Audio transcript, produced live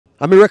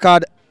I me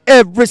record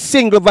every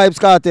single Vybz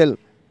Kartel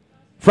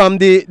from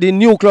the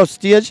nucleus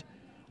stage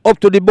up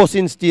to the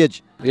busing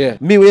stage. Yeah.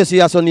 Me we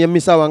see a son named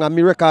Mr. Wong and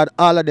me record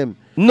all of them.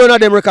 None of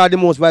them record the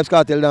most Vybz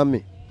Kartel than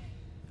me.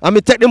 And me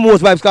take the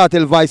most Vybz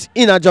Kartel voice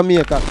in a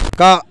Jamaica.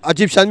 Cause a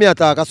Gyptian me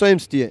attack, I saw him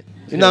stay.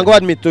 You know, go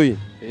admit to it.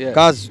 Yeah.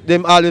 Cause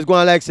them always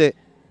going like say,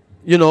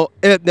 you know,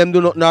 help them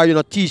do nothing or you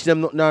know, teach them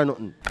nothing or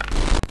nothing.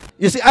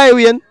 You see, I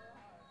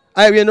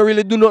don't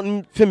really do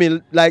nothing for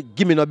me, like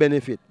give me no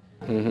benefit.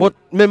 But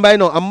remember, you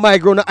know, I'm my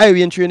ground, I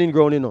training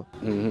ground, you know.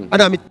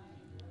 And I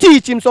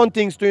teach him some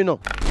things too, you know.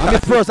 I'm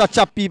first a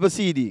chap people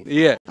CD.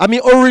 Yeah. I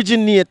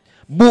originate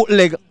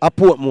bootleg a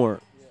Portmore.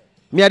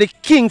 Me are the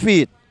king for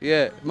it.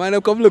 Yeah. Man,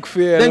 come look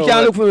for you. Then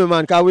can't look for me,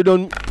 man, cause we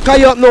don't. Cause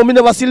you know, me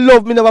never see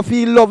love, me never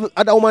feel love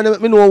at a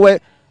woman. Me know where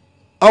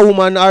a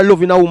woman or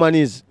loving a woman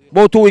is.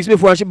 About 2 weeks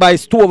before she buy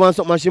stove and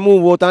something, and she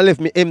move out and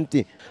left me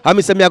empty. And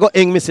me say me I go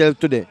hang myself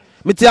today.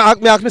 Me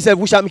ask myself,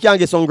 wish I can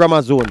get some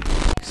grammar zone.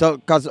 So,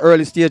 cause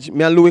early stage,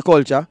 me and Louis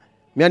Culture,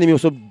 me and him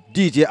also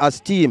DJ as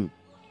team.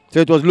 So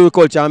it was Louis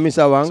Culture and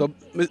Mr. Wong. So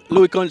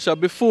Louis Culture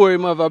before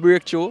him have a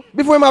breakthrough?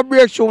 Before him have a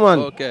breakthrough, man.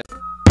 Okay.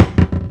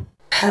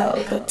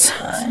 Pelpa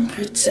time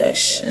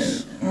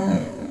protection.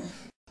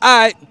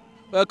 Alright,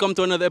 welcome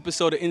to another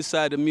episode of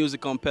Inside the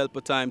Music on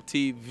Pelpa Time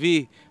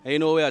TV. And you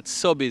know we're at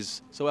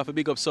Subbies, so we have to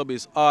big up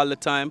Subbies all the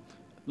time.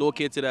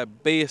 Located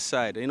at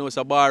Bayside. You know it's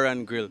a bar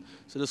and grill.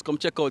 So just come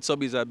check out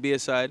Subbies at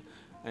Bayside.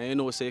 And you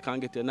know so you can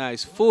get your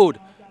nice food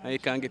and you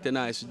can get a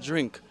nice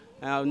drink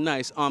and have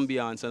nice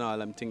ambience and all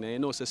them things. And you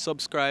know so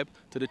subscribe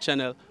to the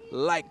channel,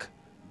 like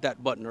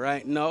that button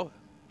right now.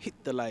 Hit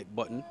the like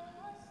button.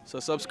 So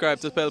subscribe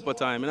to Pelpa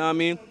Time, you know what I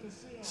mean?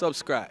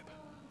 Subscribe.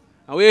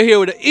 And we're here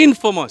with the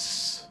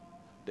infamous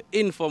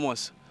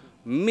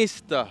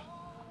Mr.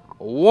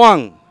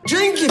 Wong.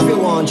 Drink if you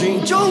want,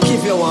 drink junk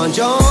if you want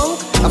junk.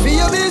 I feel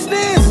your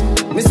business.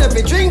 Me say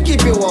fi drink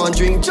if you want,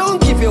 drink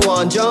junk if you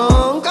want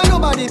junk. And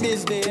nobody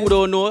business. Who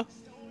don't know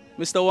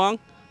Mr. Wong?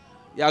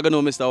 Y'all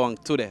gonna know Mr. Wong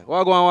today.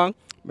 What going on, Wong?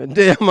 Been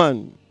there,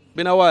 man.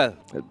 Been a while?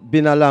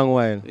 Been a long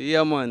while.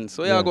 Yeah, man.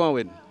 So y'all going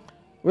with?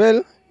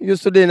 Well,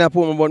 used to day in a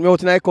Portmore, but me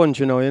out in the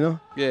country now, you know?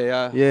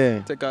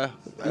 Yeah. Take a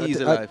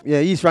easy life.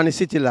 Yeah, he's from the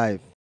city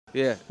life.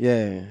 Yeah.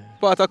 Yeah.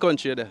 Part of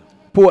country there?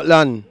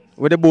 Portland,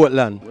 with the boat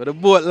land. With the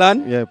boat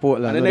land? Yeah,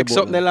 Portland. And the next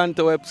up the land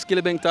to where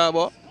Skillibeng talk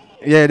about?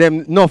 Yeah,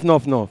 them, enough.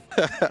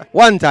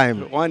 One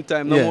time. One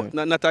time, no Yeah.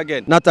 more, not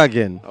again? Not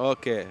again.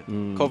 Okay.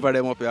 Cover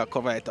them up here,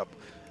 cover it up.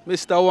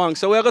 Mr. Wong,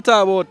 so we're going to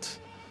talk about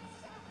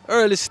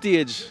early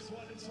stage.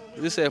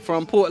 You say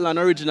from Portland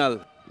original.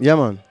 Yeah,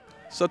 man.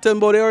 So tell me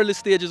about the early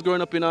stages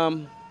growing up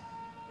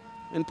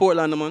in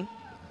Portland, man.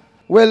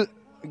 Well,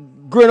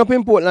 growing up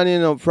in Portland, you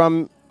know,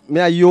 from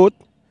my youth,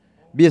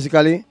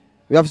 basically,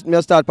 me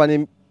have start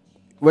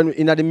when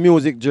in the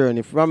music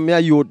journey. From my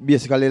youth,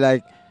 basically,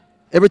 like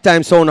every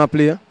time sound I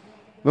play,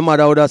 my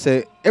mother would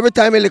say, every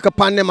time a little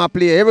pan them I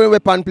play, every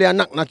weapon play,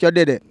 knock you're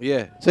dead.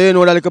 Yeah. So you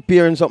know that little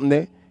parent something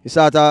there. It's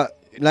sort of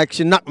like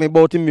she knocked me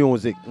about the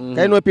music.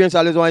 You know parents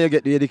always want you to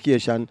get the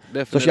education.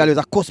 Definitely. So she always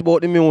a cuss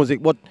about the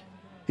music. But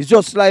it's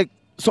just like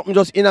something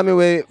just in my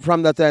way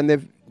from that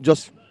time.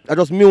 Just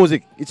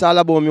music. It's all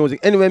about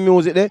music. Anyway,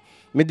 music there,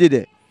 me did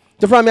it.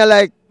 So from me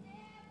like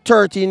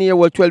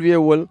 13-year-old,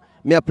 12-year-old,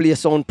 me I play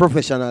sound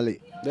professionally.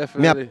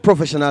 Definitely. Me a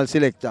professional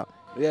selector.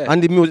 Yeah.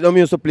 And the music I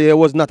used to play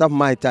was not of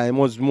my time,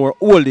 was more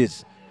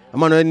oldest. A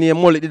man named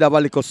Mullet did have a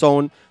little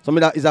sound. So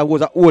me that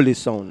was an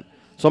oldest sound.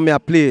 So me I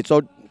play it.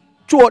 So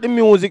throughout the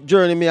music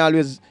journey, me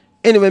always,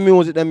 anyway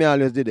music then me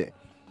always did it.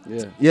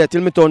 Yeah. Yeah,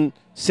 till me turn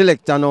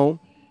selector now.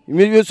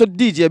 Me used to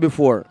DJ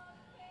before.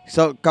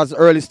 So, cause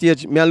early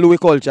stage, me and Louis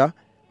Culture,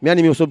 me and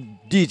him used to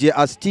DJ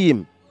as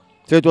team.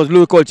 So it was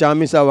Louis Culture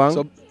and Mr. Wong.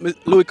 So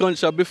Louis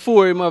Culture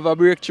before him have a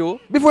breakthrough?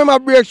 Before him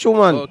have a breakthrough,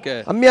 man.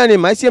 Okay. And me and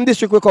him, I see him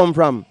district we come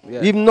from.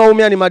 Yeah. Even now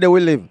me and him are there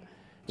we live.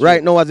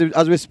 Right now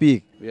as we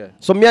speak. Yeah.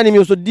 So me and him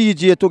used to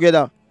DJ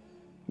together.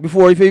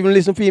 Before, if you even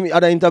listen to him,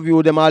 other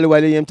interview them all the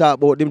while him talk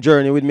about them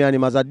journey with me and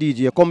him as a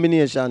DJ, a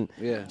combination.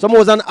 Yeah. Some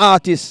was an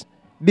artist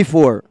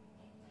before,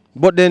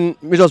 but then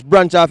we just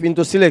branch off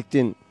into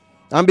selecting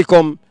and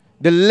become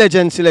the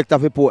legend selector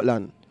for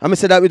Portland. And I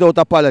say that without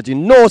apology.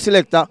 No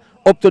selector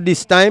up to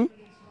this time,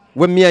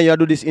 when me and you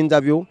do this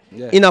interview,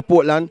 in a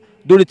Portland,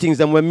 do the things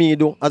that when me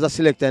do as a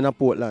selector in a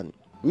Portland.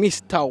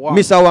 Mr. Wong.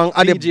 Mr. Wong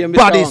are the DJ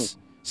baddest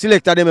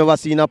selector them ever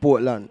seen in a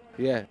Portland.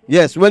 Yeah.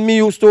 Yes, when me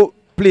used to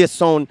play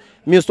sound,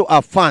 me used to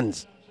have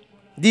fans.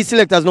 These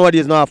selectors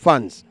nowadays don't have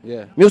fans.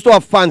 Yeah. Me used to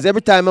have fans.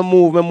 Every time I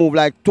move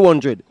like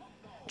 200,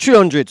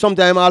 300,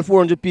 sometimes all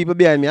 400 people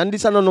behind me. And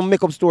this is not no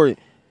make-up story.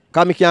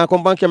 Because I can't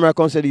come on camera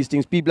and say these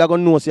things. People are going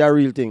to know it's a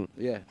real thing.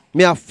 Yeah.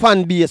 Me have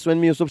fan base when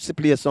me used to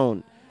play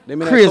sound. They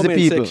mean Crazy comment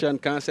people. section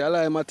can't say,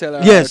 I like tell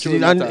her. Yes,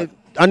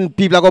 and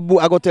people are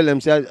going to tell them,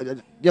 say,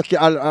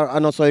 I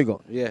know so you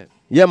go. Yeah.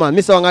 Yeah, man.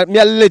 Me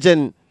a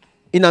legend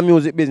in a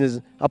music business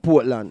at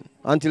Portland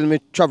until me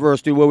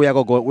traverse to where we are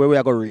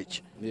going to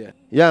reach. Yeah.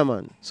 Yeah,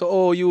 man.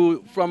 So,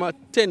 you from a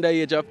tender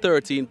age of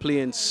 13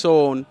 playing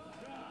sound,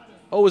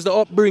 how was the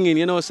upbringing?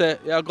 You know, say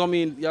you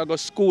go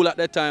school at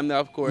that time,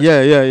 of course.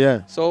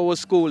 Yeah. So how was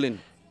schooling?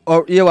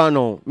 Oh, you want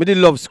know? Me did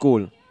love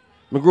school.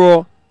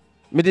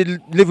 Me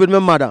did live with my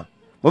mother.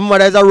 My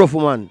mother is a rough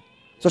woman.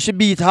 So she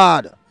beat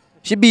hard.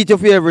 She beat you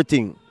for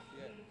everything.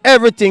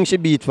 Everything she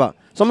beat for.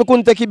 So I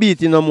couldn't take a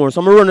beating no more.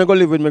 So I run and go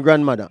live with my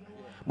grandmother.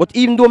 But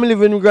even though I live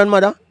with my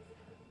grandmother,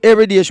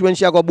 every day when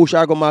she go bush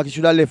or go market, she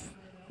should have left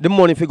the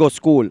money for go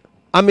school.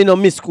 I mean, no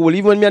miss school.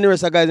 Even when me and the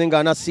rest of the guys in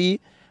Ghana see,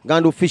 go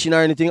do fishing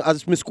or anything,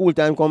 as my school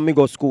time come, me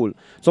go school.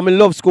 So I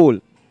love school.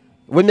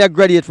 When I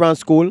graduate from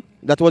school,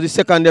 that was the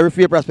secondary,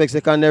 Free Prospect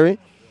Secondary.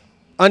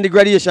 On the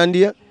graduation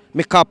day,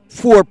 I cap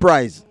 4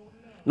 prize.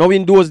 Now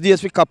in those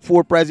days, we cap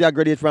 4 prize, I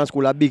graduate from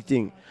school, a big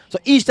thing. So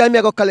each time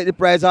I go collect the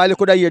prize, I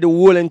could hear the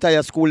whole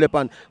entire school up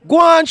and go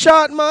on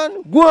shot,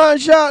 man. Go on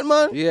shot,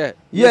 man. Yeah.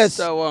 Yes.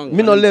 Wong,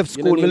 me no left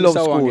school, me love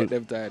school.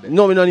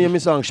 No, me no name me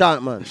song,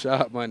 shot, man.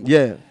 Shot, man.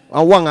 Yeah.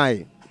 And Wong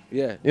Eye.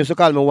 Yeah. You used to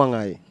call me Wong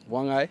Eye.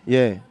 Wong Eye?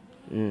 Yeah.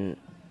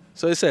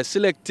 So you said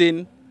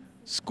selecting,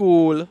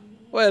 school,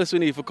 what else we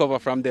need to cover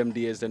from them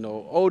days, you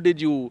know? How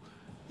did you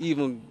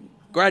even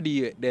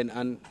graduate then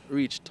and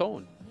reach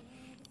town?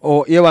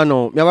 Oh, you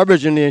know, I have a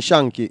brother named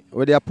Shanky,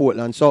 where they are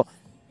Portland. So,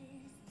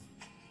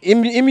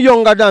 him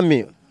younger than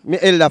me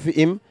elder for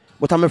him,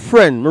 but I'm a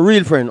friend, my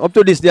real friend. Up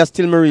to this, they are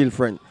still my real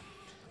friend.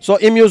 So,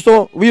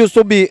 we used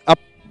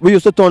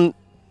to turn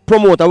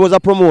promoter, we was a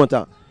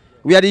promoter.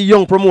 We are the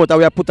young promoter,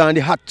 we are put on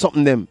the hot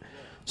something them.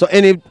 So,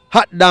 any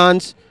hot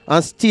dance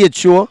and stage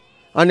show,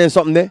 and then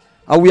something there,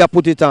 and we are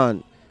put it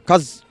on.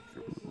 Because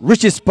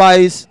Richie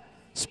Spice,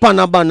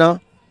 Spanner Banner,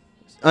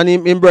 and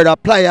him brother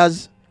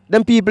Pliers,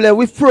 them people,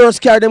 we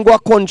first carry them go a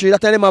country,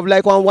 that time them have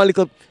like one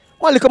little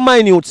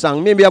minute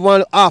song. Maybe have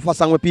one half a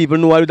song where people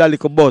know with a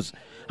little buzz.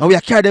 And we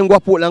carry them go a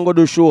Portland and go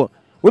do show.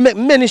 We make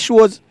many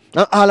shows,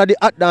 and all of the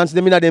hot dance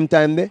them in them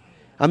time there.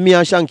 And me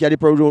and Shanky are the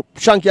promoter.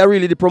 Shanky are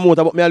really the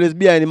promoter, but me always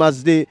behind him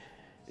as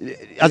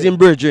in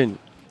brethren.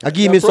 I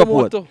give me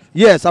support.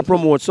 Yes, I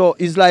promote. So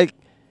it's like,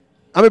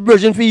 I'm a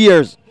brethren for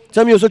years.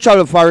 So I used to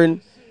travel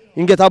foreign. You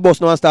can get a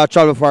bus now and start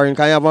travel foreign.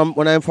 Because I have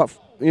when I'm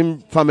in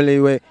family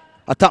where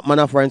a top man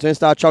of foreign, so I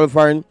start travel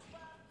foreign.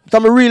 But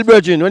I'm a real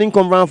virgin. When he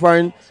come from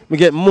foreign, I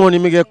get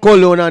money, I get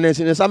cologne and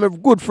everything. So I'm a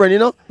good friend, you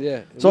know?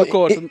 Yeah. So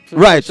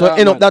right, so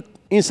end up that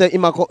inside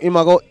him go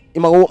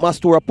open my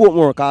store at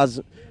Portmore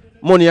because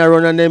money I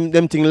run and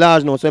them thing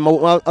large now. So him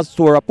open a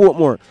store at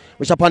Portmore,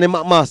 which upon the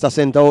Master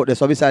Center out there,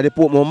 so beside the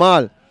Portmore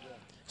Mall.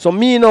 So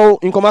me now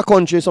in come a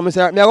country, so I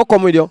say, I go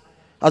come with you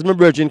as my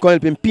virgin, come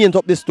help him paint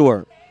up the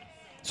store.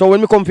 So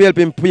when I come to help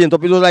him paint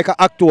up, it was like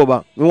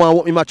October.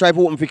 I try to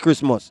open for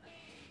Christmas.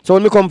 So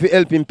when I come to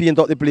help him paint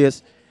up the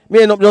place,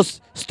 I end up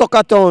just stuck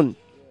at town.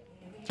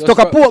 Stuck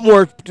at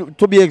Portmore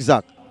to be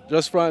exact.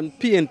 Just from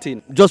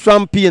painting? Just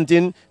from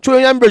painting. So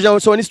when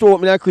the store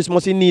open at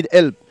Christmas, he need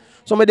help.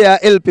 So I there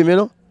help him, you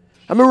know.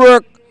 And I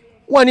work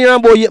 1 year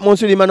and about 8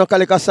 months with him and I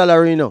collect a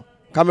salary, you know.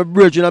 Because I'm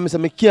virgin and I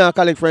say, I can't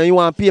collect from you. You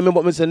want to pay me?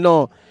 But I say,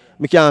 no,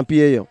 I can't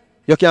pay you.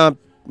 You can't,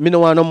 I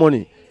don't want no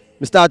money.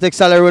 I start take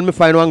salary when I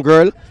find one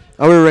girl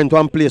and we rent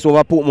one place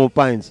over Portmore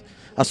Pines.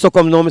 And so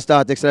come now I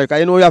start take salary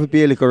because you know you have to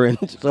pay a little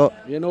rent. So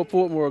you know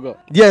Portmore go?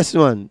 Yes,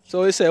 man.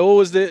 So you say, what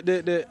was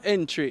the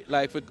entry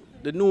like for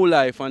the new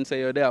life and say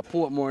you're there at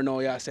Portmore now,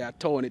 you say a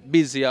town, it's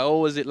busy. How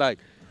was it like?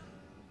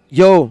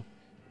 Yo,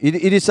 it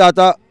is sort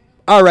of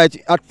alright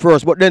at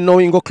first, but then now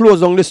you go close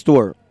down the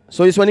store.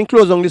 So it's when you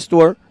close down the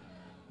store,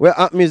 what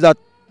happens is that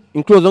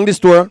in close down the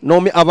store, now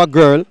me have a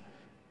girl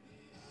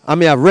and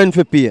me have rent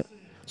for pay.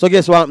 So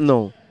guess what happen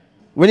now?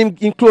 When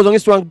he close down the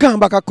store and gone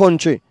back a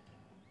country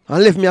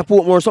and left me at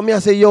Portmore, so me I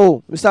say,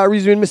 yo, I start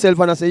reasoning myself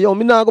and I say, yo,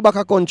 me not go back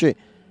a country.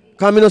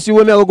 Because me not see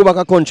where me go back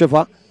a country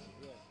for.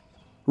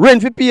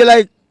 Rent for pay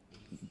like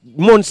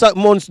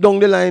months down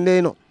the line there,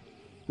 you know.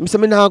 I say,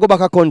 me not go back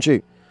a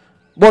country.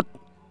 But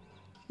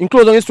in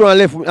close down the store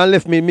and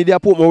left me there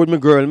Portmore with my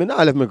girl. Me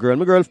not left my girl.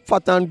 My girl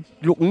fat and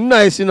look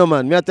nice, you know,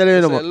 man. Me I tell you,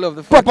 you know, man. Love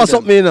the proper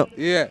something, you know.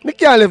 Yeah. Me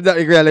can't leave that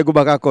girl and go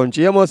back a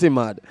country. You must be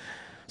mad.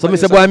 So I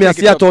say, boy, me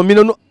stay at town. Me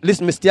no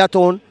listen, me stay at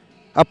town.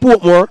 At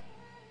Portmore,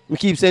 I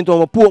keep saying to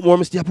him, Portmore,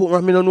 I stay at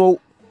Portmore. I don't know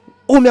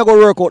how me go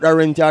work out that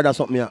rent yard or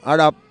something, or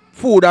that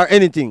food or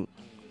anything.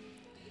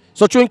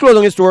 So during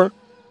closing the store,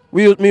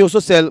 me used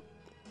to sell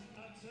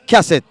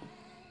cassette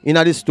in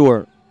the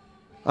store.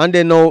 And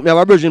then now, I have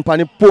a virgin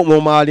pan in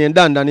Portmore Mall in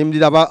Dandan. He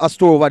did have a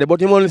store over there,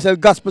 but he only sell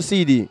gospel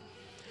CD.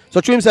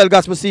 So through him sell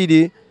gospel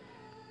CD,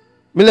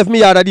 I left me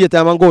yard at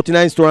daytime and go to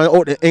the store and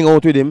out there, hang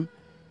out with him.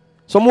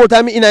 So more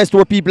time in the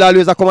store, people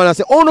always come and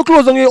say, oh, no,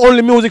 close on the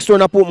only music store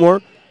in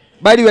Portmore.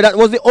 By the way, that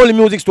was the only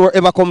music store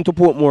ever come to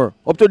Portmore.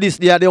 Up to this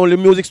day, the only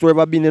music store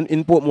ever been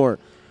in Portmore,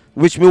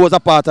 which me was a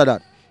part of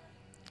that.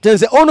 Then they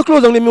say, oh, no,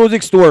 close on the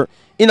music store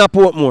in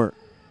Portmore.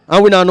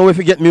 And we don't know if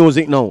we get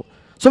music now.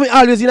 So me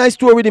always in a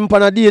store with him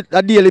on a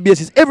daily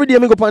basis. Every day I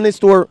go on the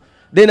store,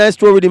 then I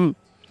store with him.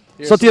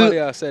 Yeah, so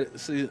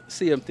till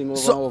same thing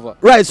over and over.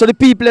 Right, so the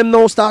people them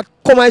now start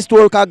come to the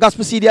store because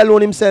gospel CD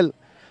alone himself.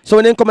 So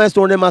when they come to the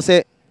store, them I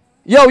say,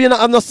 yo, you don't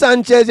have no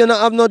Sanchez, you don't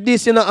have no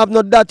this, you don't have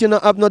no that, you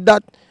don't have no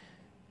that.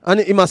 And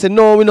he must say,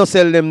 no, we not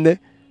sell them there.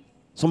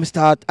 So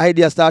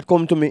ideas start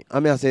come to me.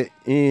 And I say,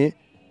 eh.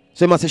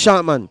 So he must say,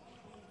 sharp man,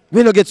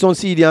 we not get some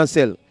CD and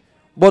sell.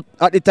 But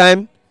at the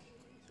time,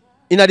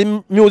 in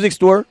the music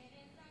store,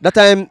 that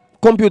time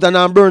computer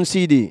now burn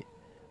CD.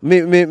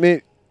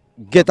 Me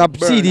get a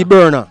CD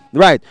burner.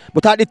 Right.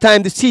 But at the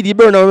time, the CD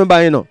burner,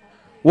 remember, you know,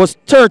 was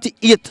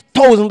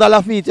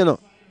 $38,000 feet, you know.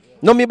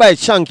 Now me buy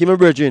Shanky, my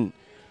virgin.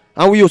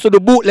 And we used to do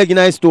bootleg in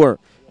our store.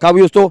 Because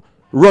we used to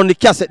run the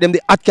cassette them,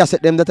 the hot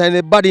cassette them, that time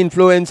the bad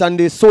influence and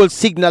the soul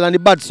signal and the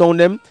bad sound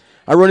them.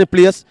 I run the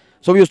place.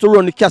 So we used to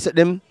run the cassette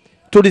them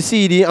to the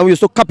CD and we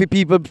used to copy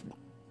people.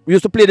 We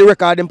used to play the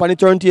record them on the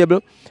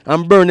turntable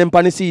and burn them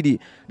on the CD.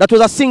 That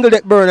was a single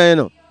deck burner, you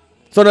know.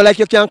 So not like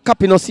you can't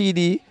copy no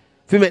CD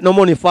if you make no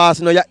money fast,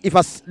 you know.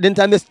 Then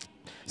time the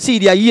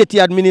CD are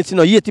 80 minutes, you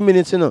know, 80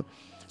 minutes, you know.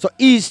 So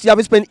each you have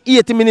to spend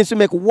 80 minutes to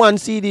make one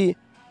CD.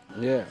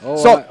 Yeah.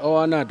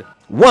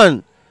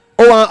 One.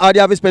 You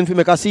have to spend to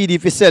make a CD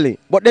if you sell it.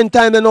 But then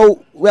time you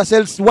know we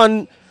sell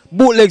one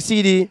bootleg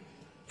CD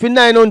for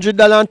 $900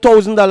 and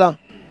 $1,000.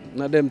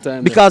 Not them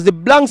time. Because the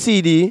blank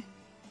CD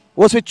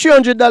was for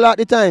 $300 at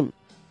the time.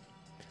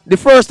 The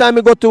first time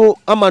we go to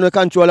a man who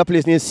control a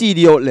place near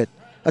CD outlet.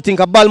 I think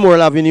a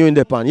Balmoral Avenue in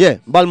Japan. Yeah,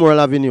 Balmoral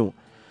Avenue.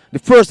 The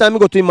first time we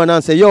go to him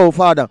and say, yo,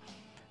 father,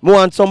 I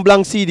want some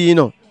blank CD, you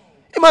know.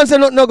 The man say,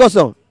 no, go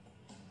so.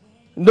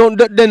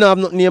 They have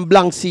nothing named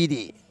blank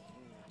CD.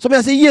 So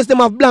I say, yes, they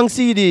have blank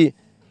CD.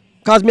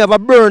 Because me have a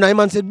burner. The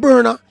man said,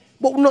 burner?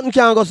 But nothing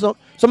can go so.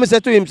 So I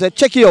said to him, say,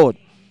 check it out.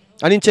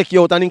 And he check it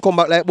out and he come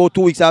back like about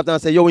 2 weeks after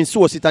and say, yo, in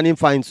source it and he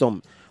find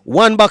some.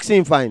 One box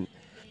he find.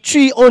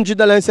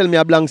 $300 and sell me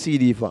a blank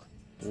CD for.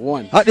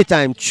 One. At the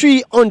time,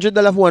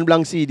 $300 for one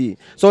blank CD.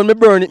 So when I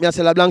burn it, I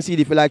sell a blank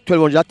CD for like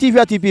 $1,200.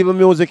 TV people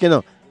music, you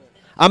know.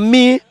 And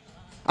me,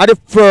 are the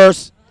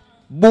first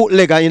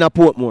bootlegger in a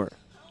Portmore.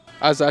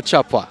 As a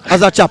chopper.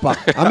 As a chopper.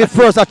 I'm the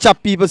first to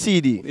chop people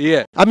CD.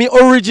 Yeah. I mean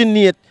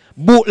originate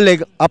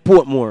bootleg a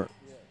Portmore.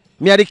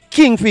 Me are the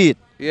king for it.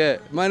 Yeah.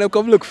 Man,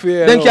 come look for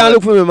you. Then can't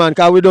look for me, man,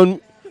 because we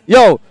don't.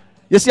 Yo,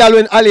 you see all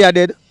when Ali are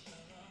dead?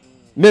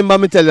 Remember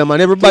me tell you, man,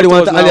 everybody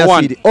want Alia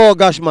CD. Oh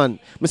gosh, man.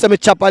 I say me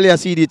chop Alia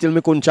CD till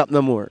me couldn't chop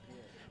no more.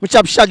 Me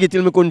chop Shaggy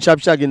till me couldn't chop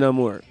Shaggy no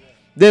more.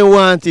 They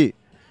want it.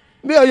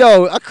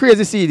 Yo, a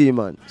crazy CD,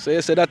 man. So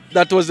you say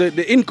that was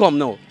the income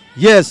now?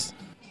 Yes.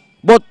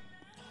 But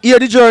here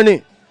the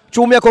journey.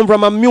 True, me I come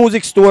from a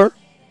music store.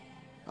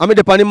 I'm in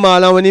the Pani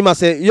Mall and when he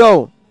say,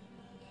 yo,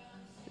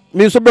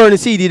 me used to burn the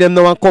CD them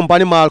now and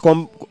company mall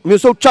come. Me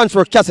used to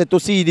transfer cassette to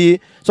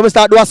CD. So me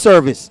start do a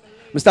service.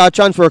 Me start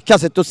transfer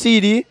cassette to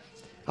CD.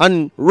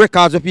 And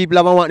records of people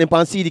have want them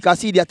on CD because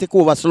CD take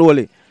over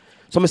slowly.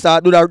 So I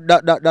start do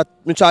that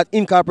I try to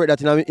incorporate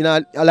that in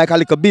a like a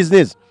little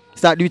business.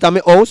 Start do it at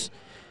my house.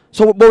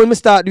 So but when I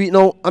start do it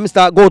now, I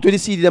start go to the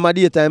CD them at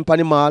daytime on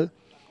the mall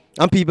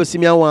and people see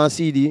me and want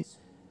CD.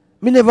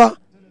 Me never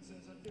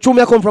true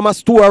me I come from a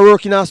store, I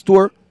work in a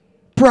store.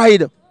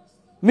 Pride.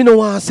 Me no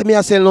want to say me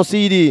I sell no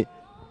CD.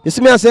 You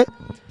see me I say?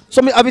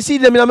 So me have a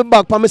CD them in my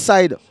back on my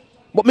side.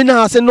 But me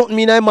not say nothing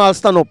me in a mall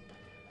stand up.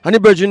 And the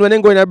virgin, when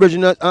they go in the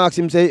virgin and ask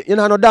him, say, you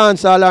know, no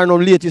dance or no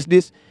latest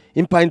this,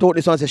 him point out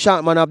this one and say,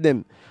 sharp man have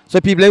them. So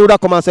people would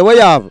have come and say, what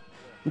you have?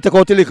 I take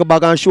out the little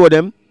bag and show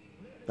them.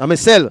 And I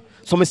sell.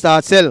 So I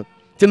start sell.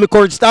 Till my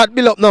courage start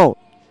build up now.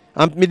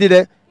 And me did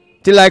it.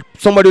 Till like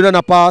somebody done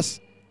a pass.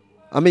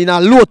 I mean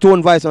a low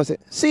tone voice and say,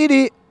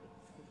 CD.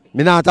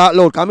 Me not talk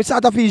loud. Because I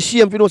start to feel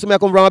shame if you know so I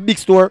come from a big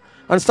store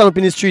and stand up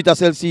in the street and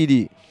sell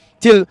CD.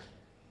 Till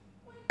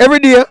every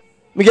day,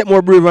 me get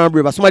more braver and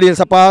braver. Somebody else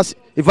a pass,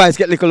 the voice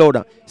get a little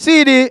louder.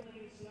 CD.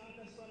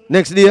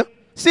 Next day,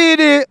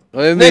 CD.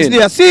 Next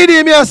day,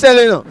 CD me a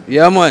selling. You know.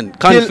 Yeah, man.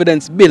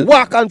 Confidence bill.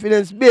 What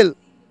confidence bill?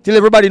 Till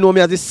everybody know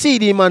me as the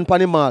CD man pan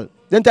the mall.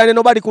 Then time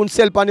nobody couldn't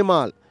sell pan the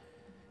mall.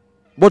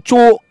 But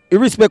through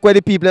respect where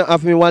the people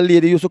have me, one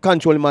lady used to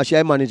control me, she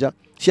a manager.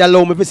 She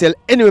allowed me to sell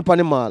anywhere pan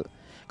the mall.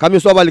 Because I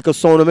used to have a little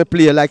sound when I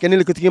play, like any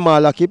little thing in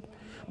mall I keep.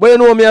 But you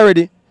know me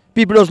already.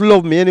 People just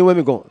love me anywhere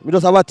me go. Me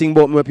just have a thing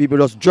about me where people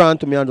just drawn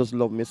to me and just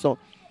love me. So,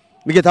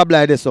 me get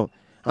obliged there so.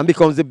 And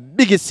becomes the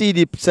biggest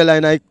CD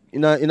seller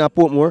in a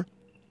Portmore.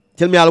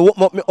 Tell me I'll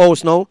open up my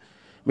house now.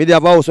 Me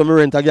have a house where me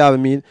rent a give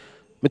me.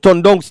 Me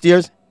turn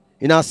downstairs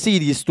in a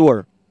CD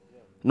store.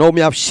 Now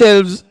me have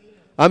shelves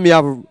and me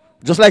have,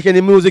 just like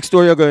any music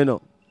store you're going on.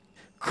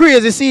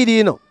 Crazy CD,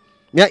 you know.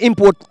 Me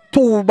import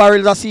 2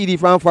 barrels of CD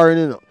from foreign,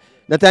 you know.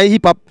 That time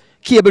hip hop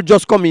cable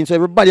just come in, so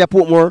everybody at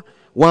Portmore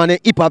want a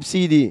hip hop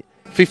CD.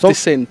 50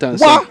 Cent and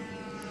what?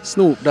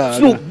 Snoop Dogg.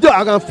 Snoop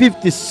Dogg and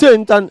 50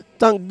 Cent and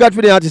thank God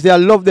for the artists, I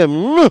love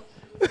them.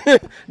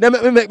 They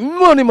make me make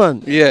money,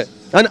 man. Yeah.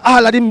 And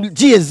all of them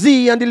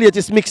Jay-Z and the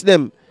latest mix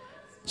them.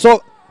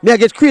 So, me I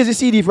get crazy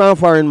CD from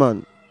foreign,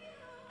 man.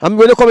 And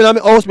when they come in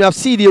my house, me have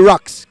CD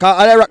racks. Because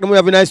all the rack them we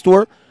have in my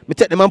store, me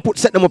take them and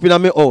set them up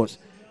in my house.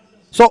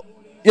 So,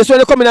 you see when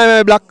they come in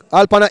my block,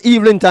 all upon an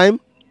evening time,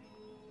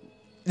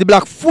 the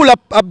block full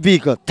of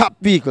vehicle, top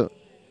vehicle.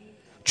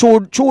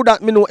 Through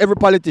that, me know every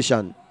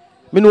politician.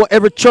 Me know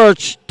every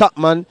church top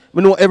man.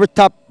 Me know every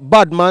top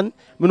bad man.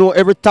 I know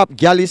every top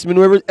gallis, I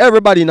know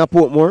everybody in a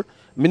Portmore.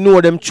 I know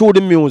them through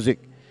the music.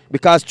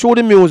 Because through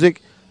the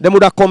music, them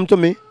would have come to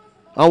me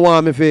and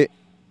want me to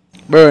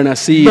burn a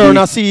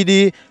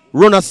CD,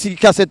 run a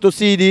cassette to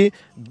CD,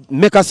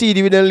 make a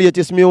CD with the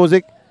latest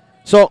music.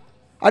 So,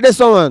 I just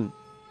man.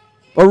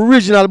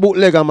 Original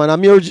bootlegger, man.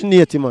 I'm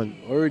originator, man.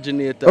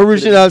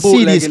 Original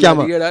CD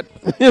scammer. You hear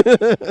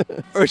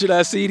that?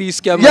 Original CD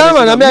scammer. Yeah,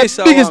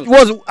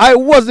 man. I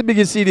was the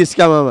biggest CD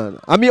scammer, man.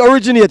 I mean,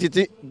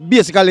 originated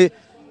basically.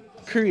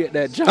 Create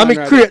that genre. I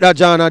mean, create that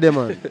genre, there,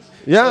 man.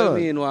 Yeah. I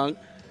mean, Wang.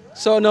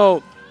 So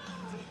now,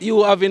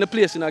 you having a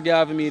place in a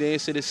Gavin me, then you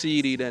see the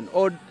CD, then,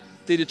 or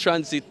did you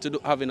transit to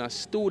having a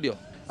studio?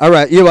 All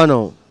right, here I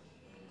know.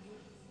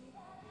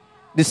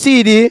 The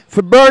CD,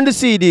 for burn the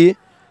CD,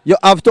 you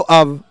have to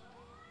have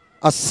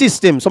a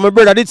system. So my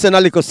brother did send a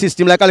little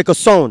system, like a little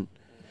sound.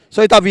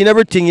 So it have in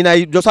everything, you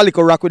know, just a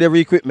little rack with every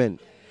equipment.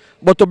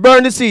 But to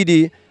burn the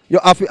CD, you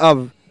have to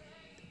have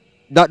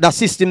that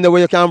system there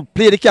where you can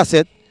play the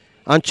cassette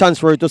and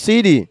transfer it to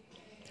CD.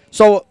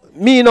 So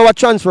me now I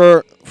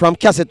transfer from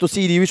cassette to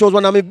CD, which was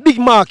one of my big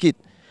market.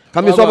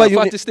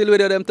 Fatty still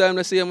with you them time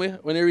the same way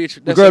when you reach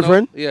the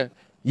girlfriend? Yeah.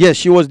 Yes,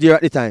 she was there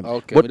at the time.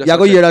 Okay, but you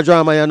go hear that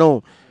drama, you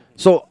know.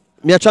 So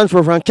me I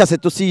transfer from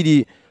cassette to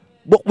CD.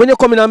 But when you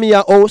come in at me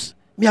house,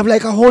 me have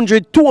like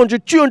 100,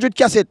 200, 300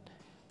 cassette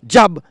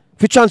job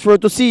for transfer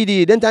to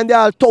CD. Then time they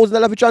are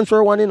 $1,000 for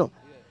transfer one, you know.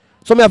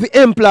 So me have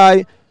to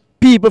employ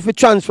people for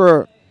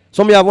transfer.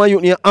 So me have one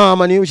youth named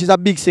Harmony, which is a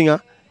big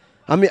singer.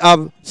 And me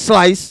have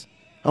Slice,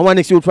 and one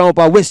next youth from up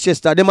at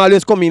Westchester. Them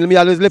always come in, me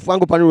always left and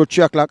go up on the road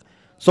 3 o'clock.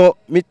 So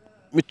me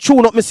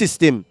tune up my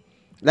system.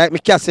 Like me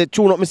cassette,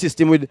 tune up my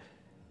system with,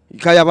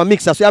 because you have a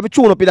mixer. So you have to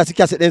tune up it as the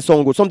cassette then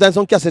sound good. Sometimes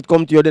some cassette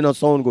come to you, they don't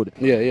sound good.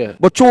 Yeah, yeah.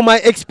 But through my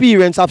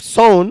experience of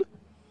sound,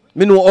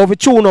 I know how to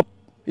tune up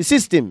the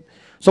system.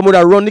 So I would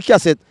run the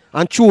cassette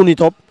and tune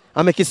it up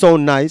and make it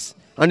sound nice.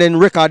 And then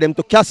record them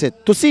to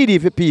cassette, to CD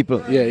for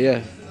people. Yeah,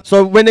 yeah.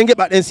 So when they get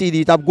back then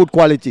CD, it have good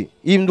quality.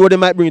 Even though they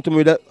might bring it to me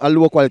with a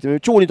lower quality. I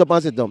tune it up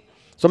and sit down.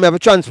 So I have to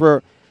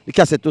transfer the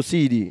cassette to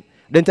CD.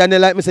 Then time they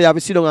like me say, you have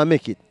to sit down and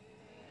make it.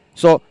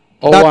 So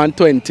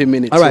 20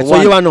 minutes. Alright,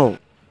 so you know.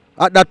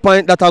 At that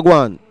point, that I go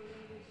on.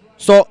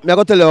 So I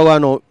go tell you what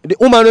now. The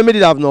woman we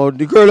did have now,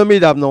 the girl we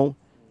did have now,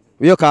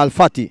 we call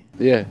Fatty.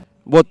 Yeah.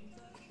 But,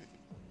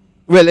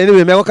 well,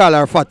 anyway, I go call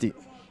her Fatty.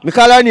 I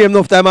call her name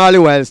enough time all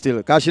the while still,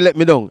 because she let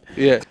me down.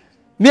 Yeah.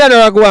 Me and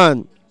her go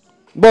on.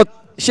 But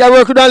she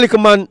work with a little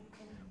man.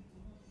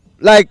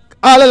 Like,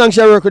 all along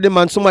she work with the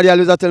man. Somebody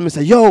always tell me,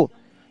 say, yo,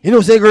 you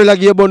know, say girl like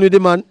you born with the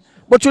man.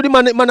 But you the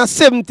man is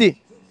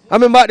 70. I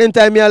remember at that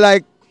time, I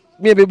like,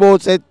 maybe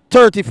about, say,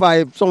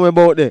 35, somewhere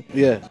about there.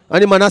 Yeah.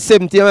 And the man is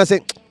 70, and I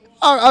say,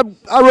 I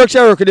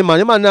work with the man.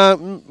 The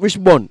man which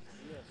born.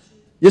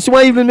 You see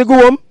one evening me go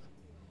home,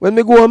 when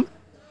me go home,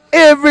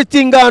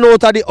 everything gone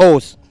out of the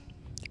house.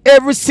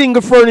 Every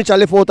single furniture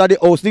left out of the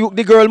house.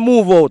 The girl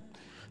move out.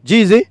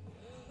 Jeezy,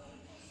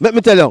 let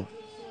me tell you,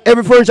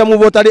 every furniture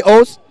move out of the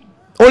house.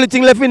 Only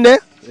thing left in there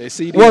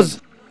was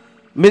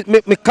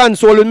me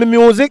console with my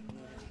music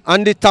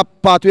and the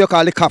top part where you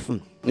call the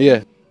coffin.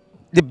 Yeah.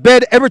 The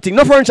bed, everything.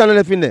 No furniture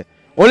left in there.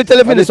 Only thing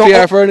left in there.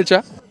 So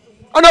furniture?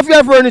 Enough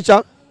your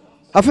furniture.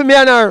 And for me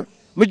and her,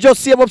 me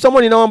just save up some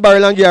money in one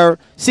barrel and get her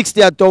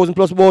 60,000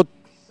 plus about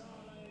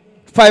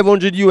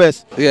 500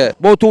 US. Yeah.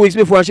 About 2 weeks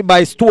before she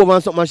buy stove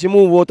and something and she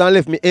move out and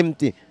left me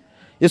empty.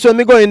 You see when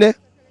me go in there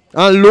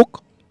and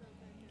look,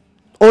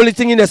 only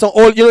thing in there, so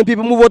all you know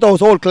people move out of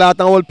house, all cloth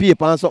and all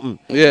paper and something.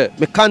 Yeah.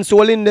 Me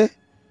console in there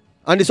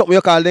and this something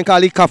you call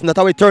it coffin, that's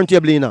how we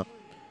turntable in now.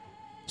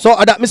 So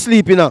that me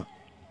sleep in now.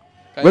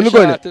 When me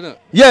go in there.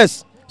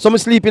 Yes. So me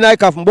sleep in that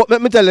coffin. But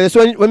let me tell you,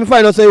 so when me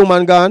find out say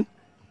woman gone,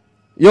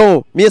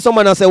 yo, me and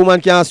someone say woman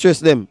can't stress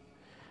them.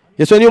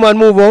 You see when you man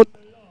move out,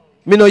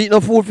 me no eat no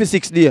food for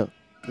 6 days.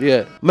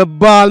 Yeah. Me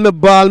ball.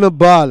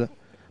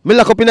 Me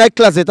lock up in that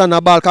closet and a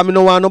ball because I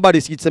don't want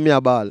nobody to me a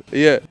ball.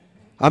 Yeah.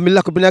 And me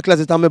lock up in that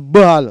closet and me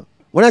ball.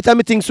 When I tell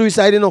me think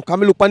suicide, you know,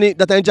 because I look on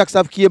that time Jacks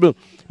have cable.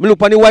 Me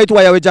look on the white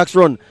wire where Jacks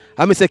run.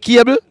 And me say,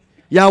 cable,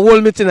 you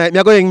hold me tonight,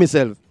 me go hang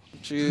myself.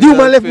 The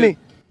woman left me,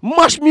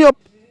 mash me up.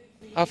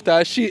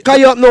 After she... Because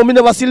you know, me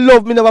never see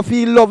love, me never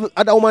feel love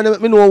at a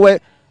woman, me know where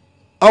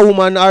a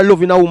woman or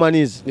loving a woman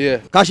is. Yeah.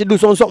 Because she do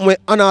something with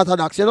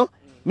unorthodox, you know.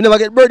 Me never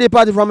get birthday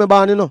party from my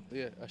band, you know.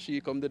 Yeah, and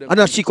she come to them.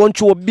 And she come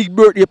throw a big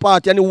birthday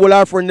party and the whole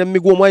her friend them me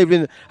go my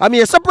evening. I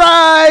mean, a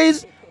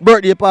surprise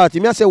birthday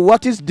party. Me I say,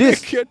 what is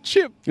this? Lick your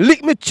chip.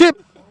 Lick me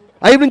chip.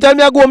 I even tell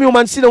me I go me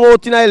woman sit down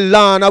out in a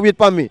lawn and wait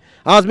for me.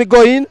 As me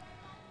go in,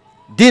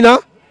 dinner,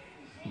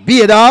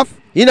 beard off,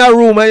 in a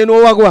room and you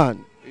know what go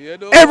on. You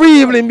know every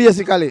evening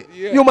basically.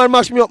 Yeah. You man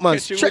mash me up, man.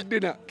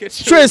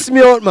 Stress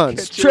me out, man.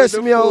 Stress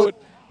me out.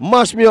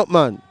 Mash me up,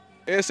 man.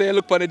 You say you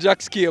look for the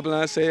Jack's cable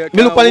and say...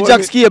 Me look for the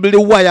Jack's cable, the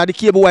wire, the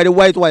cable wire, the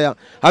white wire.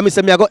 And me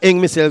say me I go hang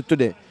myself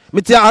today.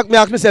 Me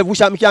ask myself,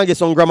 wish I can get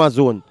some grammar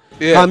zone.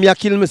 Yeah. And me I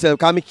kill myself,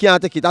 because me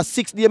can't take it. That's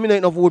 6 days, me not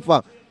enough food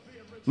for.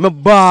 Me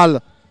ball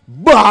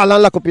and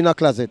lock up in a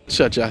closet.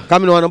 Shut ya. Because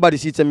me no want nobody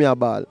see me a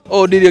ball.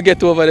 How did you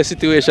get over the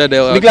situation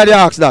there? Me glad you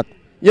asked that.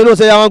 You know,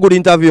 say you're a good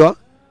interviewer.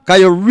 Because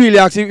you really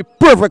ask a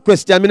perfect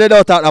question. I mean, I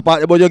don't talk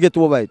about it, but you get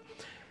over it.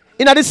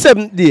 In the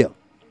 7th day,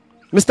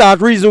 I start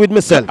reasoning with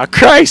myself. A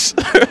Christ.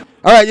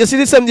 Alright, you see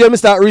the 7th day, I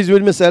start reasoning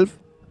with myself.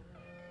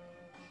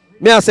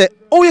 Me I say,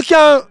 oh, you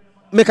can't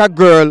make a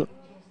girl,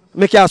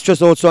 make her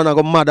stress out so and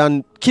go mad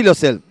and kill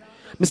yourself.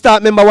 I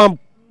start remember one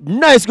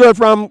nice girl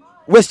from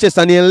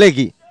Westchester named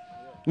Leggy.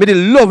 Me dey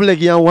love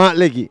Leggy and want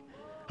Leggy.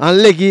 And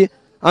Leggy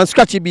and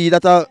Scratchy B,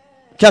 that a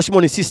Cash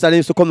Money sister, they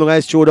used to come to my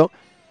shoulder.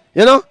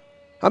 You know?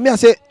 And me I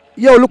say,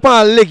 yo, look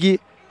at Leggy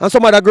and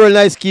some other girl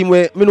nice scheme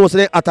where me know say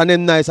they hot and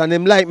them nice and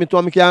them like me too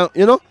and me can,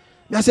 you know?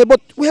 Me I say,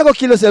 but we go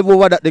kill yourself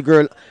over that the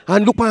girl.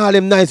 And look at all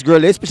them nice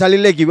girl, especially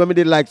Leggy when me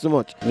did like so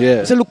much.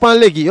 Yeah. I say, look at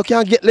Leggy, you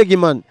can't get Leggy,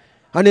 man.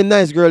 And them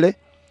nice girl, eh?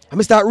 And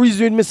me start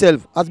reasoning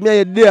myself. As me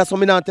I there, so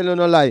me not tell you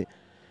no lie.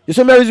 You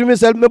see me reason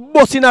myself, me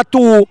bust in a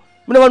two. Me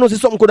never know see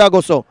something could have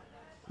go so.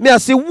 Me I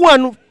see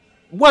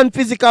one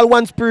physical,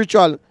 one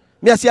spiritual.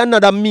 Me I see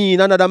another me,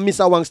 another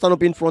Mr. Wang stand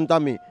up in front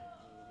of me.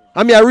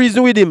 And me I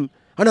reason with him.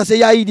 And I say,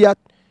 yeah, idiot.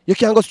 You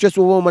can't go stress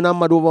over woman and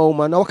mad over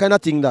woman. Now what kind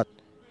of thing that?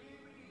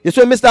 You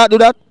see when me start do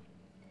that?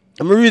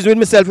 And me reason with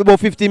myself for about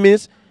 15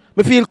 minutes.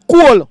 Me feel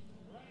cool.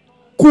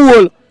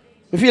 Cool.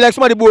 Me feel like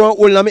somebody bore a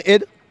hole in my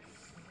head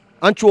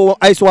and throw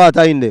ice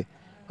water in there.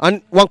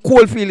 And one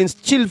cold feeling,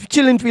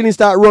 chilling feeling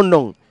start run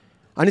down.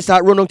 And it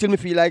start run down till me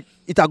feel like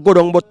it a go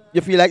down, but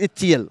you feel like it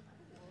tail.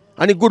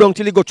 And it go down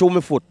till it go through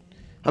my foot.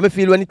 And me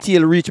feel when the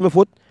tail reach my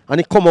foot and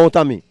it come out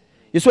of me.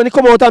 You see when it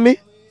come out of me?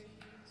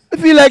 I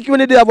feel like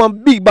when they have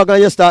one big bag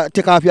and you start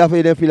take off your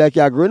face, then feel like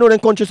you're growing. You know, then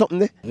country something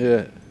there.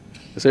 Yeah.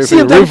 So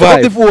same time, pick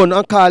up the phone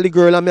and call the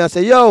girl and me and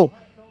say, yo,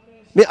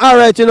 me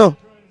alright, you know.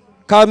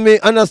 Cause me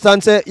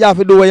understand, say, you have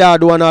to do what you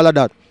do and all of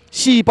that.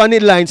 Sheep on the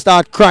line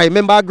start crying.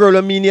 Remember a girl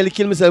and me nearly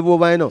kill myself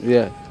over, you know.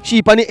 Yeah.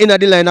 Sheep on the end of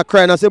the line are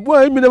crying and say,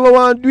 boy, me never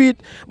want to do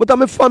it. But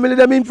my family,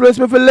 them influence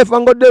me for left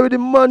and go there with the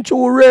man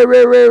too.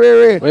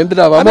 Ray. When did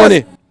have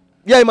money?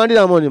 Yeah, man, did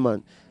have money,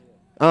 man.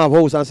 I have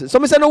house and say. So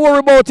me say, no worry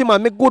about him,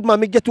 man. Me good, man.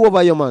 Me get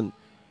over you, man.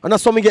 And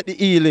that's how me get the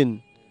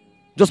healing.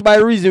 Just by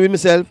reasoning with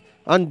myself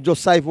and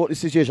just cipher out the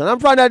situation. I'm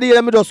trying to deal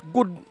with me just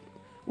good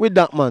with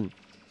that, man.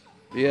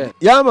 Yeah.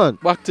 Yeah, man.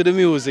 Back to the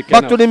music.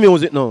 Back to the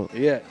music now.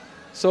 Yeah.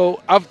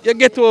 So you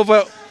get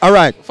over. All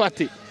right.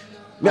 Fatty.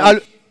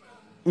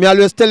 Me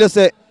always tell you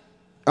say,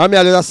 me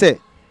always say,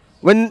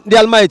 when the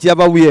Almighty have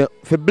a way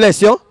to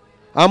bless you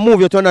and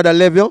move you to another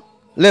level,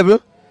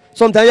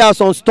 sometimes you have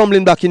some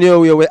stumbling back in your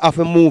way where you have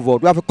to move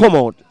out. You have to come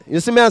out. You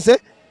see me I say?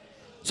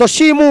 So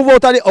she move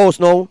out of the house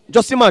now.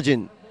 Just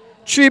imagine.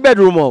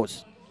 3-bedroom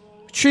house.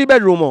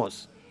 3-bedroom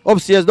house.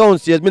 Upstairs,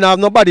 downstairs. Me not have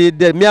nobody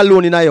there. Me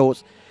alone in the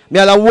house. Me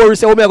all worry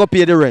say how me go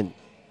pay the rent.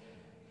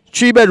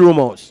 3-bedroom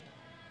house.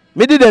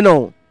 Me did there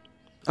now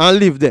and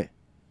live there.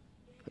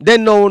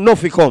 Then now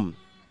nothing come.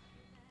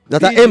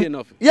 That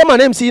yeah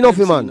man, MC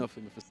nothing man.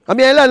 I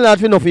mean I landlord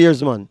for enough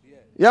years man.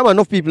 Yeah man,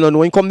 enough people don't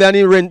know. He come there and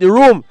he rent the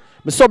room.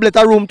 Me sublet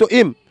a room to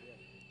him.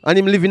 And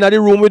him living in the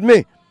room with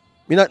me.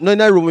 Me not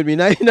in a room with me, in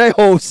a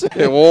house.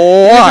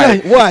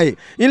 Why? Why?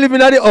 He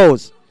living in the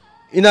house.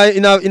 In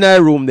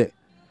a room there.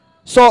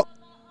 So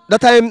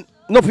that time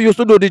nothing used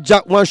to do the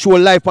Jack one show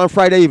live on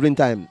Friday evening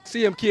time.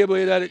 Same cable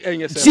you that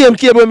yourself. Same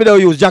cable me don't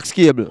use, Jack's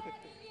cable.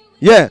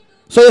 Yeah.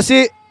 So you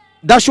see,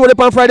 that show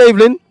on Friday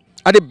evening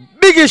are the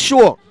biggest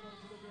show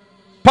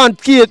pan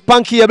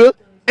cable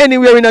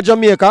anywhere in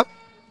Jamaica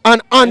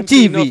and on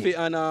MC TV.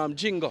 And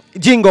Jingo.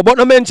 Jingo, but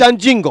no mention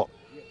Jingo.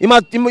 Him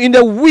in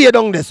the way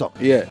down there, so.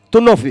 Yeah. To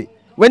Nuffy.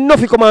 When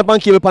Nuffy come on pan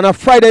cable on a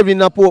Friday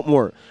evening in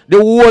Portmore, the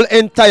whole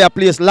entire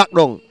place locked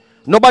down.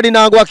 Nobody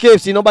now go to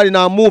KFC, nobody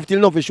now move till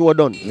Nuffy show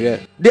done.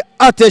 Yeah. The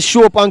hottest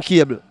show on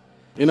cable.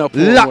 In a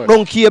locked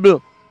down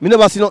cable. Me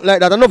never see nothing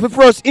like that. And Nuffy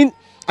first in.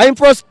 I'm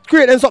first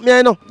creating something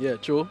I know. Yeah,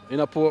 true.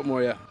 In a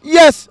Portmore, yeah.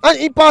 Yes, and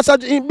he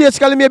passed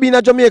basically maybe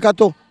in Jamaica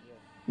too.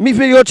 Me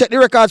feel you check the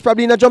records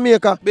probably in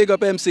Jamaica. Big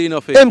up MC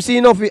Nuffy. MC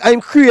Nuffy.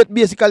 I'm create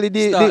basically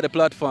the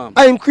platform.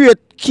 I'm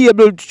create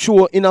cable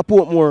show in a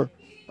Portmore.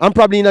 And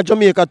probably in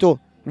Jamaica too.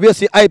 We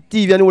see Hype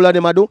TV and all of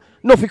them I do.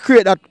 Nuffy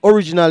create that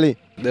originally.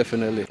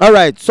 Definitely.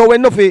 Alright, so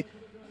when Nuffy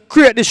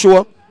create the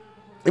show,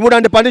 he would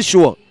end up on the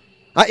show.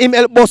 And him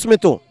help boss me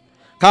too.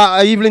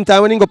 Cause evening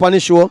time when he go on the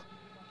show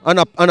and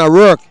I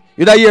work.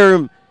 You da hear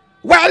him.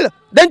 Well,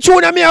 then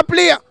tune me a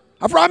play.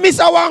 I'm from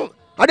Mr. Wang.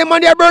 And the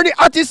man they burn the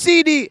artist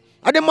CD.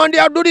 And the man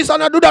they do this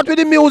and I do that with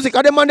the music.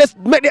 And the man they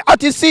make the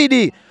artist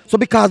CD. So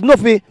because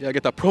Nuffy. Yeah,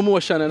 get a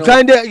promotion and all.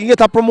 You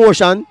get a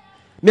promotion.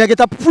 Me I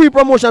get a free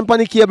promotion on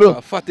the cable.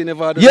 Fatty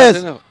never do yes. That,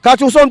 you know.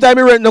 Because sometimes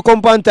he rent no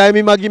compound time.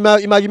 He might give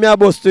me a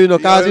bus too, you know.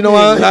 Because you know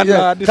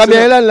what? Because me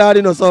a landlord,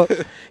 you know. So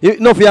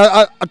Nuffy,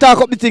 I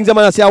talk up the things, man.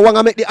 I say, I want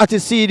to make the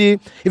artist CD.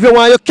 If you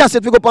want your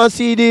cassette to go on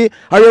CD,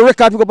 or your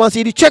record to go on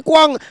CD, check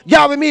one.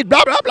 Yeah, we meet,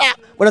 blah, blah, blah.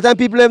 By the time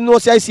people have no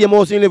say, I see him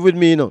also live with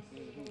me, you know.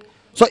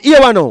 So here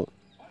I know.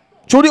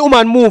 Through the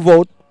woman move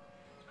out,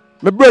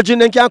 my brethren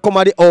then can come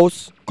at the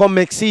house, come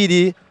make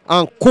CD,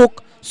 and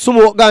cook,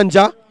 smoke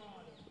ganja.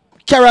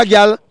 Carry a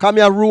girl, come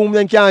here room,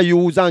 then can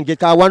use and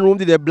get one room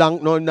they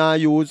blank, no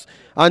use,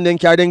 and then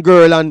carry the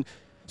girl, and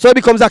so it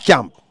becomes a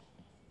camp.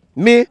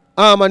 Me,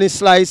 Armani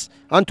Slice,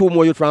 and 2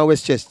 more youth from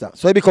Westchester.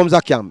 So it becomes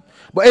a camp.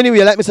 But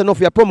anyway, like me say, enough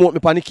you promote me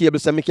on the cable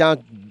so me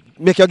can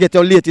make you get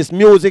your latest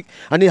music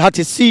and the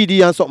hottest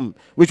CD and something,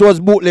 which was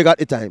bootleg at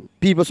the time.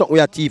 People something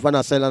with a thief and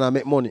a sell and I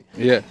make money.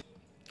 Yeah.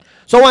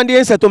 So one day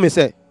he said to me,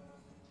 say,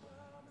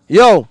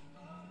 yo,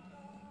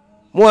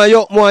 more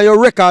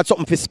you record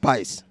something for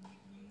Spice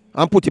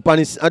and put it on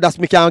his, and that's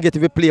me can get it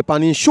to play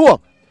upon his show.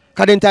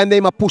 Because then time they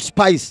might push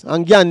Spice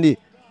and Gandhi.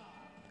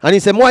 And he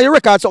said, more you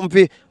record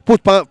something for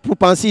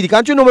put on CD.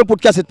 Can't you know me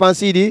put cassette on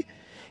CD?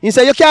 He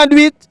said, you can't do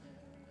it.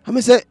 And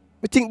I said,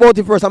 me think about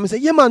it first. And I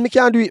said, yeah man, me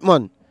can't do it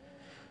man.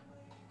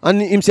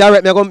 And he said,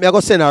 alright, me go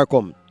send her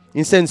come.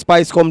 He send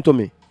Spice come to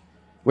me.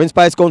 When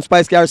Spice come,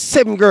 Spice carry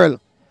 7 girls.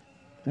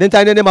 Then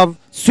time they have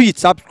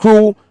Sweets Up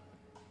crew,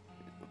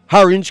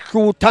 Orange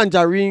crew,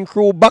 Tangerine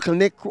crew,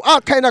 Bottleneck crew, all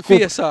kind of crew.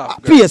 Face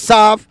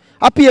off.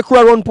 I pay a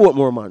crew around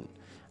Portmore, man.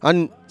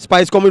 And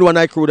Spice come with one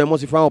night crew, they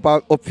must be from up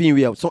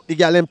Finway. So the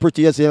girl them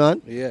pretty, you see, man.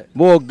 Yeah.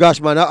 Oh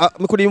gosh, man, I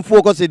couldn't even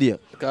focus it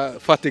there.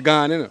 Fatty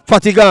gone, you know.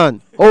 Fatty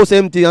gone. House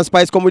empty and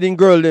Spice come with the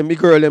girl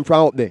them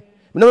from up there.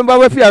 I remember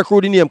where for our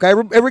crew the name,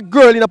 because every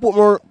girl in a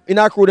Portmore in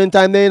our crew then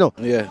time there, you know.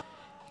 Yeah.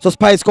 So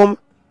Spice come,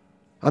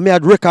 and me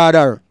had record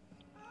her.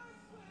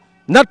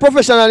 Not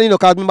professionally, you know,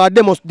 because I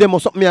demo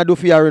something me I do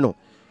for her, you know.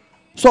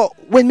 So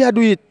when me I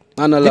do it,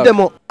 Analog. the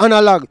demo,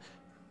 analog.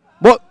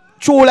 But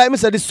true, like me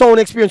said, the sound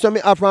experience that me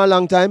have for a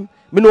long time,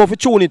 me know if to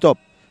tune it up.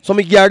 So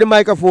me gear the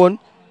microphone,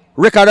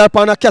 record her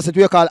upon a cassette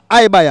we call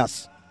high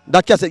bias.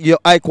 That cassette give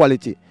high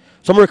quality.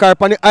 So me record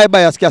upon the high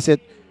bias cassette.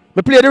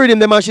 Me play the rhythm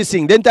them and she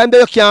sing. Then time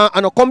you can't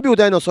on a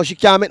computer, you know, so she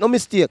can't make no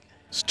mistake.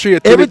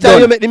 Straight Every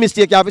time you make the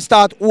mistake, you have to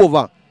start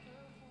over.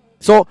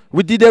 So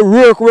we did the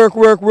work,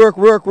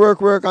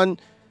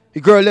 and the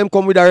girl them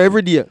come with her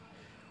every day.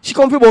 She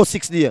come for about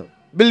 6 days.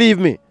 Believe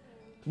me.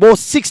 About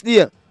 6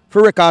 days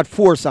for record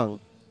 4 songs.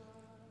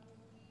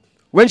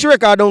 When she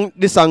record on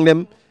the song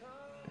them,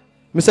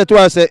 I said to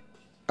her,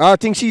 I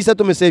think she said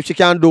to me, say, if she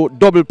can do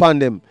double pan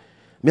them.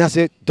 Me I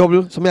say,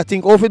 double? So I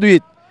think, how to do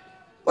it?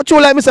 But you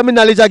like me say my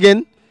knowledge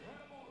again?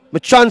 I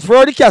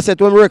transfer the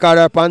cassette when we record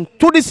her pan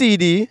to the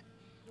CD,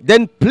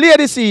 then play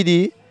the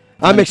CD,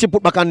 and make she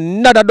put back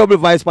another double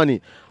voice pan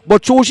it.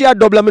 But true she had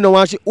double, I know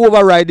when she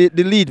override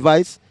the lead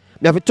voice.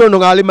 Me have to turn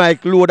on all the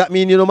mic low. That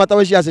means, you know, no matter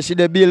what she has, she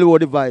dey build low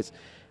the voice.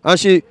 And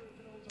she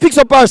fix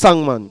up her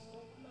song, man.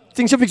 I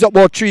think she fix up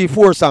about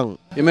 3-4 songs.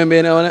 You remember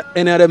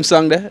any of them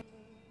songs there?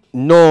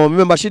 No,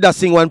 remember she does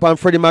sing one pan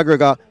Freddie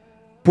McGregor,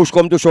 Push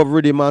Come to Shove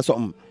rhythm or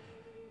something.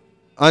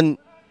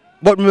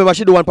 But remember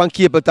she do one pan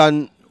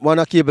Capleton, one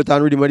of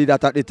Capleton rhythm, we did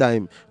that at the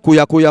time.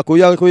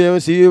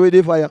 Kuya, see you with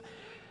the fire.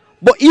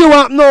 But you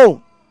want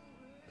now,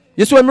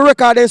 you see when me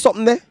recording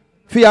something there,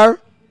 for her,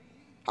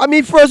 I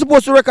mean first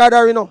supposed to record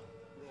her, you know.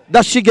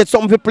 That she get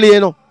something to play,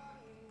 you know.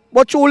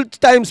 But through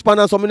time span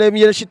and something, I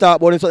hear she talk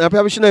about something. I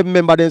probably shouldn't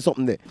remember then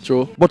something there.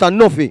 True. But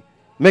enough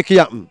make it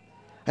happen.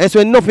 And so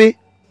when enough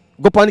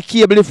go on the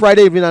cable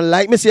Friday evening and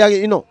like me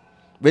say, you know,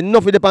 when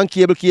enough dey on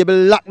cable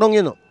lock down,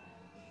 you know.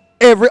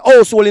 Every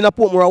household in a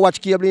Portmore watch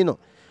cable, you know.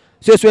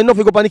 So when enough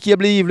go on the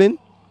cable evening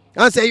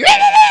and say,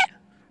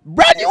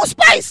 brand new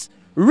Spice,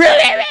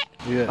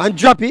 yeah. And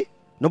drop it.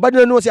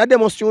 Nobody knows I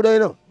demonstrate, you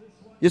know.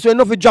 You say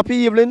enough drop it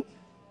evening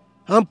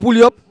and pull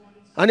you up.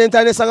 And then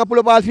time the song I pull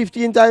up all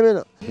 15 times, you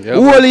know. Yeah,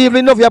 whole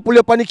evening enough you pull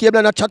up on the cable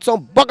and I chat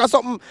some bug or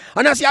something.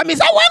 And I say, I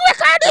miss I want to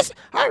record this.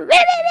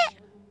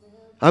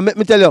 And let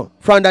me tell you,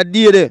 from that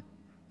day there,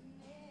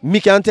 me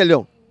can tell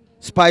you,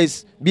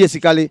 Spice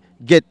basically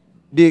get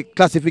the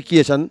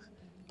classification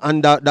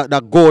and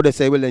that go they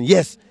say, well then,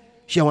 yes,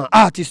 she an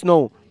artist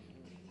now.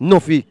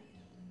 Nothing.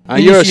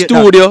 And your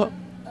studio,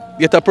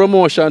 get a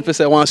promotion for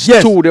say one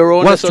studio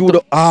around. One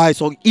studio. Aye,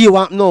 so you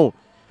want now.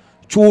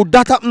 Through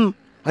that happen.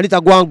 And it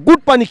a go on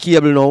good pan the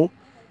cable now.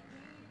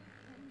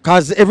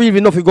 Cause every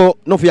evening enough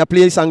you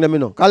play the song them, you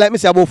know. Cause like me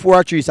say about 4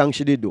 or 3 songs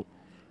she did do.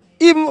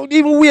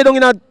 Even way down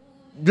in a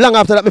long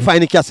after that me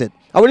find the cassette.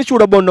 And when the show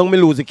the bun down, me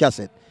lose the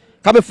cassette.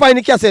 Cause me find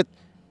the cassette.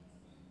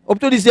 Up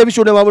to this day we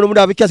show them when we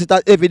have the cassette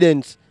as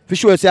evidence. For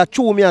sure say a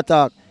true me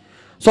attack.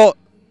 So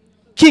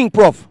King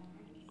Prof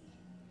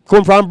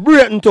come from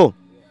Britain too.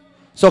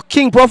 So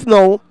King Prof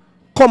now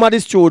come at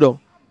this studio.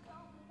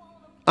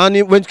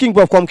 And when King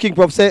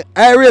Prof say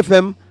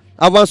IRFM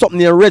I want something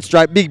near Red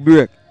Stripe, Big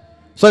Break.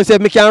 So he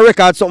said, me can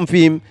record something for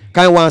him,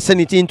 can I want to send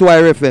it into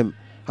RFM.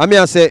 And me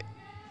I say,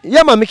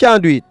 yeah man, me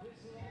can do it.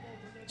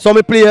 So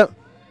me play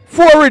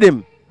 4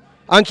 rhythm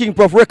and King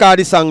Prof record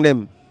the song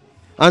them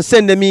and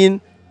send them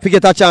in to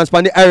get a chance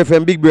for the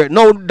RFM Big Break.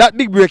 Now that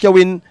Big Break you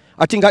win,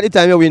 I think at the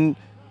time you win,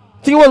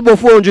 I think it was about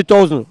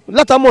 400,000. A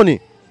lot of money.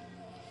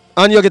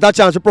 And you get a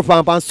chance to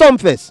perform on some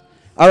fest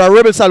or a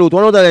Rebel Salute,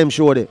 one of them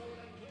show there.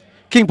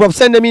 King Prof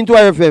send them into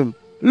RFM.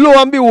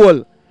 Lo and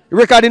behold,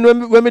 recording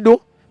when we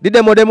do, the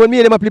demo them when me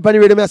and them play on the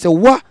radio, I say,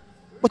 what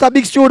a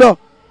big studio.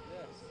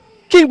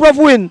 King Prof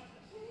win.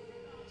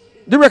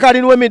 The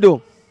recording when we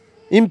do.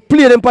 Him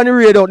play them on the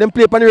radio, them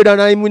play on the radio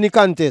and him win the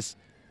contest.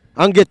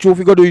 And get through if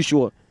he go do his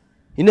show.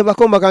 He never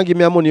come back and give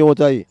me money out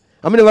of it.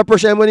 I never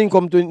pressure him when he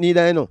come to need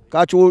that, you know.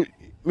 Because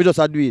me just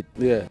a do it.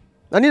 Yeah.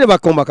 And he never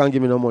come back and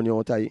give me no money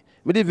out of it.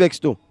 Me did vex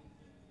too.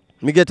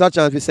 Me get a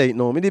chance to say it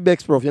now. Me did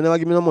vex Prof. You never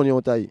give me no money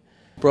out of it.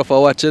 Prof, I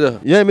watch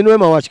it. Yeah, me know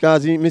him I watch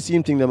because me see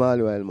him thing them all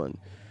the while, man.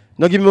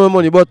 Not give me no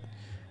money, but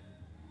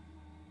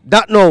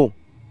that now,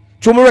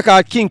 through my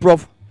record King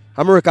Prof,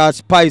 and my record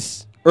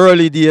Spice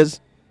early days,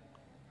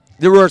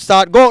 the word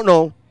start go out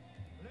now.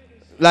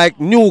 Like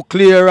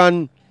Nuclear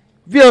and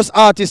various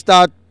artists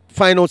start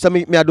find out some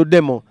me I do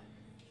demo.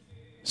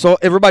 So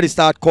everybody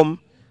start come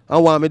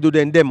and want me do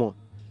them demo.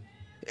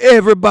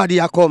 Everybody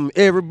a come,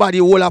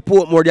 everybody all a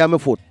put more than my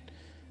foot.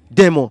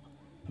 Demo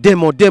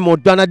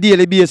on a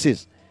daily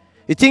basis.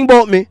 The thing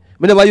about me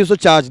never used to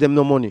charge them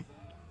no money.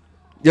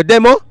 You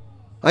demo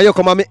and you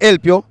come and me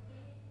help you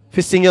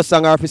if sing your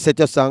song or if set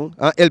your song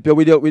and help you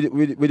with your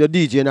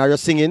DJing or your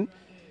singing.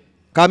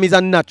 Because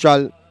I'm a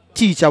natural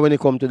teacher when it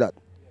comes to that.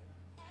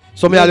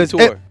 So me always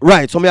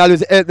so me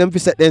always help them to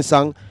set their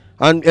song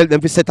and help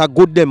them to set a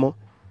good demo.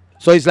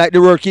 So it's like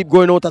the world keep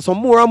going out and so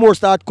more and more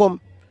start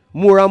come.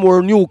 More and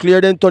more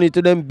Nuclear then turn it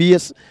to them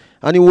bass.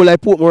 And the whole I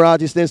put more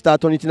artists then start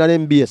turning it to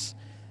them bass.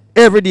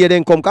 Every day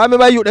then come. Because I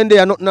remember you then they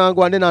are nothing and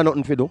go and then are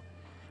nothing for do.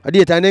 A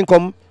daytime then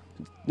come,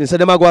 they say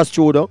them a go a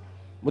studio.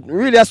 But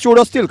really a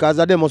studio still because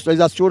a demo studio is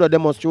a studio,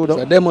 demo studio.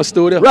 It's a demo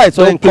studio. Right,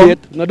 so then come.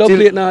 No don't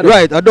play it now.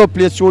 Right, a dub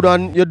play studio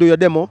and you do your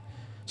demo.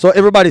 So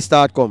everybody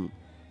start come.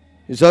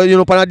 So you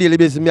know on a daily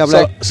basis me have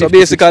so, like 50, so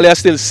basically I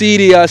still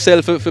CD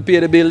yourself for pay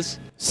the bills?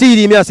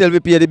 CD me yourself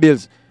to pay the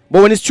bills.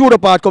 But when the studio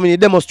part come in, the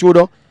demo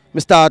studio, me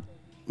start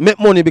make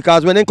money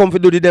because when they come to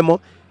do the demo,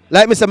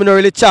 like me say me not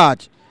really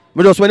charge.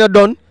 Me just when you're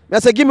done, I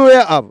say give me what you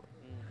have.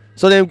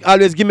 So then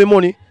always give me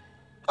money.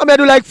 I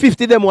do like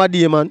 50 demo a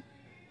day, man.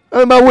 I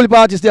remember whole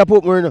artists they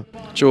put more, you know.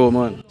 True,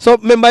 man. So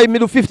remember me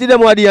do 50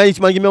 demo a day and each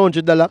man give me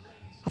 $100.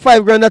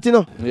 $5 grand that, you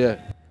know. Yeah.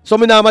 So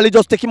me normally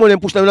just take money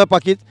and push them in a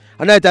pocket.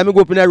 And night time I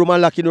go up in a room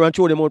and lock in and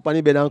throw them out on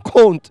the bed and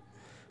count.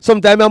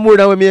 Sometimes I'm more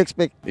than what me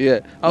expect. Yeah.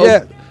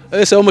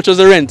 So how much was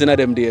the rent in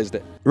them days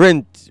there?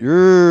 Rent.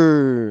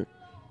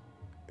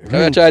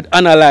 I tried to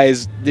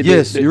analyze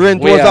the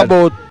rent was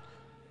about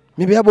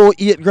maybe about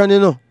 $8 grand, you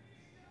know.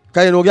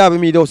 Because you know, Gavin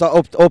me those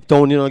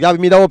uptown, you know. Gavin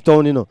me the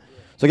uptown, you know.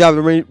 So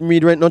Gavin me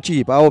rent not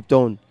cheap,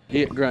 uptown.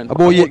 $8 grand.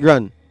 About $8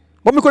 grand.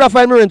 But me could have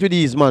find me rent with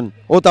these, man.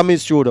 Out of my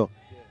studio.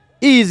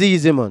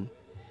 Easy, man.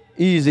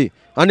 Easy.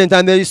 And then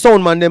time the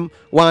sound man them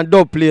want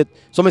dub plate.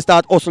 So me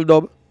start hustle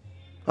dub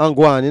and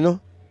go on, you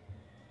know.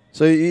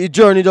 So the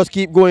journey just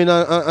keep going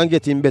and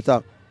getting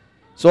better.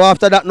 So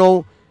after that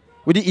now,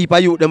 with the heap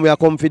of youth them we are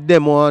come for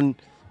demo and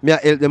me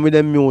help them with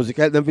them music,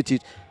 help them to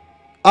teach.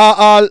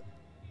 All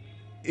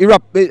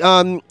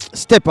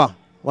stepper.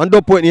 One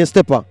dub poet named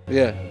Stepper.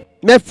 Yeah.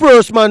 My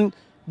first man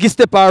give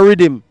Stepper a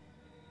rhythm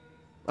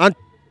and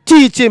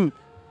teach him.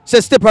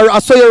 Say Stepper, I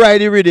saw you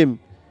ride the rhythm.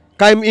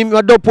 Because him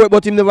a dub poet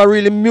but him never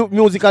really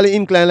musically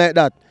inclined like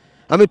that.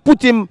 I mean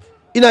put him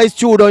in a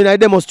studio, in a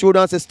demo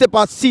studio and say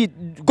Stepper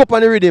sit, go up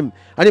on the rhythm.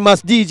 And he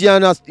must DJ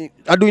and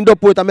I doing dub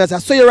poet and I say, I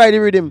saw you ride the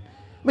rhythm.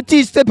 I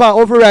teach Stepper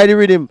how to ride the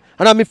rhythm.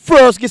 And I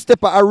first give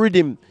Stepper a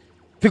rhythm.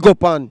 Pick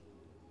up on.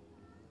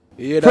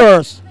 Yeah,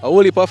 first. A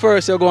whole heap of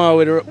first you're going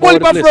with the whole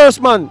heap of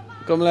first, man.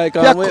 Come like,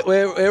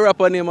 where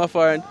rapper name of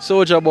foreign?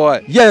 Soldier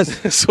Boy.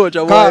 Yes.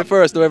 Soldier Boy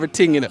first do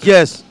everything, you know.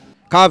 Yes.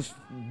 Because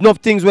enough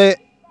things where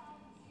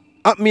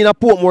I mean a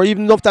Portmore,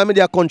 even enough time in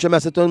their country, I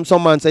say to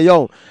some man say,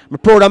 yo, I'm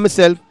proud of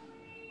myself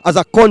as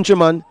a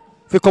countryman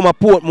if I come to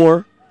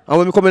Portmore. And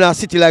when we come in a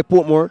city like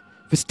Portmore,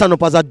 if I stand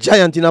up as a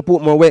giant in a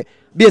Portmore where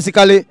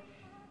basically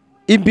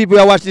if people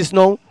who watch this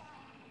now,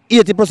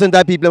 80% of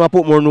the people in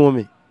Portmore know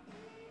me.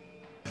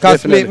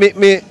 Because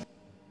me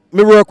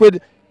work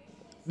with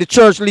the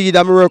church leader,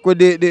 I work with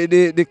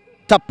the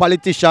top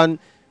politician,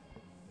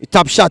 the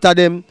top shot of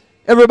them.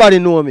 Everybody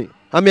know me.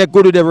 I make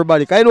good with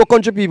everybody. Because I know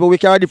country people, we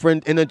carry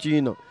different energy,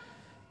 you know.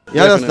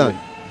 You understand?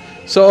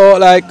 So,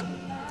 like,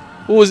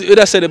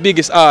 who'd say the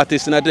biggest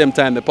artist in at them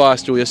time they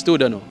passed through your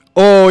studio now?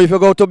 Oh, if you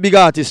go to big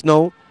artists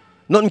now,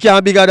 nothing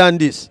can be bigger than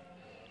this.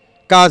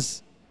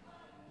 Because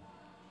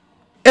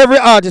every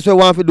artist will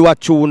want to do a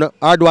tune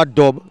or do a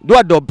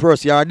dub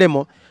first, or a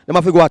demo, they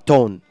have to go a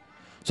town.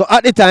 So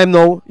at the time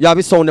now, you have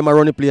a sound them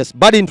around the place,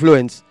 Bad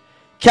Influence,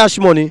 Cash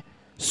Money,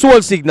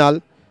 Soul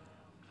Signal,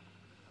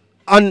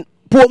 and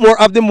Portmore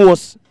have the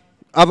most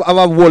of a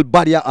whole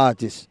body of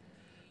artists.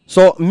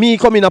 So me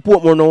coming to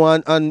Portmore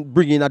now and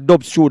bringing a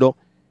dub studio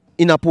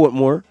in a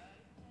Portmore,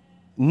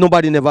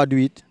 nobody never do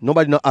it,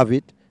 nobody not have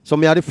it. So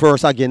me are the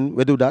first again,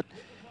 we do that.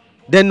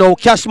 Then now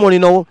Cash Money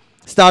now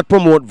start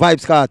promote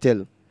Vybz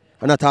Kartel.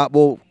 And I talk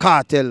about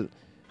Kartel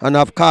and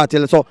have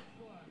Kartel. So,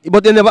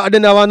 but they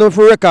never know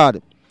for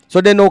record. So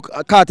then now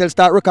Kartel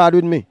start record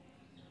with me.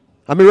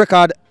 And me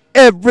record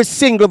every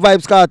single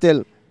Vybz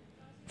Kartel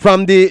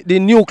from the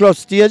nuclear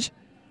stage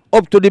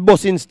up to the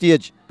busing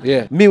stage.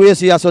 Yeah. Me will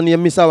see as on here,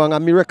 Mr. Wang,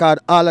 and me record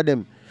all of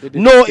them.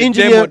 No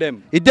engineer.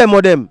 He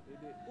demo them.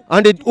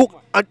 And they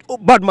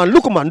bad man,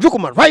 look man,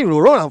 right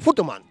run and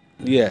foot man.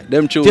 Yeah,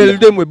 them true. Tell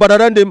them we better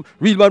than them,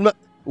 real bad man,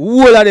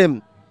 all of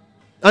them.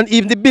 And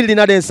even the building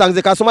of them songs,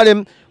 because some of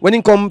them, when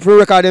they come for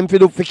record them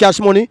for Cash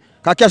Money,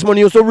 Because Cash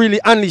Money used to really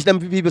unleash them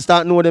people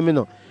start know them, you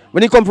know.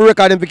 When it come for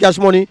record them for Cash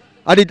Money,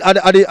 at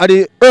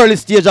the early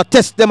stage, I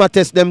test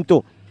them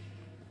too.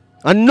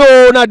 And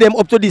none of them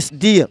up to this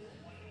day,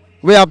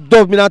 we have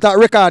dub, me not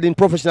recording,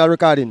 professional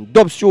recording,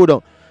 dub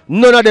studio.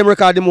 None of them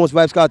record the most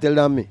Vybz Kartel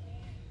than me.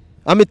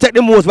 And me take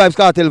the most Vybz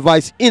Kartel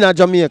voice in a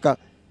Jamaica.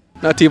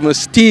 Not even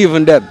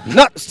Steven them.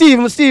 Not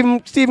Steven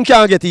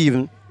can't get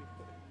even.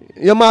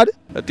 You mad?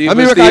 I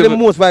mean record the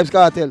most Vybz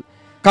Kartel.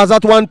 Because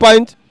at one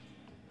point,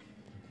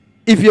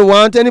 if you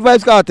want any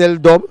Vybz Kartel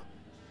dub,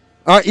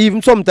 or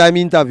even sometime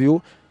interview,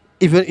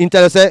 if you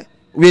tell us, say,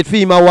 wait for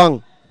him a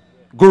WONG,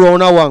 go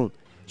round a WONG.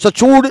 So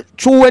true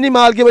when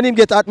him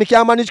get at, me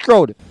can't manage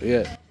crowd.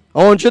 Yeah.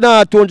 100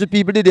 or 200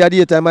 people did at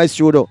the time I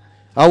studio.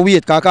 I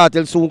wait, because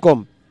Kartel soon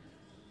come.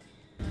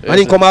 Yes, and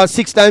he come out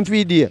 6 times for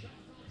a day.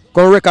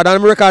 Come record,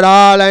 and I record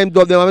all I'm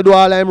dub them, and I do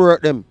all I'm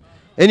work them.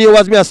 Any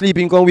hours me asleep,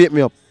 he come wake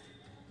me up.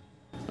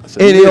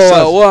 Any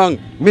Mr. WONG.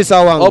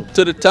 Mr. WONG. Up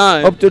to the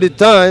time. Up to the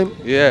time.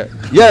 Yeah.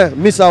 Yeah,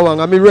 Mr. WONG.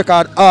 I mean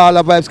record all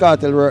of Vybz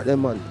Kartel work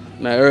them, man.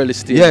 My early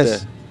stage.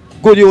 Yes. There.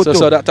 Good you too.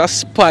 So that's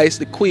Spice,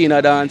 the queen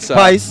of dancer.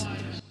 Spice,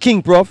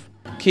 King Prof.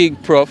 King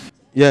Prof.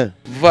 Yeah.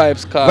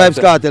 Vybz Kartel. Vybz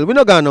Kartel. We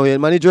not gone now yet,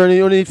 man. The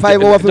journey only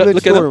 5 hours for the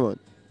story, man.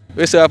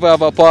 We say I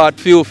have a part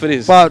few for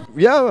this. Part,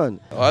 yeah, man.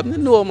 I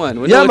don't know,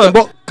 man. We yeah, know man.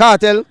 But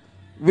Kartel,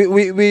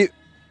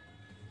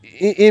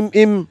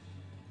 him.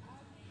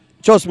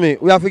 Trust me,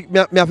 we have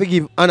to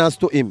give honors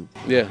to him.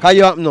 Yeah. Because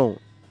you have now,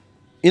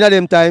 in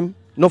them time,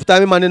 enough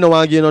time man no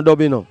want to get no dub,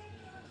 you know.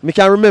 I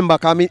can remember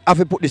because I have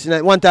to put this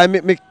in. One time,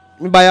 I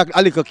buy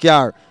a little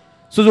car,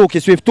 Suzuki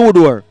Swift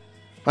 2-door,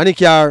 and the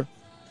car,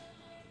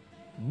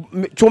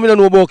 I don't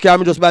know about car,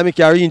 I just buy my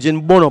car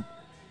engine burn up.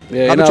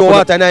 Yeah, I throw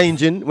water in the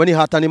engine, when it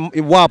hot and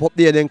it warp up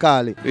there, then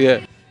call it.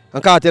 Yeah.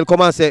 And Kartel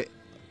come and say,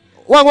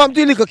 what do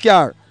you little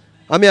car?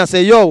 And I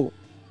say, yo,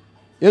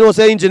 you know,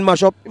 say engine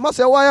mash up. You must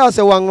say, why I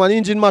say WONG, man,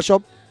 engine mash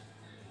up?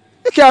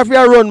 You can't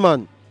feel run,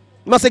 man.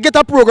 You must say, get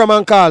a program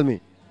and call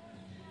me.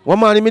 One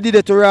man, he did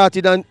it to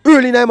Ratted, and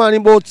early in the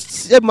morning, about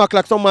 7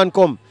 o'clock, some man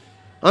come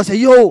and say,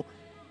 yo,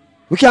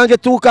 we can't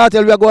get 2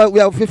 Kartel, we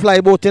have to fly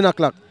about 10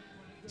 o'clock.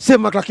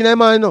 7 o'clock in the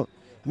morning, no.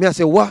 Me I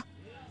say, what?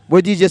 Boy,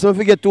 DJ, so if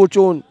you get 2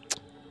 tune,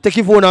 take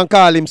your phone and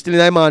call him still in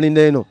the morning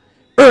there, you know.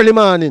 Early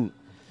morning.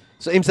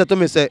 So him said to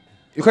me, say,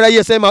 you could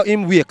have hear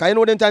him wake. I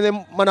know them time,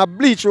 them man a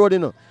bleach road, you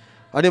know.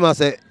 And him I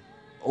say,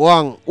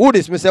 WONG, who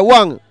this? Me say,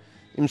 WONG.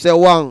 Him say,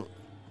 WONG,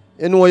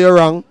 you know you're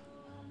wrong,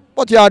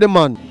 but you are the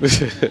man.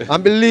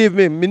 And believe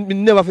me, me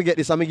never forget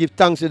this, and me give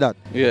thanks to that.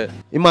 Yeah.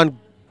 Man,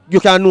 you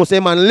can know, say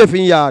man left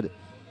in yard.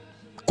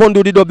 Can't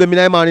do the dub them in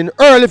the morning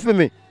early for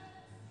me.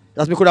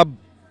 That's me could have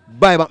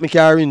buy back my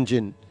car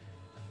engine.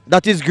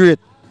 That is great.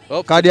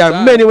 Because there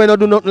are many when I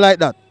do nothing like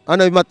that.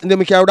 And then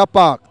me carry that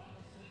park.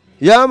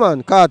 Yeah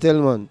man,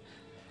 Kartel man.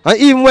 And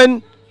even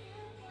when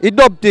he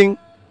dub thing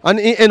and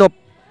he end up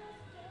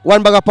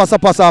one bag of passa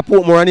at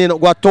Portmore and he end up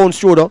go a town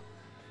studio,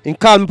 he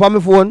call me on my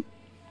phone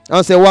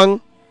and say,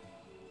 WONG,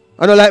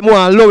 I don't like more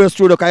and lower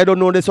studio because I don't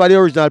know this was the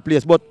original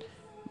place, but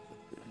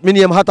my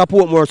name Hot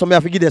Portmore, so I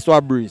have to give this to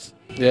a breeze.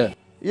 Yeah.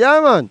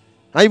 Yeah man.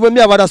 And even me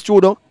have that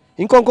studio,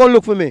 he come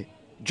look for me.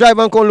 Drive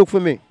and come look for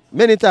me.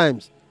 Many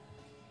times.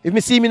 If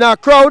me see me in a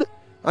crowd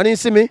and he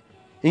see me,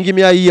 he give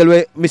me a yell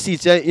where me see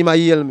him a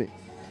yell me.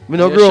 Me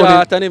no grow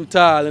short and him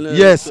tall. And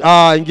yes,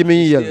 he give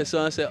me a yell.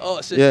 So I say,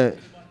 oh, see, yeah.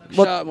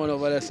 Short man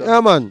over there. So.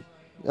 Yeah man.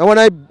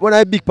 And when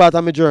I big part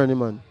of my journey,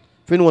 man.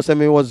 If you know say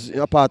me was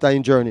a part of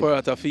his journey.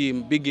 Part of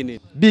him beginning.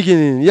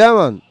 Beginning, yeah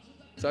man.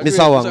 It's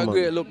a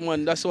great look,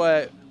 man. That's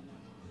why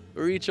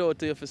reach out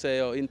to you for say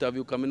your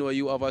interview because I know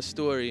you have a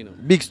story, you know.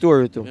 Big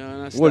story too. You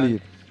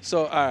understand?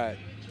 So alright,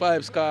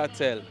 Vybz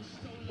Kartel.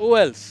 Who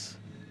else?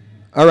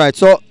 Alright,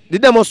 so the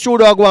demo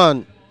studio go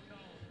on.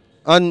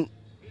 And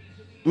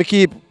me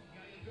keep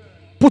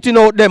putting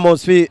out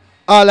demos for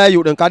all of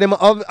you because they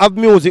have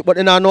music but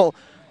they are no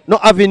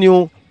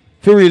avenue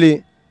for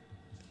really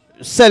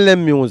sell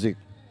them music.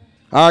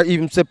 Or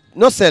even say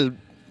not sell,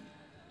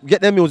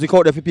 get them music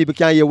out there for people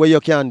can hear what you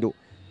can do.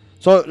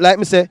 So like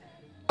me say,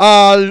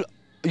 all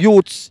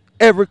youths,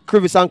 every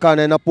crevice and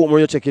corner in a Portmore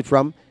you check it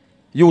from,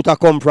 youth a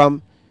come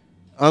from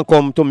and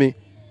come to me.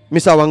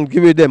 Mr. WONG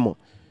give you a demo.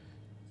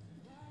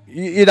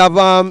 You'd have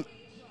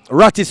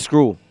Rattis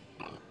crew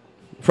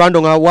from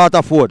down at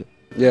Waterford.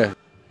 Yeah.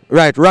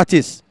 Right,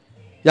 Rattis.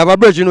 You have a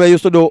brethren where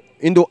used to do,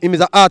 him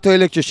is an auto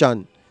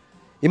electrician.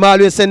 He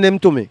always send them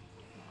to me.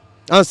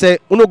 And say,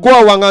 you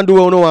go WONG and do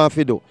what you want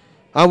to do.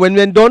 And when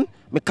we're done,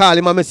 I call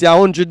him and I say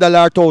 $100,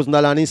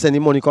 $1,000 and he send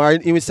him money.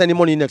 Because he will send him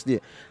money next day.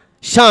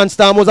 Sean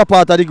Storm was a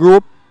part of the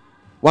group.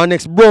 One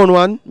next brown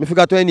one, I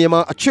forgot to name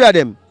him. 3 of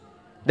them.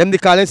 Them they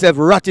call themselves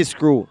Rattis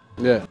crew.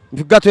 Yeah. I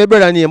forgot to a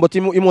brother name, but he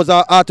was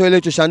an auto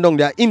electrician down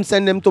there. Him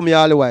send them to me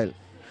all the while.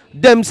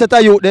 Them set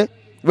a youth there.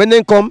 When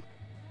they come,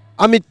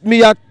 I me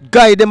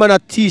guide them and I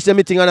teach them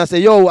everything and I say,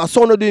 yo, I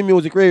saw no doing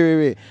music,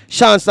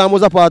 Sean Storm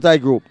was a part of the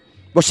group.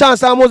 But Sean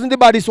Storm wasn't the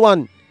baddest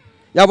one.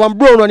 You have one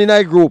brown one in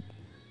our group.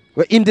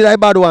 But him did a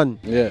bad one.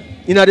 Yeah.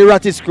 In the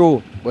Ratty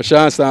Screw. But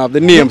Sean Sam have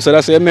the name, so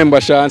that's why you remember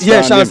Sean Sam.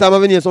 Yeah, Sean Sam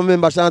have the name, so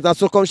remember Sean Sam.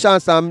 So come Sean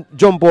Sam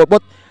jump out.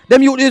 But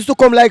them youth used to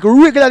come like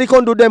regularly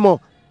come do demo.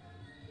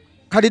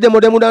 Cause the demo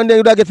them would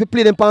get to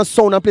play them on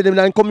sound and play them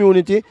in the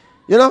community.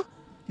 You know?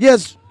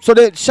 Yes. So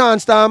the Sean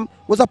Sam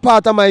was a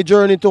part of my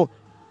journey too.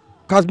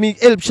 Cause me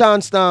help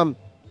Sean Sam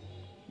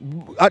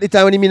at the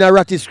time when he mean a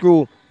Ratty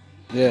Screw.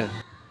 Yeah.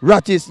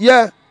 Ratties,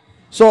 yeah.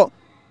 So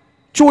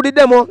through the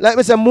demo, like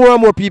I said, more and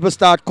more people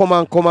start come.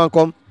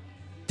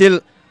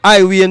 Till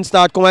Iwin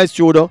start come to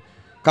studio.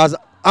 Because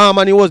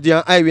Harmony was there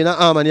and Iwin and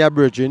Harmony are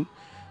virgin.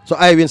 So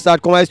Iwin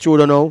start come to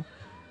studio now.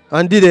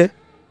 And did it.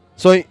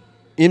 So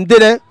him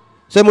did it.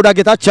 So he would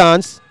get a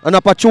chance, an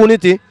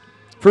opportunity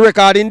for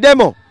recording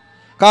demo.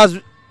 Because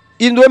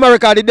even though I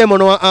record the demo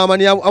now,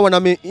 Harmony, I want to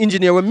be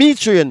engineer with me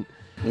train.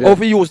 Yeah. How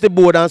to use the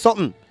board and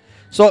something.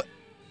 So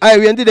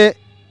Iwin did it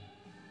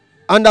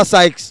under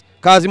Sykes.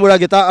 Because he would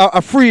get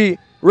a free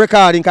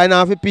recording kind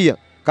of have to pay.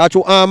 Because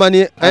through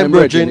Harmony and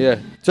Virgin, yeah.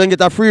 So he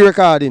get a free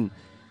recording.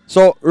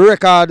 So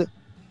record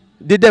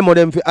the demo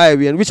them for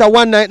Iwin. Which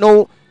one night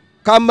now,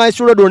 because my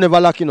studio door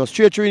never lock, you know,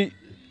 straight through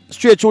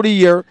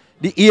the ear,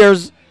 the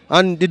ears,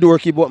 and the door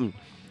keep open.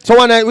 So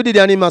one night we did it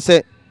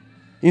and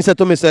he said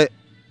to me,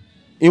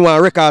 he want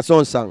to record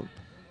some song.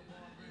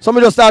 So I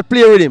just start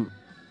playing with him.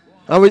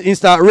 And we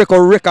start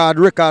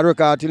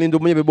record till he do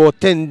maybe about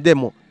 10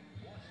 demo.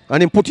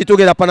 And he put it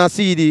together on a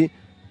CD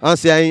and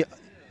say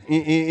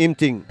him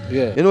thing.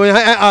 Yeah. You know, an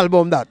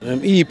album that.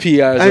 EP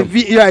or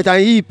something. Right,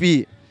 an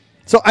EP.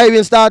 So I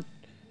even start,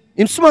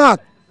 him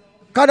smart.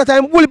 Because that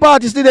time, all the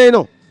parties did there, you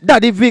know.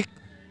 Daddy Vic,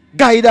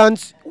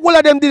 Guidance, all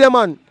of them did there,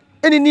 man.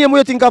 Any name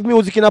you think of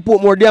music in a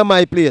Portmore, they are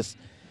my place.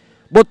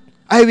 But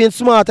I went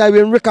smart, I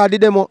went record the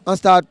demo and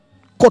start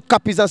cut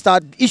copies and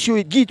start issue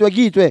it,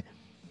 gateway.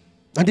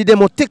 And the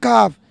demo take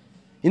off.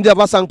 In the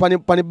other song, pan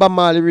the Bob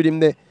Marley rhythm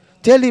there.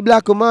 Tell the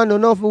black man, no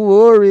enough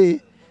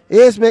worry.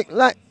 Yes, make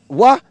like,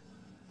 what?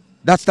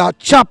 That start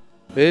chop.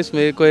 Yes,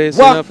 make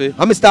enough. And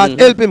I start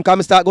help him, because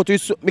I start go to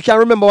his, I can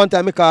remember one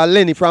time I call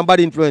Lenny from Bad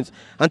Influence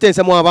and tell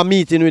someone have a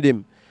meeting with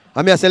him.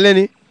 And I say,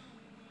 Lenny,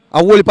 I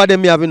whole of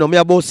them me have, you know, me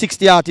about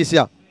 60 artists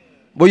here.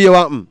 But you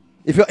want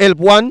if you help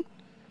one,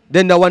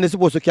 then the one is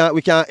supposed to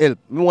we can't help.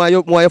 I want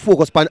you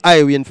focus on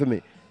Iwin for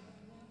me.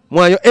 I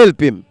want you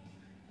help him.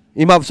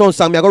 He have some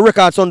song, I go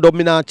record some dub,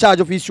 me not charge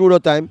of his studio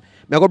time.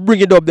 I go bring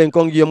it up then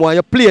come give him, I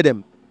you play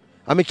them.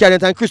 And I carry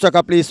it and Chris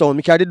can play sound.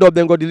 I carry the dub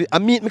them go delete. I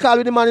meet me call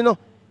with the man, you know.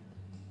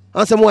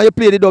 And say I you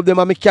play the dub them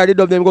and I carry the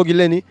dub them go give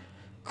Lenny.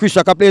 Chris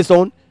can play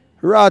sound.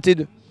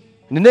 Rotted.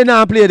 And then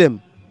I play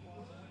them.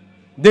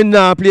 Then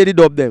I play the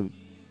dub them.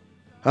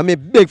 And I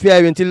beg for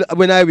Iwin till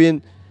when I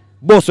win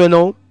boss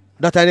now.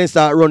 That time they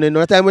start running.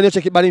 That time when you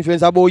check it Bad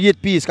Influence about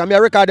 8 pieces. Because I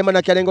record them and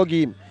I carry go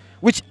give him.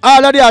 Which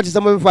all of the artists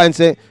I find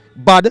say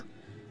bad.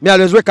 I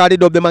always record the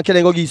dub them and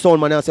carry go give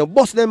sound man and say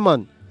boss them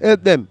man.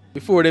 Help them.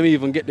 Before them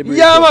even get the break.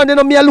 Yeah, man. Then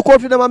I look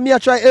out for them and I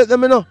try help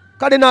them, you know.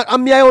 Because they not,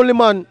 I'm the only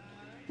man.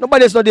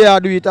 Nobody else not there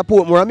to do it at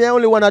Portmore. I'm the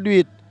only one to do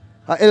it.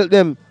 I help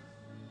them.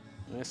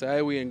 Yes,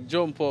 I will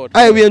jump out.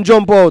 I will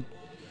jump out.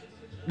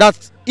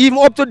 That's even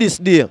up to this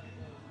day.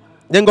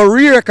 Then go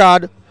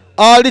re-record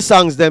all the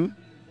songs them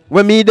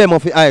when me them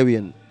off the highway.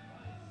 And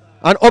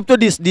up to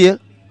this day,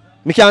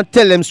 me can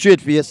tell them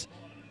straight face,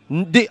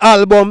 the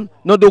album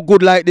not do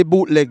good like the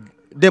bootleg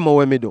demo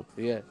when me do.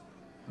 Yeah.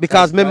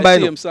 Because remember,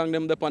 same song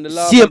them up on the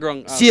lava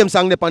ground. Same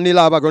song them on the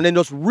lava ground. Then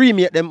just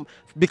remake them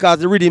because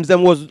the rhythms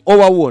them was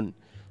our own.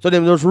 So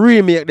them just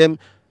remake them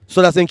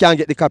so that they can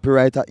get the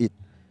copyright of it.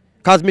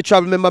 Because me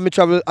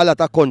travel a lot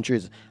of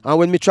countries. And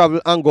when me travel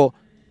and go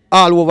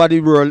all over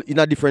the world, in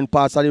a different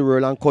parts of the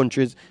world and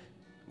countries,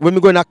 when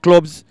me go in a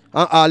clubs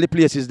and all the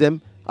places them,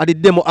 at the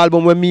demo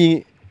album when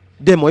me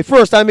demo. The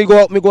first time me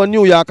go to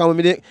New York and when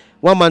me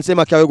one man say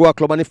I carry go a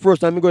club, and the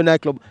first time me go in a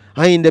nightclub,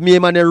 and in the me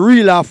man a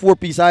real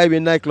 4-piece highway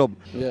nightclub.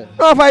 Yeah.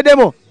 No, if I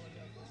demo,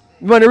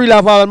 man a real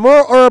all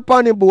more or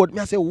upon the board. Me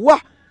I say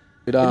what?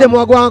 The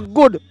demo go on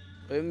good.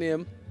 What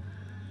name?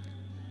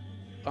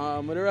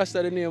 The rest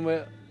of the name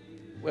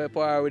where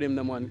power with him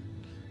the man.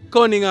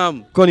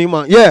 Cunningham,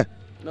 yeah.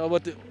 No,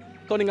 but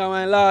Cunningham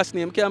my last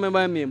name. Can't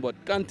remember his name, but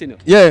continue.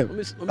 Yeah.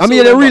 I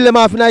mean the real them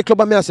off nightclub,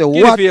 and me I say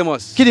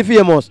what? Kitty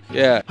Famous.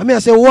 Yeah. I mean I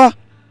say what?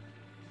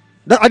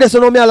 I just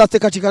know me I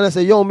take a chicken and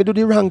say, yo, me do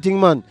the wrong thing,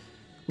 man.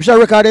 We should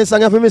record a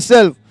song for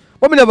myself.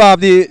 But me never have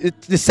the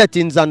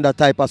settings and that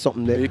type of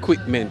something there. The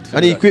equipment.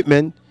 And the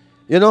equipment,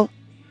 you know.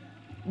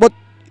 But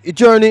the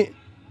journey,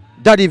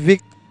 Daddy Vic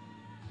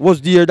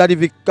was there. Daddy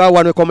Vic,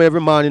 one will come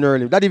every morning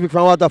early. Daddy Vic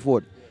from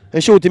Waterford.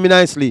 And shoot him in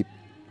night sleep.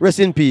 Rest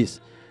in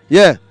peace.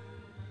 Yeah.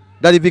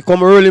 Daddy Vic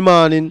come early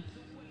morning.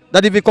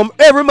 Daddy Vic come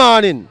every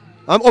morning.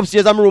 I'm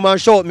upstairs in my room and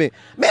shout me,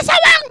 Mr.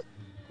 Wang!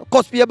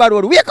 Cuss me a bad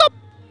word. Wake up!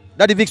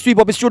 Daddy Vic sweep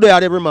up his studio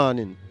yard every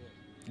morning.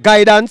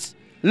 Guidance,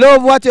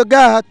 love what you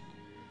got.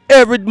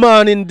 Every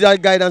morning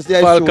that guidance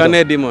there. Falcon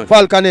Eddie, man.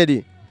 Falcon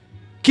Eddie.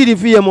 Kitty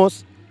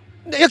Famous.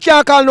 You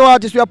can't call no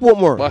artist we are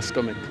Portmore.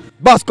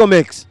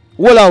 Bascomex.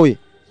 Wall away.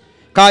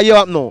 Because you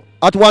up now.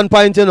 At one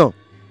point, you know,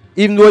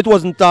 even though it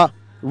wasn't a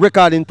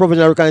recording,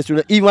 professional recording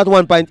studio. Even at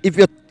one point, if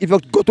you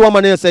go to a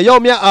man and you say, yo,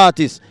 me an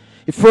artist,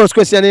 the first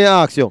question he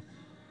asks you.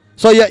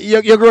 So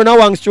you're going to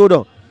WONG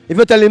studio. If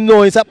you tell him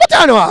no, he say, but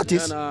you're no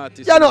artist.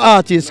 You're no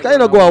artist. Can you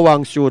not go to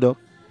WONG studio?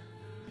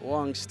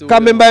 WONG studio.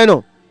 Come remember, you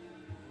know,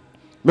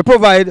 me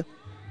provide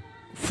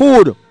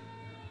food.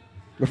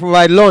 Me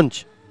provide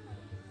lunch.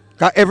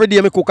 Because every day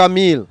me cook a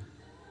meal.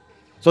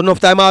 So enough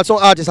time also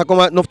artists come,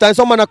 enough time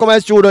some man come to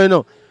the studio, you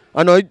know.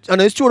 And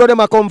the studio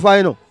them come for,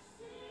 you know.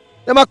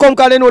 Them come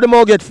because they know them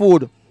all get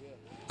food.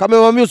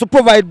 Because we used to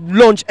provide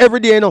lunch every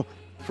day, you know.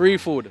 Free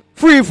food.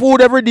 Free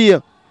food every day.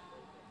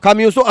 Because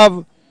we used to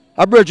have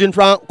a virgin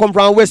come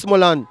from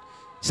Westmoreland.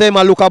 Say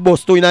I look at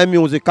bus to in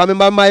music. Because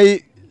remember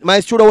my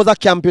studio was a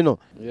camp, you know.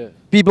 Yeah.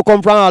 People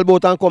come from all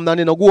about and come down,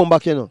 you know, go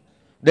back, you know.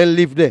 Then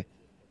live there.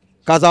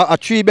 Because a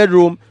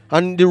 3-bedroom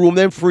and the room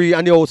them free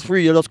and the house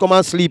free. You just come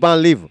and sleep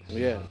and live.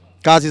 Yeah.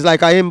 Because it's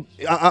like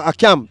a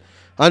camp.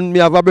 And me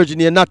have a virgin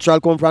here, natural,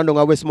 come from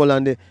down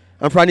Westmoreland there.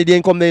 And from the day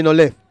he come there, he no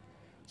left.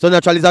 So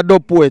natural is a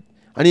dub poet.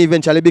 And he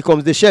eventually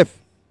becomes the chef.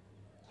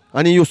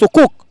 And he used to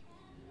cook.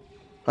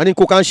 And he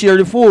cook and share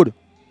the food.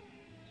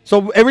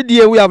 So every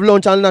day we have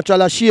lunch and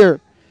natural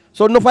share.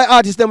 So enough of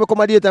artists them will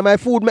come at the time, my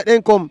food make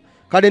them come.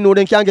 Because they know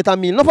they can't get a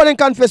meal. Enough of them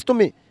confess to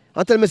me.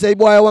 And tell me, say,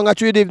 boy, I want to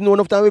 3 days. No,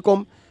 enough time we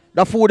come.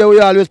 The food that we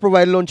always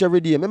provide lunch every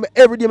day. Remember,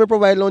 every day we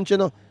provide lunch, you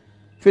know,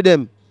 for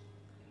them.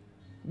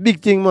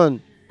 Big thing,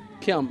 man.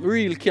 Camp,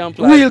 real camp.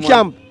 Real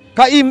camp.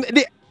 Because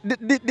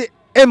the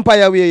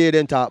empire we hear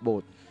them talk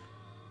about.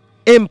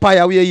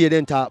 Empire we hear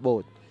them talk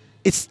about.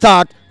 It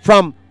start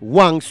from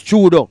WONG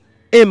studio.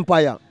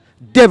 Empire.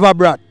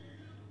 Devabrat.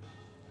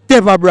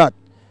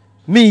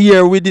 Me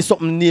here with this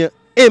something near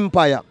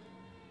Empire.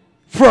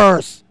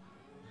 First.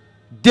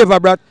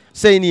 Devabrat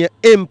saying here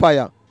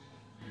Empire.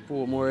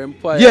 Oh, more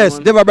Empire. Yes,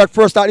 man. Devabrat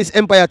first start this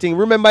Empire thing.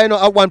 Remember, you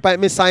know, at one point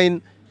me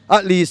sign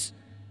at least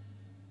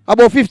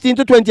about 15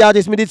 to 20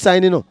 artists me did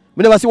sign, you know.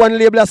 Me never see one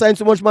label sign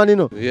so much man, you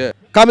know. Yeah.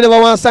 Because me never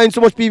want to sign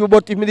so much people,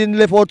 but if me didn't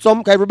left out some,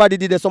 because everybody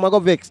did it, some I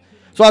got vexed.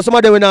 So as some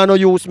of them when I know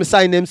use, me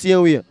sign them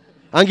same way.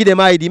 And give them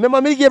ID.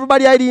 Remember, me give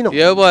everybody ID, you know.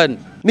 Yeah,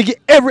 man. Me give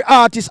every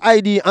artist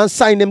ID and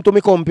sign them to my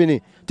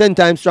company. 10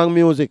 times strong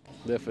music.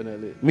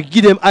 Definitely. Me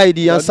give them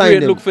ID and sign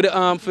them. Look for the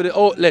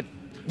outlet.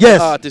 Yes.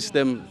 The artists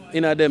them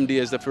in them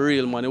days, the for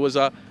real man. It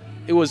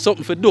was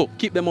something for do.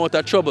 Keep them out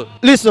of trouble.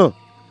 Listen,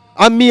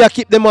 and me I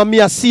keep them and me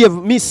I save.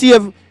 Me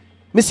save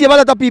a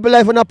lot of people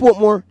life in a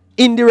Portmore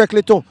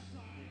indirectly too.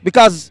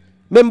 Because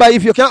remember,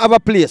 if you can't have a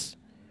place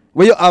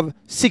where you have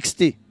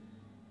 60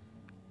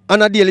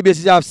 on a daily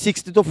basis, you have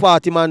 60 to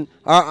 40 man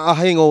are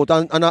hang out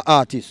and an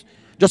artist.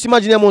 Just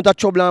imagine the amount of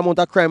trouble and amount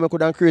of crime we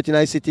could have created in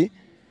our city.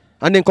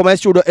 And then come to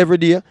studio every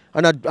day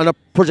and a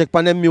project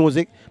on them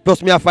music.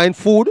 Plus me I find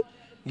food,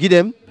 give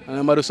them. And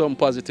them do something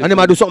positive. And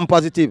them do something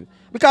positive.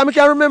 Because I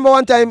can remember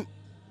one time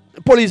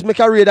police make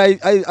a raid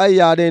I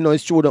yard in the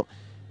studio.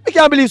 I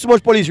can't believe so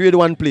much police raid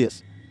one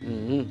place.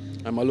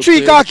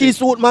 3 khaki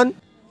suit, man.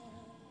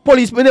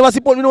 Police, me never see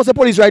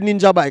police ride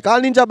ninja bike.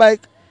 All ninja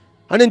bike.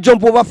 And then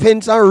jump over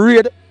fence and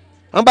raid.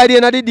 And by the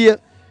end of the day,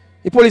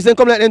 the police then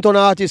come like them to an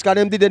artist because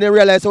them didn't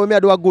realize so me I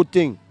do a good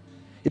thing.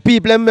 The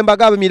people remember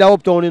giving me that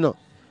uptown, you know.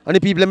 And the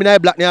people in the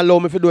black they allow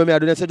me to do what I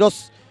do. They say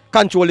just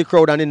control the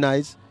crowd and the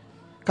noise.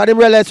 Because they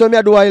realize so me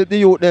I do I help the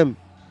youth them.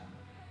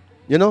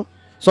 You know?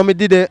 So me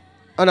did it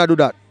and I do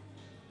that.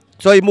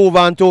 So he move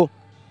on to,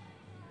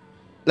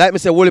 like me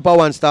say, Whole Heap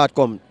One start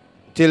come.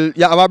 Till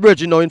you have a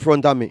virgin now in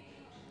front of me.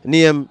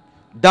 Name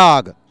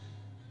Dog.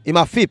 Him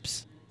a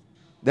Phipps.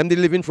 Them they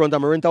live in front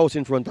of me, rent a house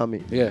in front of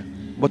me. Yeah.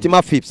 But him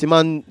a Phipps, him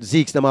and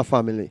Zeke's them a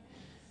family.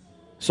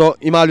 So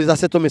him always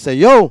said to me, say,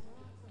 yo,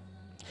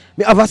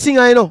 me have a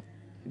singer, you know,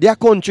 their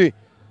country.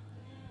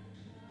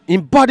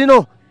 In body, you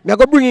know, me I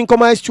go bring him come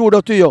my studio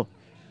to you.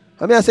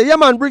 And I say, yeah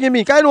man, bring him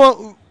in. Because I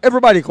know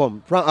everybody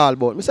come from all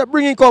about. I say,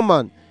 bring him come,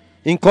 man.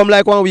 He come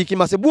like 1 week,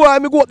 he say, boy,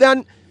 me go up there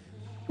and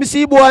me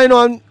see boy, you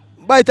know, and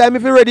by the time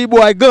if he ready,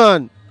 boy,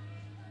 gone.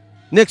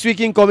 Next week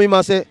he come,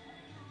 he say,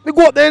 me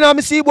go up there and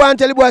me see boy and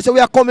tell the boy, say, we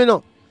are coming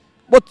now.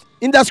 But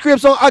in the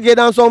script, some again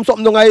and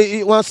something down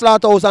I want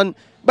slaughterhouse, and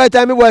by the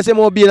time the boy say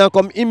more beer and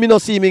come, he me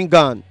not see him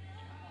gone.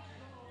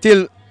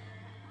 Till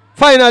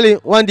finally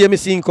one day me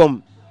see him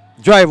come,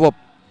 drive up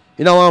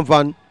in a one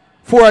van,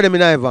 4 of them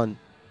in a van.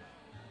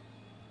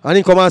 And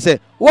he come and say,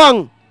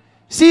 WONG,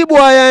 see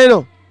boy, you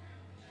know,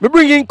 me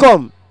bring him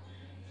come.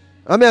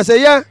 And I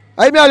say, yeah.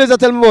 I always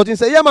tell me about it. He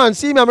say, yeah man,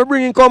 see me, I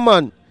bring him come,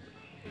 man.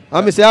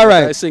 And I say, all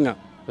right. I singer.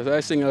 I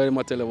singer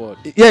what I tell you about.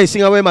 Yeah, he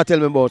singer what I tell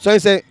me about. So he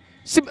say,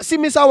 see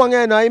Mr. WONG,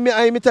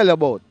 I tell you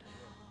about.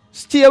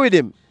 Stay with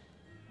him.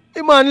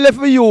 The man left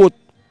for youth.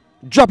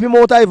 Drop him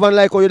out of van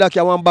like how you that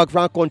carry one bag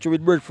from country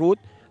with breadfruit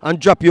and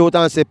drop you out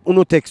and say,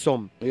 uno take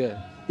some.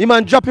 Yeah. The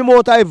man drop him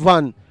out of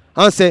van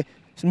and say,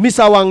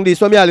 Mr. WONG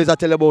this, what I always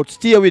tell you about.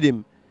 Stay with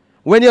him.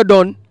 When you're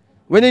done,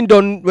 when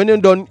you're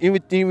done,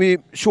 he will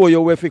show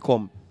you where he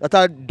come. That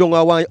I don't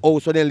want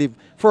house so they live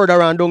further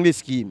around down this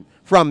scheme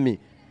from me.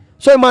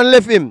 So the man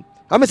left him.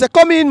 And I say,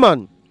 come in,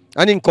 man.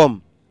 And he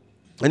come.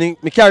 And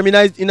he carry me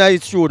in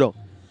his studio.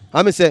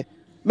 And I say,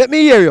 let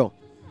me hear you.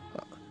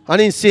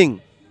 and he sing.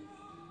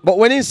 But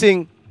when he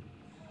sing,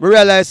 we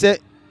realize that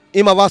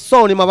him have a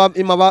sound, him have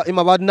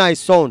a nice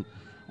sound,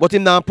 but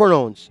him not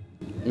pronounce.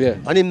 Yeah.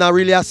 And him not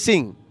really a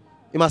sing.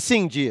 Him a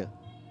sing J. Him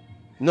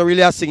not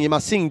really a sing, him a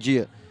sing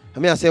J.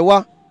 And me I say,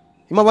 what?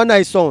 Him have a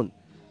nice sound.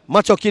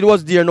 Macho Kid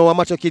was there now, and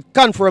Macho Kid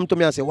confirmed to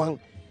me and say, Wang,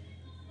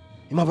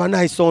 him have a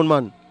nice sound,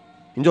 man.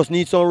 He just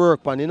needs some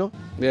work, man, you know?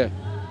 Yeah.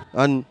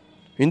 And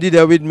he did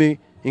there with me.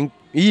 In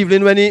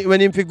evening when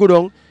he go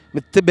down,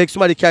 I beg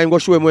somebody can go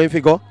show him where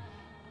he go.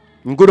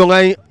 He go down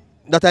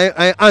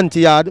I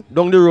auntie yard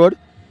down the road.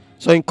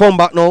 So he come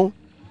back now,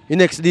 the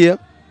next day.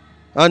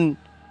 And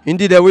he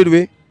did there with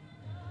me.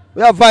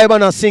 We have vibe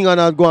and a sing and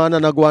a go on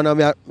and a go on.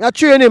 And I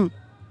train him.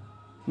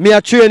 Me I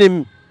train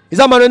him. He's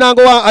a man who don't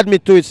go and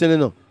admit to it, you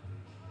know.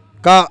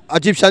 Because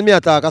Egyptian me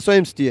attack, I saw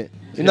him stay.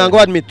 He don't go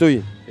admit to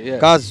it.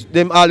 Because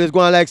them always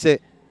going like say,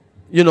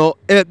 you know,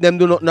 help them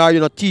do nothing or, you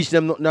know, teach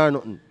them nothing or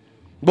nothing.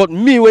 But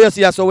me, where you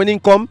see, so when he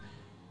come,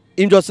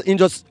 him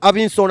just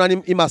having sound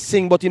and him must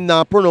sing, but him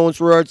not pronounce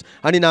words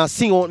and he not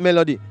sing out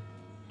melody.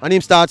 And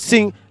him start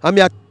sing and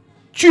me a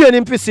train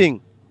him to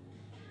sing.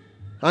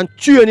 And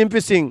train him to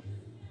sing.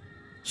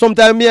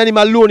 Sometimes me and him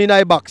alone in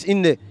our box,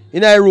 in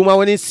our room, and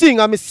when he sing,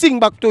 I sing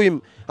back to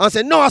him and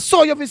say, no, I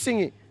saw you for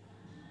singing.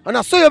 And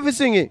I saw you for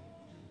singing.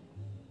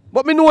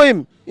 But me know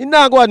him. He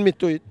not go admit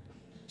to it.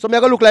 So me I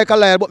go look like a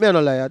liar, but me I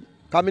not liar.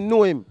 Because I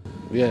know him.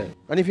 Yeah.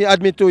 And if he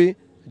admit to it,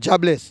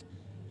 jobless.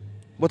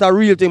 But a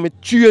real thing, me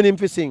train him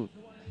to sing.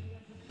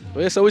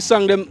 Well, so we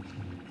sang them,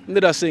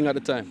 did I sing at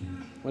the time?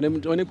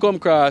 When he come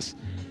across,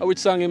 which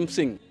song him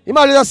sing? He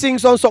always sing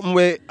something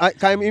where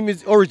him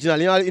is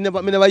original. He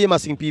never hear me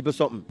sing people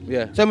something.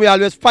 Yeah. So we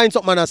always find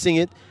something and I sing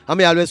it. And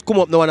me always come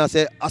up now and I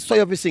say, I saw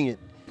you for sing it.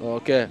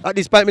 Okay. At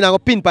this point, I go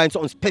pinpoint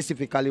something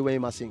specifically where he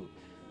must sing.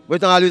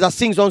 But I always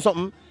sing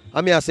something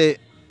and I say,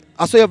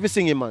 I saw you for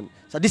singing, man.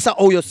 So this is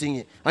how you sing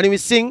it. And he will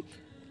sing,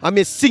 and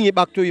me sing it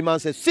back to him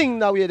and say, sing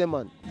that way,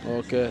 man.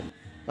 Okay.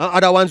 And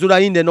other ones who are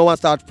in there, no one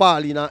start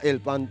falling and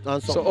help and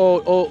something.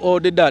 So how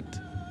did that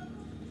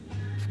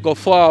go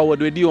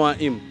forward with you and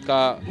him?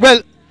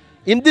 Well,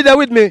 him did that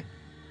with me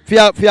for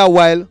a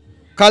while.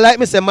 Because like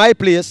me say, my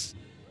place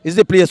is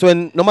the place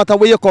when, no matter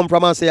where you come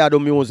from and say you do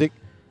music,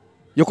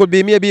 you could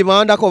be maybe even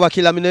undercover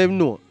killer, me never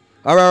know.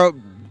 Or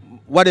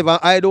whatever,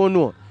 I don't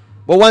know.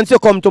 But once you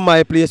come to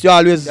my place, you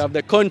always... You have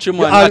the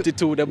countryman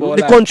attitude about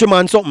the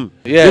countryman something.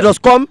 Yeah. You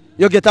just come,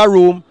 you get a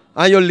room,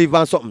 and you live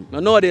on something. No,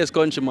 nowadays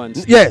countryman.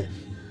 Yeah.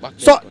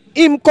 So,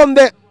 him come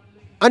there,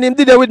 and him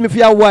did that with me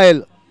for a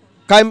while.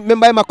 Because I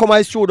remember him come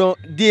my studio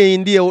day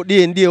in, day out,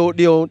 day in, day out,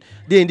 day out,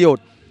 day in, day out.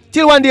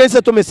 Till one day he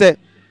said to me,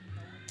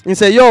 he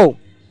said, yo,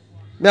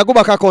 I go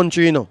back a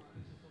country, you know.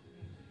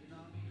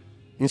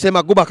 He said,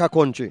 I go back a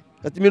country.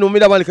 That me know me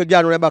that one little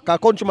garden right back. A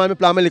countryman, me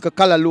plant me little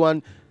callaloo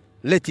and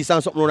lettuce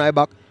and something right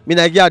back. Me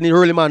na garden, the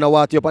early man, I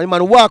water up. And the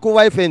man walk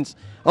over the fence,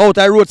 out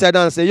the roadside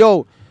and say,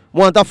 yo,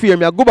 want to fear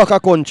me, I go back a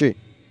country.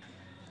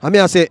 And me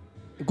I say,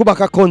 go back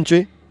a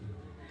country?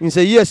 He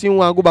say, yes, he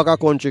want to go back a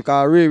country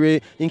because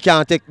really, he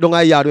can't take down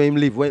a yard where him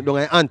live, down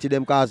a auntie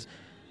them because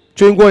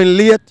him going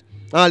late,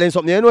 and then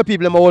something, you know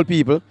people, them old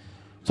people.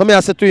 So me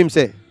I say to him,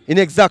 say, in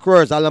exact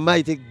words,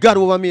 Almighty God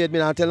over me, me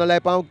not tell no lie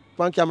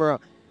on camera.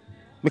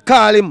 Me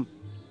call him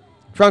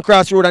from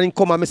cross road and he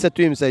come and me say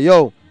to him, say,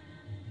 yo,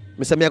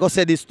 me say, me I go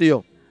say this to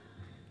you.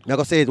 Me I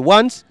go say it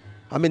once,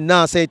 and me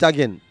now say it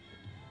again.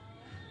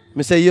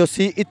 Me say, you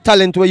see it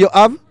talent where you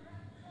have,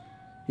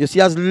 you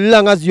see as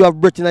long as you have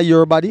breath in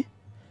your body,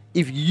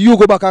 if you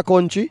go back a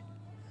country,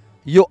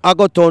 you are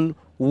going to turn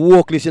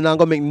workless and going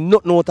to make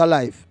nothing out of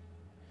life.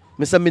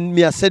 Me say,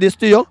 me I say this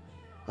to you,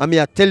 and me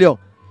I tell you.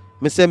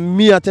 Me say,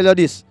 me I tell you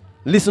this.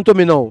 Listen to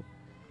me now.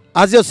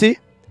 As you see,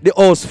 the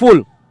house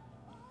full.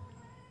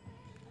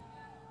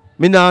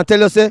 Me now tell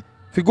you, say,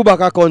 if you go back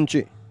a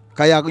country,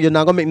 because you're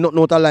not going to make nothing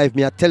out of life,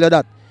 me I tell you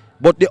that.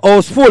 But the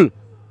house full.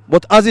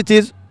 But as it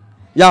is,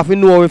 you have to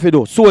know what you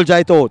do. Soldier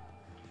it out.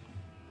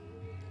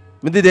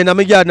 Me did in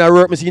my garden I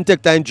work, me see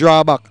take time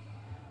draw back.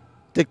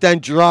 Take time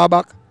draw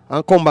back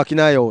and come back in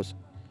our house.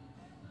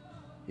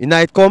 In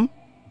night come,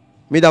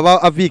 me have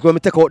a vehicle when me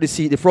take out the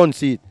seat, the front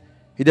seat.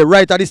 He the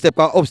right at the step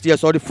upstairs.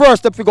 So the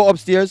first step we go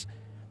upstairs,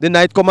 the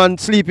night come and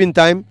sleeping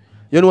time.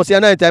 You know, see a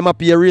night time up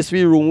here race for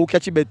room, who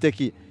catch a bed take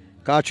it.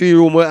 Cause 3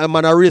 room a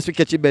man a race for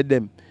catch a bed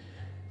them.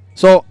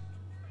 So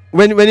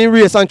when he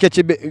race and catch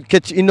a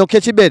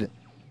bed,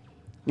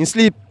 he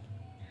sleep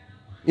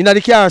in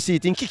the car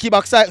seat, he kick it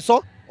back side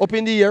so up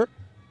in the air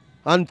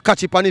and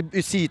catch it on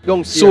the seat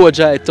downstairs.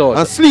 Soldier it out.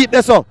 And sleep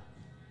there so.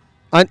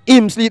 And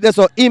him sleep there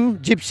so. Him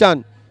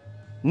Gyptian.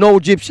 No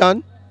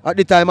Gyptian at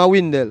the time of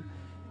Windell.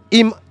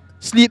 Him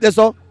sleep there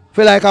so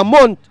for like a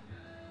month.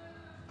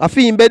 I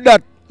feel in bed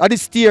that at the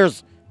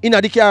stairs in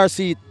the car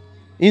seat.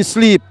 In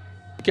sleep.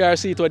 Car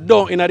seat were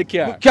down in the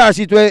car. Car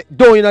seat were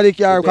down in the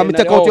car. Because I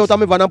take out of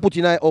my van and put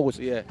in the house.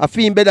 Yeah. I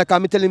feel in bed that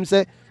I tell him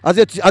say as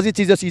it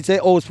is you see say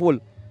house full.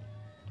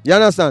 You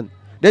understand?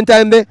 Then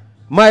time there,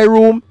 my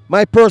room,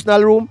 my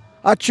personal room,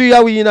 a 3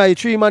 away in I,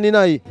 3 man in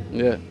I.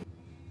 Yeah.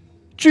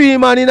 3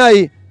 man in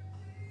I.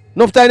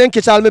 Enough time then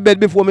catch all my bed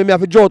before me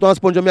have to draw out one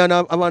sponge and me and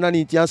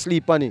underneath and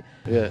sleep on it.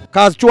 Yeah.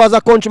 Because true as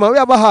a countryman, we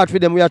have a heart for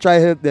them, we are trying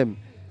to help them.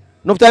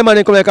 Enough time man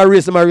then come like a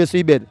race him and race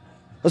to bed.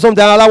 And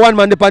sometimes all one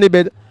man dip on the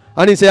bed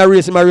and he say I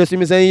race him and race him.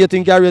 He say you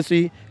think I race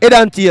to head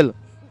and tail.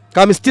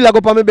 Because I still go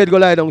up on my bed go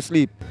lie down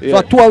sleep.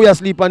 Yeah. So 2 hours we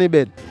sleep on the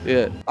bed.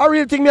 Yeah. A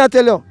real thing me I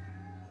tell you.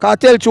 Because I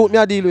tell truth me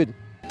I deal with.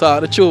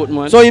 Talk the truth,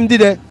 man. So him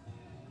did it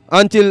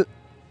until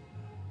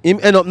him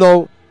end up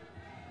now.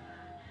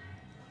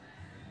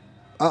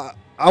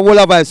 I will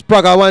have a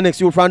Spragga one next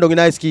you friend in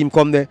ice scheme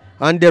come there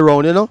and they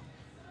round, you know.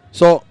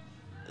 So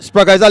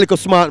Spragga is a little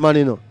smart man,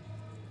 you know.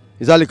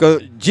 He's a little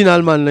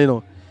genial man, you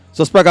know.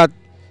 So Spragga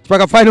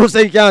find out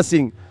say he can't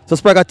sing. So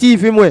Spragga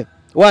thief him way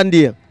one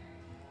day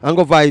and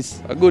go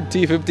vice. A good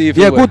thief.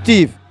 Yeah, good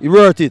thief. He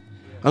worth it.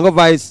 And go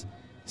vice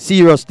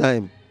serious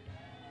time.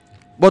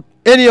 But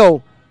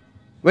anyhow,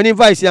 when he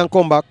vice and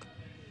come back,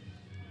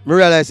 I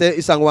realize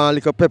he sang one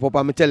little pep up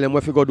and I tell them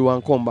what he go do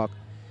and come back.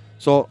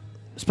 So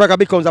Spragga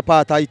becomes a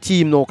part of the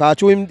team now. Because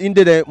through him in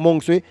the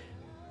monks way,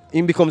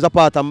 he becomes a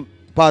part of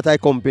the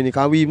company.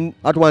 Because we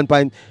at one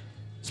point,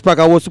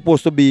 Spragga was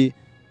supposed to be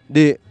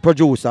the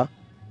producer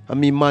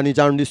and me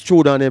manager and the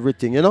studio and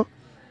everything, you know.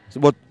 So,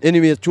 but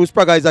anyway, through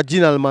Spragga is a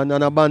genial man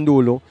and a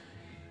bandolo.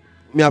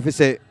 Me have to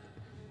say,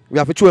 we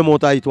have to throw him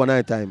out of it one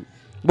night time.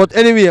 But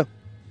anyway,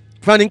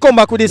 Fanning come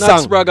back with this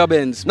song. Not Spragga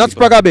Benz. Not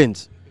Spragga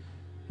Benz.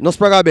 Not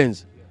Spragga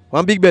Benz.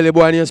 One big belly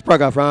boy named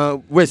Spragga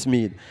from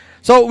Westmead.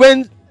 So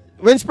when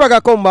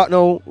Spragga come back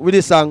now with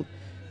this song,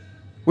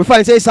 we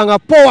find say song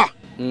of power.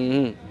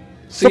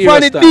 So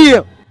from the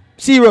day,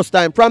 serious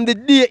time, from the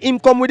day him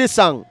come with this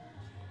song,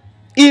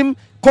 him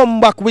come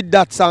back with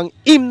that song,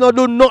 him not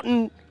do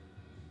nothing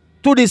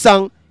to the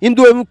song, him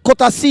do even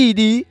cut a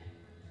CD,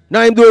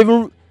 now him do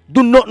even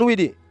do nothing with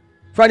it.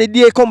 From the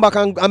day he come back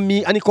and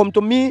he come to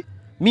me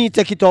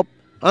take it up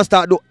and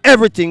start do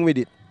everything with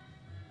it.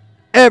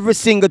 Every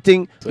single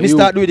thing, so me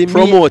start doing it.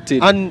 Promote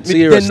it. And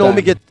then now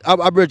me get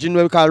a virgin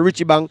where we call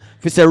Richie Bang,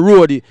 we say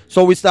roadie.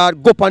 So we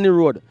start go up on the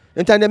road.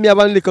 And then me have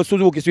a little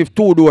Suzuki with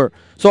 2-door.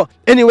 So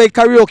anyway,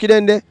 karaoke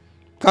then there,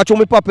 because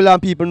me popular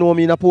and people know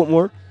me in a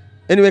Portmore.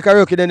 Anyway,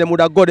 karaoke then them would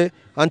have go there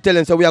and tell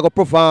them so we are going to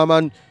perform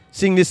and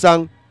sing this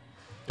song.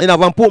 And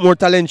have a Portmore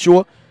talent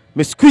show.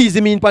 Me squeeze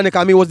him in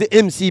because me was the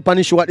MC on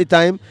the show at the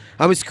time.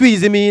 And me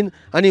squeeze him in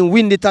and he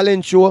win the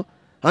talent show.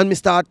 And me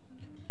start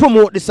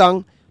promote the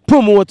song,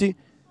 promote it.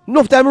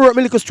 Enough time I work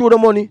me little studio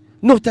money,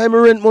 enough time I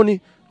rent money,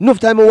 enough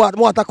time I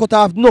water cut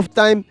off, enough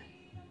time.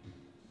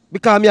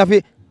 Because me have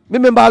a,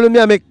 remember all me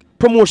I make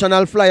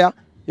promotional flyer,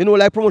 you know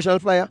like promotional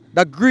flyer,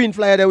 that green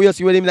flyer that we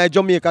see with him like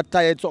Jamaica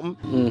tired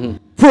something.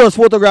 First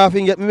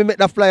photographing get me make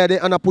that flyer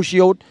there and I push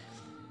it out.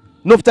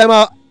 Enough time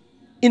I,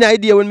 in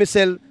idea when me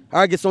sell,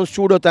 I get some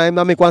studio time,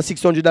 I make one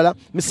 $600,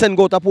 me send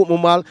go to Portmore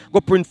Mall,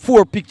 go print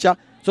 4 pictures.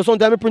 So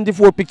sometimes I print the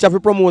 4 pictures for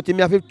promoting.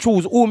 I have to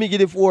choose who me give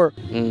the 4.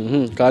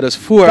 Because there's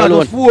 4 alone.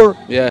 There's 4.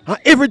 Yeah. And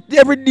every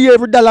day,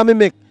 every dollar I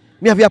make,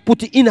 me have to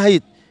put it in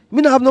it.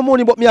 Me don't have no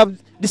money, but me have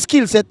the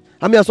skill set.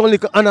 And me have some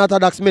like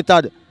unorthodox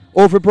method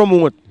how to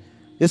promote.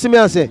 You see me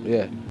I say?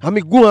 Yeah. And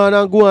me go on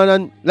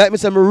and like me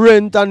say, me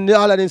rent and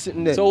all of them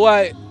sitting there. So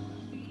why,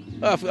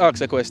 I have to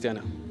ask a question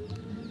now.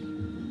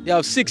 You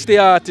have 60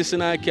 artists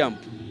in our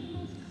camp.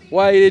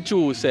 Why they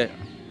choose, say,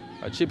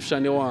 a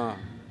Gyptian you want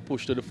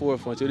push to the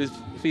forefront? You just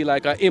feel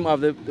like him have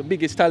the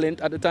biggest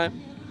talent at the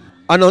time?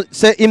 I know,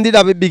 say him did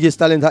have the biggest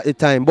talent at the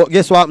time, but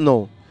guess what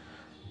now?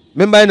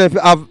 Remember, you know, if you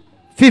have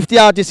 50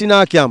 artists in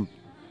our camp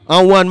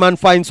and one man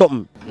find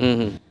something,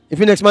 if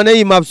the next man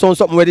him have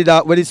something where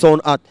it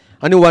sound at,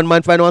 and the one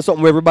man find one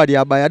something where everybody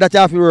are buy, that's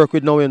how you work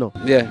with now, you know.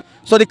 Yeah.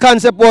 So the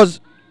concept was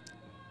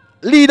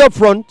lead up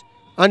front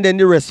and then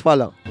the rest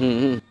follow.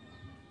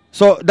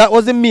 So that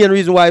was the main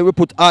reason why we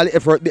put all the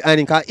effort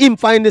behind him, because him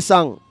find the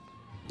song.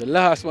 The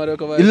last man will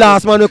come out. The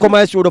last man will come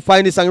out to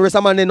find the song. The rest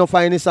of the man they don't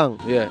find the song.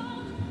 Yeah.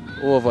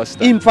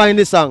 Overstand. Him find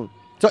the song.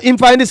 So him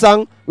find the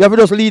song, we have to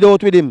just lead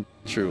out with him.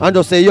 True. And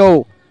just say,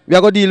 yo, we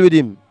are going to deal with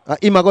him.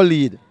 And him are going to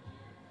lead.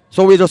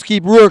 So we just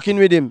keep working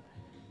with him.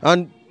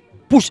 And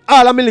push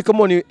all of my little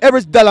money,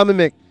 every dollar I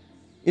make,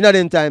 in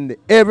that time,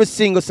 every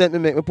single cent I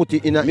make, I put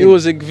it in a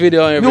music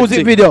video and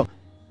everything. Music video.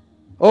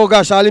 Oh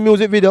gosh, all the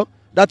music video,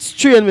 that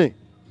strain me.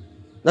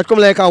 That come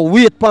like a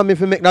weight for me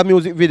to make that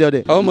music video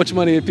there. How much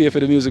money you pay for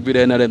the music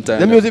video in them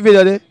time? The music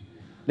video there?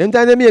 Them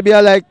time they maybe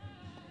are like,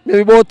 maybe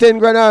about 10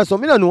 grand or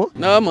something, I don't know.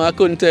 No man, I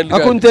couldn't 10 grand.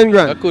 I couldn't 10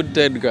 grand. I could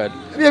 10 grand.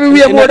 Maybe we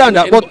have more than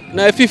that, but...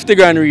 Now 50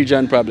 grand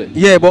region probably.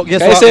 Yeah, but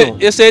guess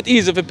what you say it's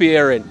easy to pay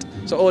rent.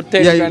 So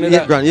 10 grand is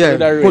 8 grand, yeah,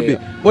 could be.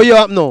 But you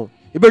have now,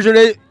 the virgin,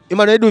 the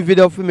man do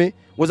video for me,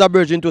 was a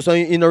virgin too, so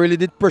he really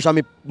did pressure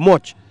me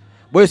much.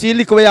 But you see,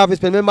 look where you have to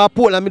spend. Remember,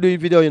 Portland, me do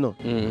video, you know.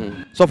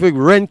 So if we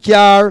rent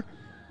car,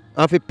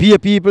 and if we pay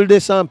people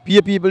this and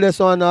pay people this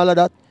and all of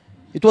that,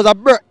 it was a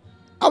birth.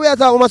 I will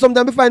tell you,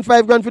 sometimes we find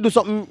 5 grand to do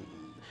something,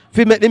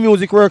 to make the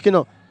music work, you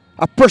know.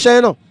 A pressure,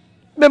 you know.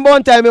 Remember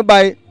one time me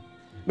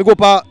go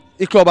to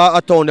a club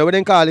at town there, we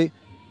didn't call it.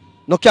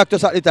 No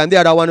Cactus at the time, the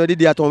other one we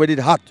did at town, we did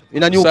Hot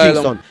in a New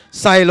Kingston.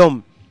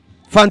 Asylum.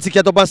 Fancy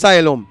Cat up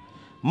Asylum.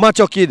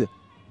 Macho Kid.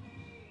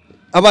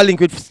 have a link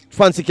with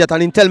Fancy Cat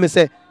and he tell me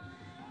say,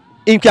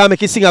 him can make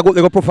his singer go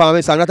to perform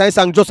a song. That time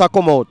song just a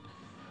come out.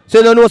 So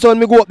you know so when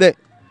me go up there,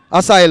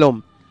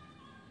 Asylum.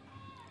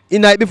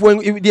 In night before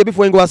day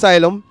before he go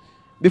Asylum,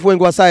 me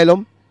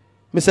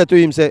say to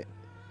him say,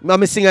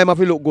 me singer him have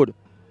to look good.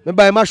 Me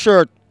buy my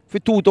shirt for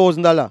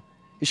 $2,000.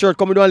 The shirt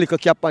come with a little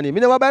cap on it. Me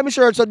never buy my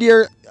shirt so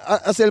dear,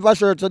 I sell a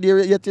shirt so dear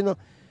yet, you know.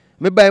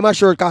 Me buy my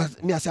shirt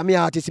because me say me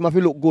artist him have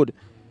to look good.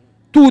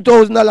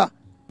 $2,000.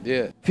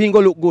 Yeah. Fi him go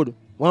look good.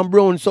 One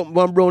brown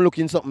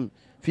looking something.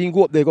 Fi him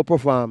go up there go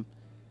perform.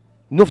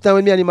 Enough time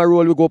when me and him a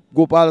roll, we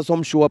go for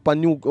some show up a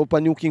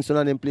New Kingston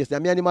and them place.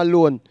 Me and him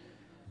alone.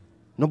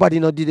 Nobody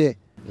not did there.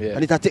 Yeah.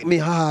 And it take me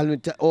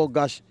hard. Oh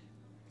gosh.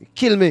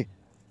 Kill me.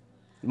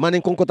 Man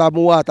in come cut off my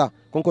water.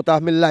 Come cut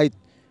off my light.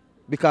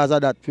 Because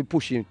of that, for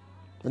pushing.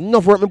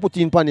 Enough work me put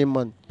in pan him,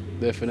 man.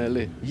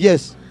 Definitely.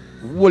 Yes.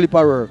 Whole heap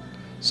of work.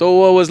 So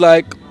what was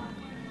like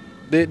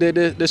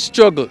the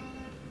struggle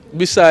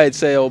besides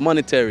say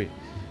monetary?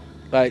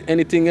 Like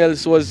anything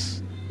else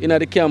was in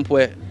the camp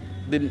where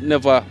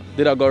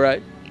did I go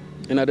right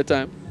in at the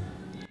time?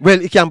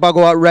 Well, it can't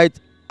go right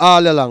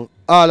all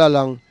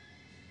along.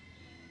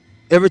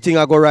 Everything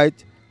I go right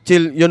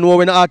till you know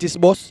when the artist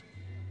boss.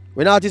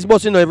 When the artist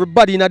boss, you know,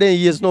 everybody in the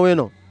years know, you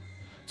know.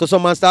 So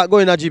someone start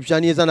going to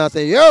Gyptian years and I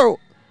say, yo,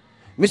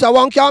 Mr.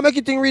 Wong can't make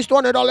it thing reach to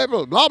another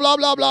level. Blah blah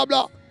blah blah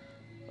blah.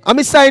 And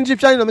I signed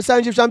Gyptian, you know, I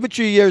signed Gyptian for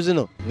 3 years, you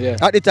know. Yeah.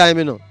 At the time,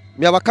 you know.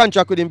 I have a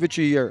contract with him for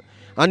 3 years.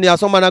 And there are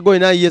some man that go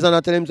in years and I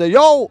tell him, say,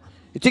 yo,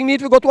 you think need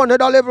to go to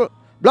another level?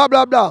 Blah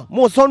blah blah.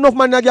 Most son of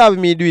man that give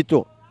me do it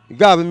too.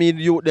 Give me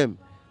do it them.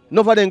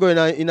 Enough of them go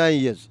in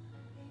years.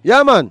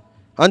 Yeah man.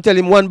 And tell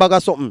him one bag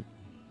of something.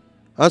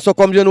 And so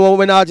come you know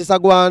when artists are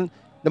going,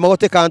 they might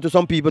take on to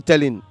some people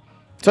telling.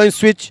 So in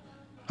switch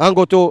and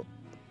go to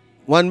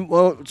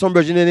some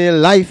version in their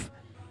life.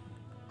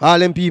 All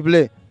them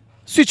people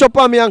switch up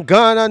on me and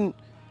gone and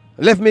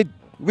left me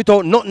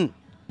without nothing.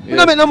 Yeah. I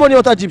don't make no money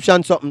out of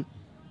Gyptian something.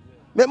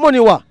 Make money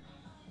what?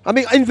 I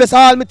mean invest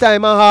all my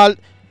time and all.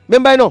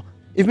 Remember you know,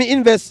 if me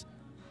invest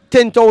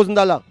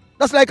 $10,000,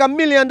 that's like $1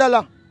 million.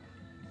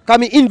 Because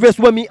me invest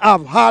what me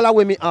have, all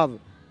what me have.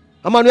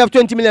 A man we have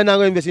 20 million and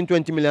go invest in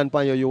 20 million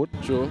upon your youth.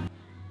 True.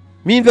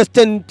 Me invest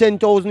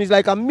 10,000 is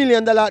like $1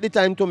 million at the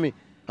time to me.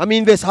 And me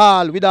invest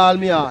all with all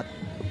my heart.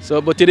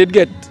 So but you did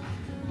get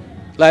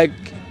like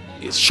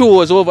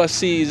shows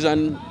overseas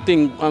and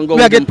thing and go.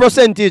 Me I get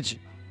percentage.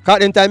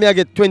 Because at the time I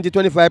get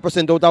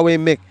 20-25% out of what I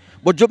make.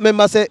 But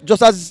remember say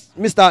just as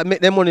me start make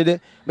them money there,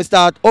 me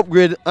start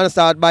upgrade and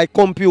start buy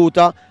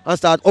computer and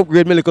start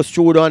upgrade my little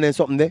studio and then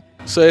something there.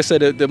 So you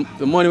said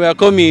the money where I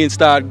come in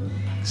start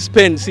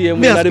spend see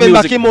me I spend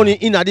back money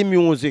in the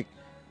music.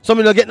 So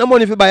me no get no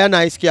money if buy a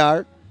nice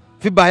car,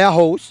 if buy a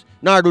house,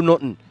 nor do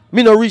nothing.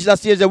 Me no reach that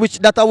stage there, which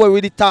that's what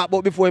we did talk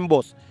about before him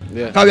boss.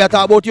 Yeah. Because we are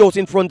talking about the house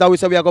in front and we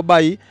say we are going to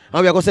buy it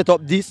and we are going to set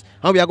up this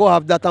and we are going to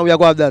have that and we are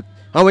going to have that.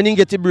 And when he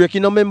get to break,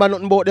 you don't remember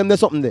nothing about them, there's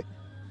something there.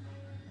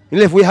 He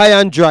left we high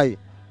and dry.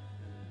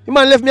 The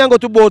man left me and go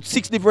to about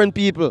 6 different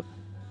people.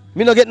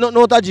 Me no get nothing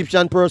out of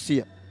Gyptian per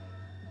se.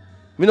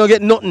 Me no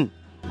get nothing.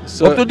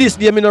 So, up to this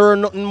day, me no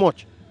earn nothing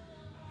much.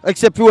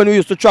 Except for when we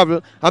used to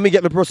travel and me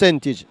get my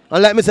percentage.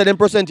 And like me said, them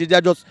percentage, they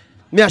are just,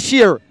 me a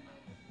share.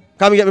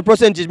 Because me get my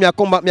percentage, me a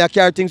come back, me a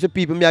carry things to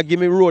people, me a give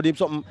me road, him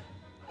something.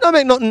 No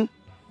make nothing.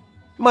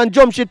 Man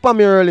jump shit for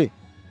me early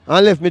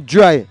and left me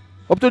dry.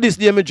 Up to this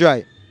day, me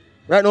dry.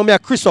 Right now, me a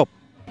crisp up.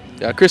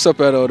 Yeah, crisp up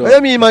right now. What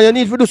you mean, man? You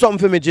need to do something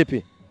for me,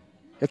 JP.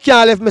 You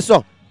can't leave me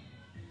so.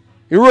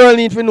 You really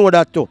need to know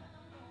that too.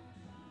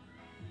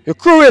 You're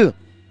cruel.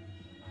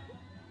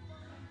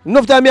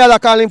 Enough time I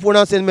call him phone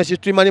and send message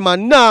to him and he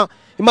man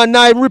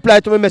nah reply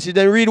to my message.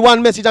 Then read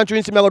one message and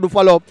try to me go do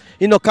follow up.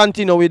 He no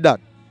continue with that.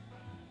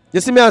 You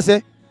see me I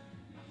say?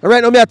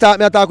 Right now me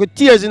talk with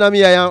tears in my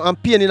eye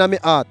and pain in my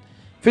heart.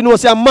 If you know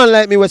say a man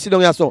like me will sit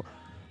down here so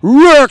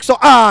work so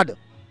hard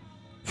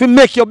to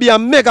make you be a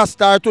mega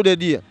star today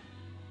day.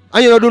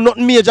 And you don't do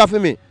nothing major for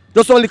me.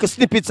 Just some little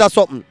snippets or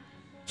something.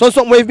 So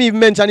something where if me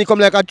mention it come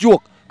like a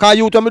joke. Because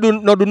you tell me do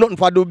nothing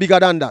for do bigger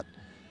than that.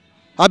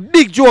 A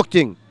big joke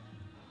thing.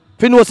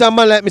 If you know say a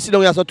man like me sit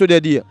down here so today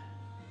day.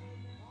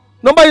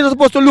 Nobody is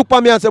supposed to look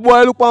at me and say,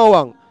 boy, look at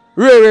Wang.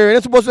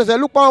 They're supposed to say,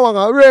 look at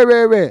Wang.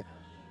 Ray.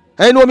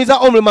 I know me is a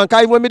humble man,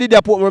 because even when me did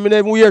that, I don't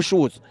even wear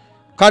shoes.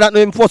 Because that no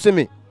him forcing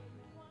me.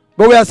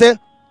 But we say,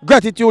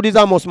 gratitude is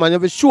a must, man.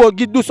 If you sure,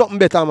 do something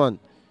better, man.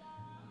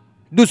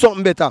 Do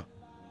something better.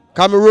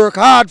 Because I work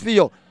hard for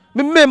you.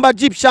 Me remember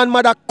Gyptian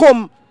mother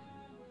come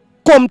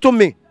to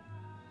me.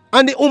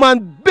 And the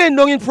woman bend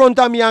down in front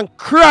of me and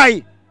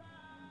cry.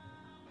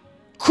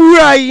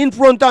 Cry in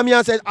front of me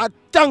and said, I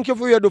thank you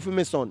for what you do for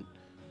my son.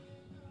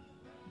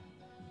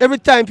 Every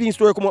time things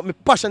story come up, I'm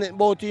passionate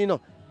about it, you know.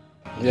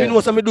 Yeah. You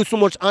know, so I do so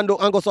much and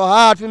go so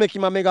hard to make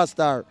him a mega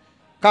star.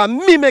 Because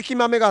me make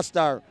him a mega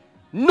star.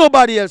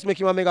 Nobody else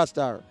make him a mega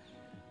star.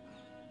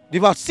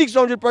 There were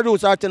 600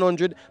 producers or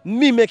 1,000,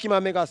 me make him a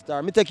mega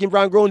star. Me take him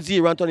from ground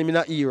zero and turn him in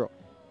a hero.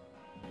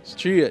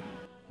 Straight.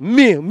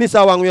 Me,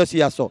 Mr. Wang, you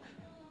see so.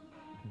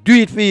 Do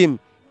it for him.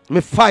 Me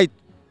fight.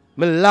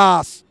 Me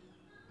last.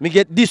 Me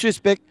get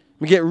disrespect,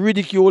 me get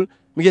ridicule,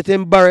 me get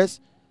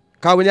embarrassed.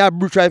 Because when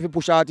you try to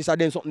push artists,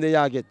 then something they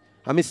get.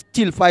 And me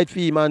still fight for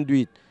him and do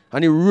it.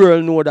 And he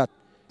really know that.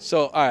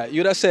 So, alright,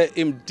 you just say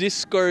him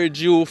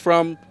discourage you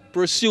from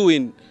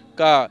pursuing.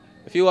 Because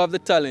if you have the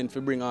talent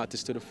to bring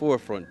artists to the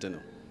forefront, you know.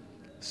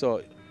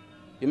 So,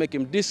 you make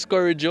him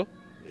discourage you.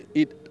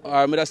 Or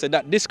I just say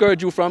that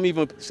discourage you from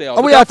even say,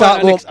 oh, we are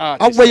talking about,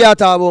 how you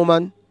talk about,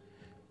 man?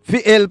 For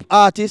help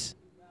artists.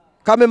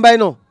 Because remember, you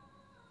know,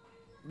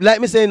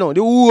 like me say, you know,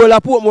 the whole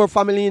of Portmore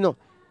family, you know.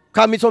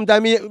 Because me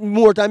sometimes,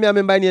 more time, I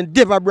remember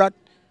Devabrat,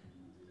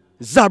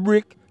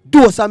 Zabrik,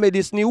 Dosa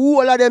Medicine,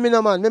 all of them, you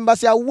know, man. Remember,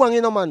 say, WONG,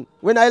 you know, man.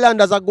 When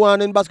Islanders are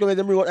going and basketball,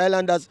 they bring out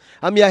Islanders,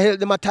 and me I help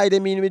them, I tie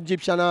them in with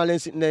Gyptian and all them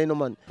sitting there, you know,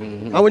 man.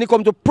 And when it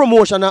comes to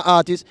promotion of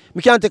artists,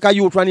 me can't take a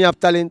youth when he have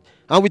talent,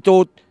 and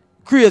without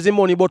crazy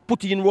money, but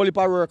put in roll up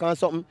work and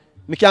something,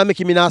 me can't make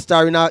him in a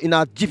star in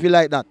a jiffy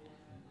like that.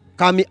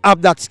 Because me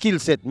have that skill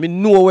set, me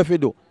know what to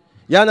do.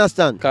 You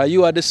understand? Because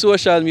you are the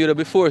social media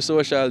before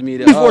social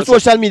media. Before also.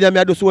 Social media, me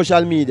I do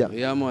social media.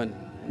 Yeah, man.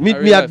 Me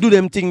I do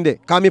them thing there.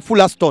 Because me full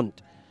of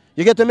stunt.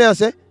 You get what me I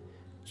say?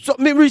 So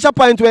me reach a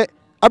point where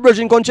a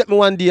virgin come check me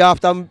one day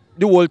after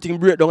the whole thing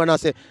break down and I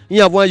say,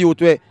 you have one youth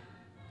where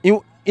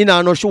in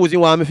no shoes, you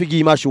want me to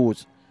give him my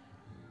shoes.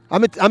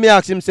 And me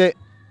ask him, say,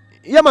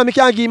 yeah man, me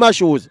can't give him my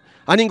shoes.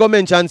 And he go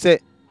mention, say,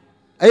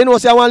 you know,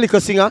 say I want a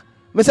little singer.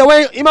 I say,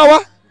 why, him a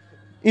what?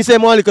 He say, I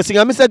want a little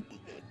singer. I said,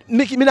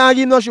 me not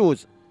give him no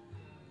shoes.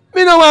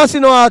 Me no want to see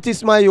no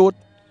artist, my youth.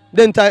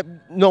 Then type,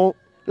 no.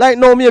 Like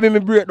now, maybe me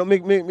break down,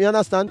 me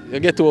understand? You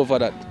get over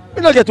that?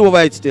 Me don't get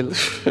over it still.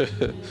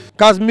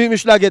 Because me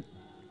should get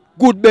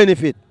good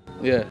benefit.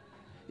 Yeah.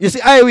 You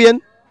see, Irene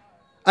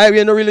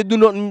no really do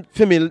nothing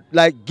for me,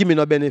 like give me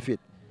no benefit.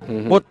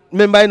 But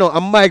remember, you know,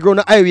 I'm my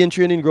ground, Irene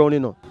training ground,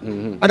 you know.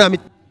 And I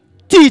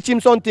teach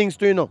him some things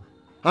too, you know.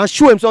 And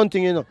show him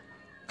something, you know.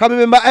 Because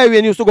remember,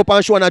 Irene used to go up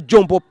and show and I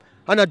jump up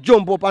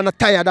and I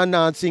tired and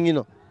dancing, you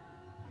know.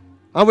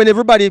 And when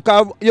everybody,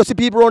 because you see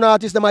people around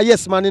artists, them are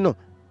yes man, you know.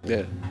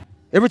 Yeah.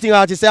 Everything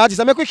artists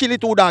say, make we kill it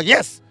 2 dogs,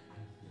 yes.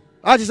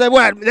 Artists say,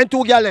 well, then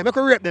 2 girls, make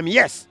we rape them,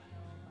 yes.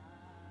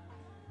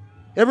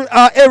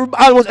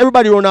 Almost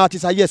everybody around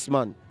artists are yes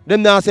man.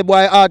 Them now say,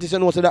 boy, artists, you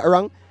know, say that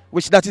wrong.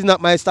 Which that is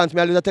not my stance.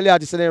 Me always tell the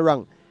artists they're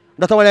wrong.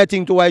 That's why I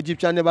think to why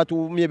Gyptian never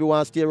to maybe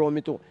want to stay around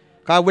me too.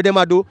 Because what them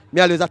I do,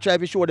 me always try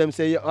to show them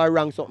say you are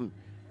wrong something.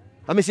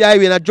 And me see I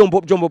when I jump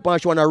up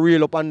and show and I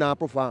reel up and now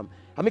perform.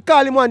 And me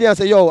call him one day and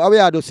say, yo, how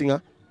are you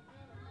singer?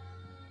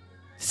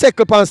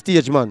 Circle up on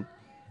stage, man.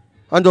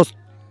 And just,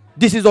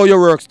 this is how you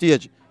work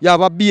stage. You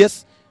have a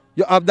bass,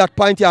 you have that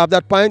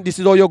point, this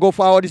is how you go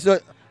forward,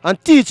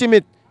 and teach him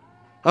it.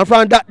 And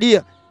from that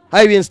day,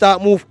 Irene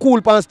start move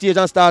cool on stage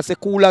and start say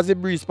cool as a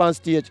breeze on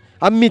stage.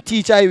 And me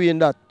teach Irene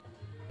that.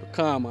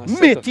 Calm and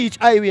me teach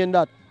Irene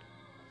that.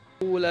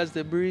 Cool as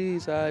the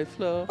breeze, I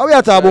flow. How we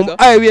are talking about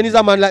Irene is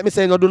a man like me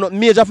saying no do not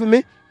major for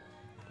me.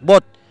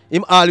 But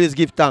him always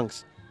give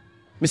thanks.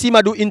 Me see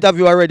him do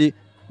interview already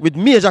with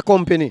major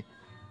company.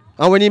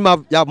 And when him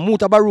you have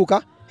Muta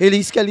Baruka,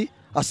 Haley Skelly,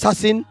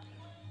 Assassin,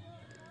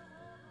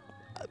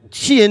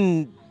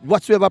 Shane,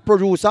 whatsoever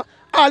producer,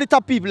 all the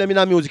top people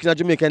in music in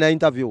Jamaica in an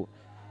interview.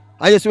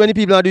 And you see when the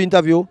people do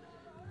interview,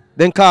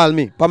 then call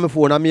me, on my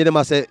phone, and me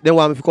them say, they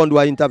want me to come do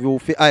an interview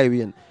for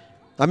Irene.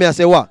 And me I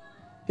say, what?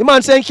 The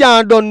man saying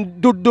can't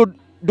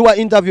do an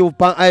interview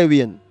for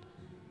Irene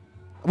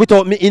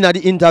without me in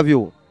the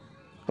interview.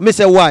 And me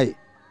say, why?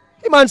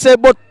 The man say,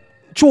 but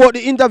throughout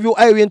the interview,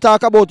 Irene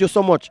talk about you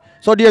so much.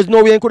 So there's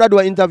no way I could do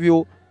an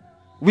interview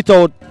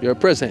without your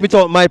presence.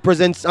 Without my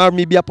presence or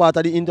me be a part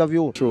of the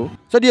interview. True.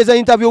 So there's an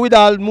interview with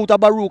all Muta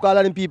Baruch, all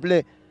of them people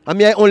there. And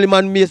me I only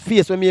man me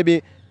face when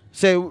maybe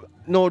say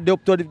no they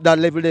up to that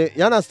level there.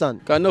 You understand?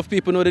 Because enough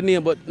people know the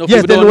name, but no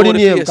yes, people don't know the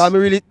name. Because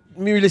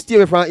me really stay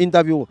away from an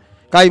interview.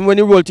 Because when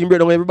the whole team break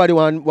down, everybody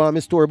want my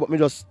story, but me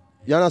just,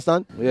 you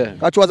understand? Yeah.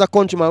 Because was a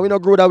countryman, we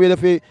don't grow that way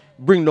if we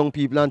bring down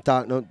people and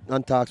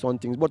talk some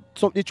things. But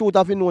the truth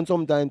have been known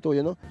sometimes too,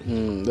 you know?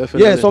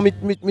 Definitely. Yeah, so me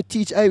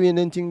teach Irene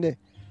and thing there.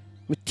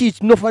 Me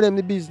teach enough of them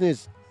the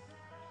business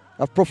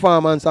of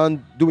performance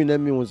and doing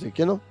them music,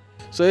 you know?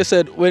 So you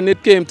said when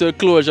it came to the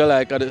closure,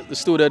 like the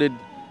studio did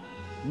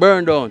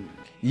burn down?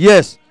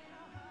 Yes.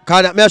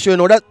 Because me sure you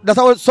know, that's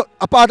how, so,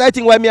 apart I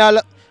think why me all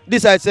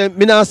decide say,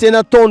 me not saying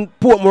a town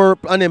Portmore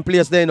and them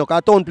place there, you know,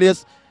 because town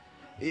place,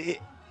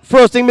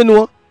 first thing me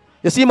know,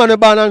 you see man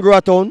born and grow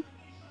a town,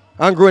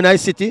 and grow in a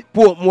city,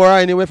 Portmore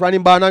anyway, from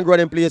him born and grow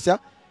in place, yeah,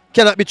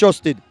 cannot be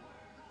trusted.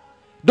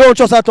 Don't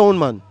trust a town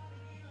man.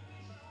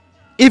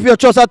 If you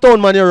trust a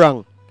town man, you're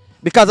wrong.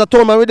 Because a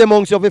town man with them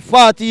amongst you for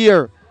 40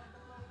 years,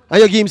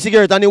 and you give him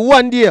cigarette, and in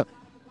one day,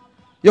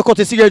 you cut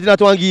a cigarette in that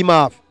one and give him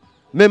half.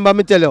 Remember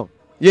me tell you,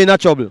 you're in a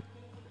trouble.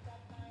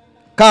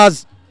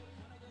 Because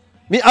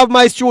me have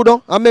my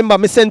studio, and remember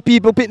me send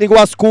people picnic go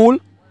to school,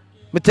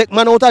 me take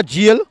man out of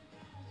jail.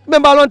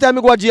 Remember a long time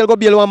I go to jail, go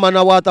bail one man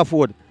at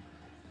Waterford.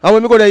 And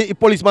when me go there, the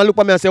policeman look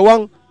at me and say,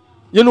 Wang,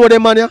 you know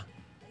them man here?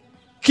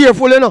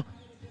 Careful, you know.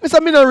 I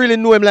said, I don't really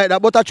know him like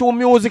that, but I show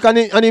music and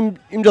him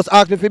just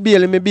ask me to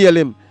bail him, me bail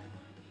him.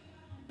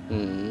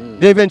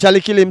 They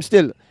eventually kill him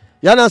still.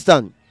 You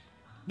understand?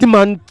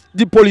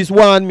 The police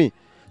warn me.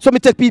 So me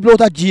take people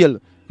out of jail.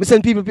 Me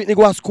send people to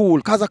go to school.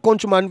 Because a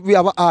countryman, we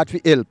have a heart for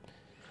help.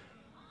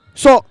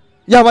 So,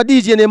 you have a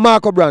DJ named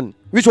Marco Brand,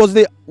 which was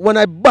the one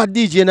I bad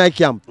DJ in I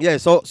camp. Yeah,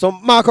 so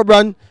Marco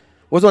Brand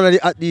was one of the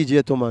hot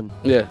DJ too, man.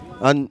 Yeah.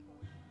 And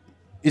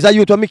he's a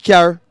youth when me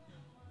care.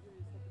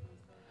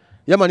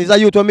 Yeah, man, he's a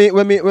youth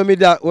when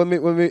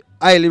me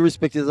highly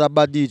respect as a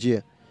bad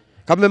DJ.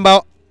 Cause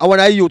remember, when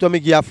I youth when me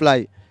give a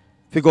fly,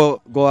 if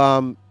go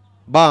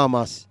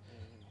Bahamas.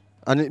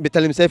 And me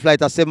tell him say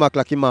flight at 7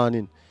 o'clock in the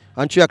morning.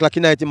 And 3 o'clock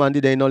in the night, man,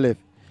 they no left.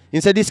 He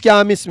said, this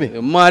can't miss me.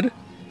 You're mad?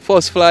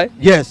 First fly?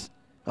 Yes.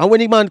 And when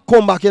the man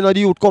come back, you know, the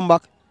youth come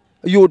back.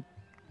 The youth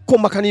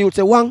come back and the youth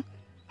say, Wang,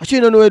 I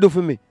should know what you do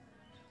for me.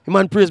 The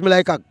man praise me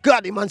like a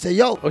God. The man say,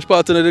 yo. Which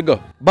part did they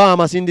go?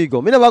 Bahamas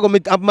Indigo. Me never go. Me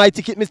have my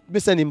ticket, me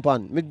send him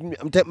pan. Me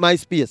take my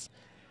space.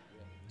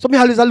 So me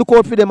always look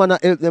out for them and I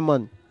help them,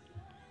 man.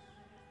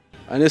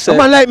 And they say, a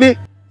man like me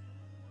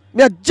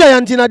a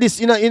giant in a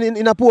this, in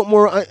a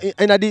Portmore,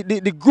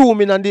 in the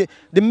grooming and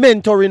the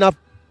mentoring of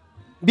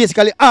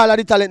basically all of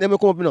the talent that me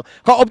come up with now.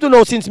 Because up to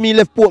now, since me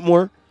left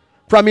Portmore,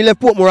 from me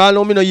left Portmore, I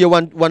know me no hear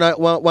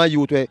one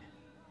youth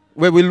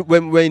where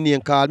we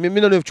name call. Me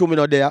don't know if true me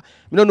not there.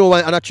 Me don't know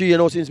why and a 3 years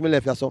now since me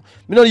left here. So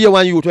me don't hear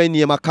one youth where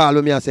name a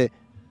call me and say,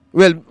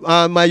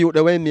 well, my youth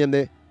the way name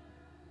there.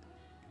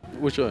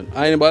 Which one?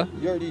 Anybody?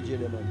 You're DJ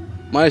there,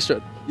 man.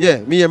 Maestro.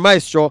 Yeah, me hear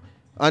Maestro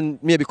and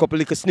maybe a couple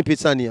little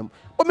snippets of name.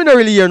 But me don't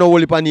really hear no whole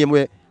heap of name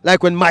where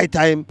like when my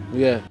time.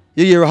 Yeah.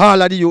 You hear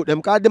all of the youth them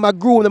because them a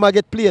groom, them a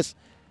get place.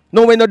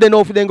 No when they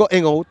know if they go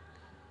hang out.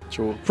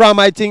 True. From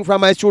my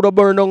studio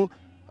burn down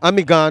and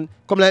me gone.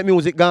 Come like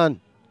music gone.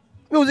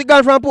 Music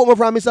gone from Portmore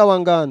from Mr.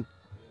 Wang gone.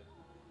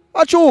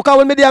 That's true, because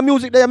when me there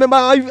music there, I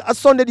remember a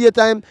Sunday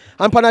daytime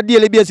and on a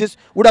daily basis,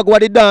 would I go to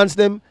the dance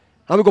them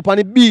and we go on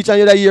the beach and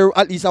you hear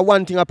at least a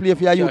one thing I play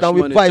for your youth and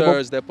we vibe up.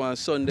 Thursday on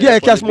Sunday. Yeah,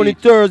 cash money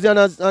Thursday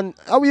and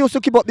we used to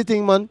keep up the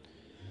thing, man.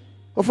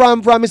 But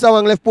from Mr.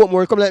 Wang left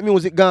Portmore, come like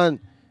music gone.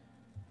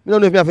 I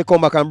don't know if you have to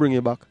come back and bring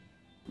it back.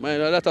 Man,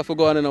 that have to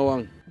go on in a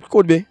Wang.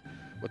 Could be.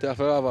 But you have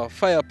to have a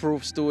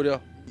fireproof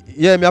studio.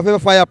 Yeah, me have a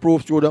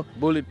fireproof studio.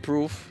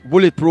 Bulletproof.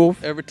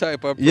 Bulletproof. Every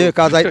type of proof. Yeah,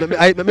 because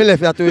I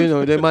left here too, you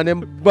know. Them man,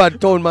 them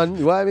bad town,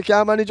 man. Why we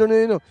can't manage, you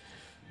know?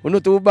 We're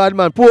not too bad,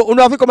 man. You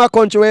have to come a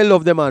country where you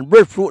love them, man.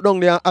 Breadfruit down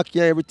there,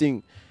 ackee and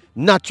everything.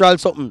 Natural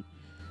something.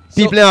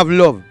 People have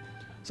love.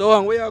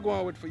 So, where you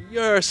going with for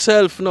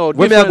yourself now?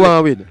 Where me are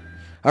going with?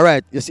 All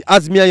right, you see,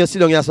 as me and you sit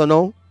down here so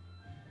now,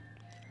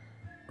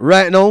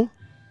 right now,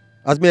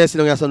 as me and you sit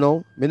down here so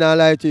now, me not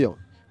lie to you.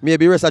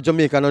 Maybe rest of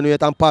Jamaica now,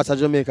 yet and parts of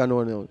Jamaica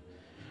now.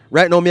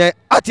 Right now, me are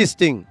artist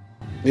thing.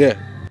 Yeah.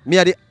 Me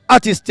are the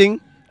artist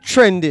thing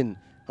trending.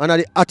 And are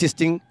the artist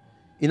thing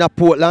in a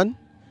Portland,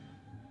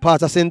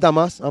 part of St.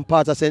 Thomas and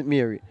part of St.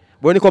 Mary.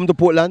 But when you come to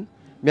Portland,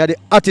 me are the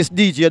artist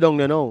DJ down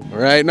there now.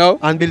 Right now?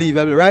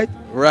 Unbelievable, right?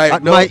 Right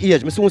At now. my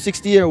age, I'm soon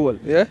 60-year-old.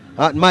 Yeah?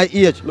 At my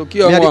age, Look me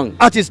here, are Wang.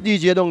 the artist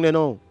DJ down there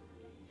now.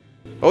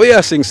 Oh,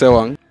 yeah, sing, say,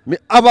 Wang. Me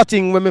have a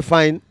thing when me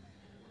find,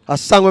 a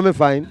song when me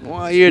find. Oh,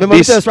 I hear Remember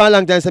this. me for a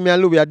long time, say me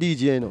and Louis are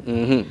DJ, you know.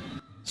 Mm-hmm.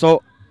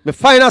 So, me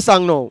find a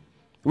song now,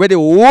 where the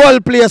whole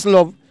place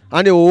love,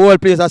 and the whole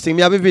place I sing.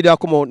 Me have a video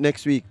come out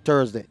next week,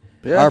 Thursday.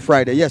 Yeah. Or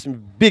Friday. Yes,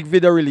 big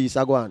video release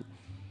I go on.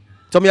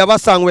 So me have a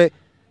song where,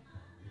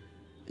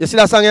 you see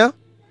that song here?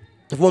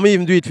 If me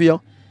even do it for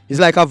you, it's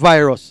like a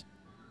virus.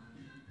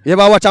 You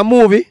ever watch a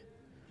movie,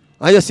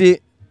 and you see,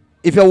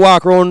 if you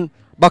walk around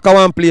back of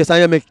one place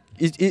and you make,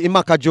 it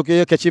make a joke,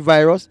 you catch a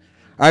virus.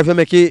 Or if you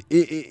make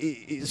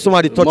it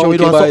somebody touch you,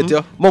 Monkey bite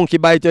you. Monkey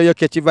bite you, you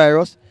catch a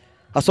virus.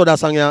 I saw that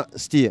song here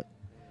stay.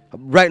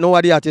 Right now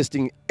what the artist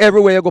thing,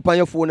 everywhere you go on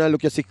your phone and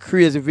look, you see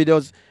crazy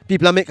videos.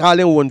 People are making all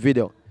their own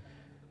video.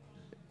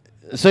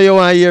 So you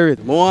want to hear it?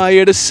 I want to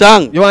hear the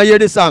song. You want to hear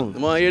the song? I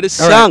want to hear the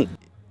All right. song.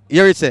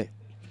 Here it say,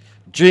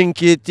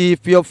 drink it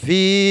if you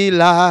feel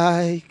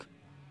like.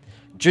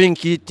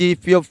 Drink it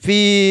if you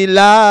feel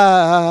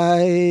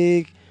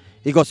like.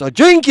 He goes, so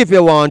drink if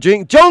you want,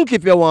 drink, junk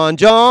if you want,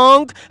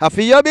 junk. I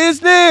feel your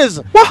business.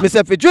 What? Me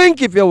say, if you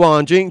drink if you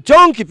want, drink,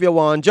 junk if you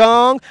want,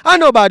 junk. I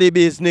nobody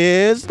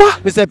business.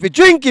 What? Me say, if you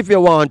drink if you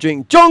want,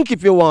 drink, junk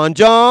if you want,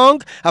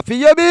 junk. I feel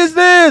your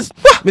business.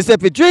 What? Me say,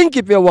 if you drink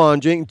if you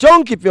want, drink,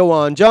 junk if you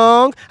want,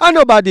 junk. I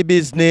nobody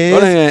business.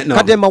 What ain't no?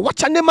 Cause them a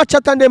watch and them a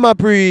chat and them a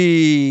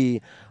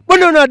pray. But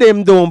none of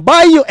them don't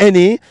buy you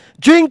any.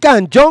 Drink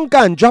and junk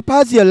and drop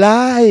as you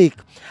like.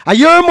 And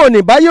your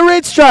money, buy your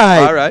rate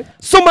strike. All right.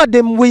 Some of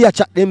them way you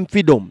chat them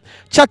for them.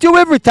 Chat you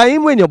every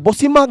time when you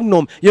bossy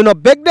magnum. You know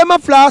beg them a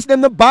flask,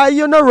 them to buy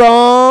you no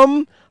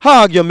rum.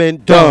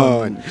 Argument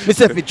done. Me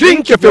say if you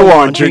drink if you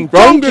want, drink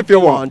junk if you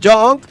want,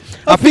 junk.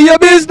 I feel your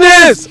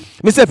business.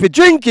 Me say if you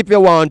drink if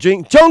you want,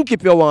 drink junk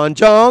if you want,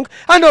 junk.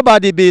 And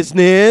nobody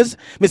business.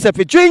 Me say if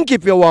you drink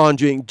if you want,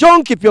 drink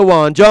junk if you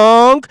want,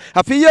 junk.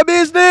 I feel your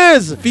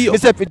business. Feel. Me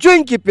say if you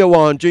drink if you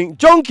want, drink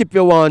junk if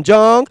you want,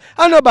 junk.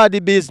 And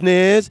nobody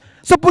business.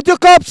 So put your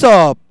cups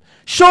up.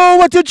 Show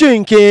what you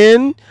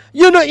drinking.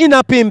 You know in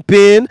a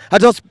pimping. I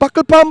just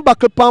buckle pam,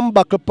 buckle pam,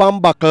 buckle pam,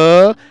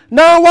 buckle.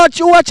 Now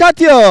watch at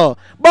you.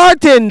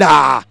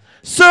 Bartender.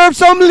 Serve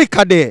some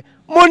liquor there.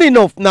 Money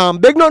enough now.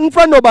 Beg nothing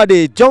from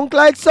nobody. Junk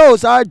like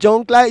sauce or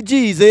junk like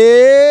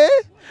Jesus.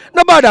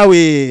 No bother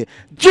way.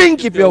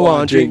 Drink if you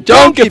want drink.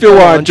 Junk if you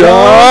want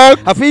junk.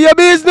 I feel your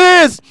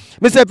business.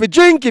 Me say if you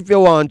drink if you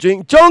want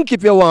drink. Junk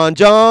if you want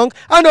junk.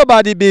 And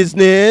nobody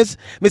business.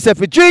 Me say if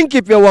you drink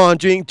if you want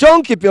drink.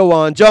 Junk if you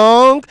want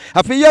junk.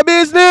 I feel your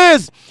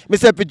business. Me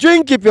say if you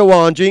drink if you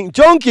want drink.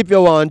 Junk if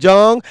you want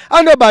junk.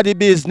 And nobody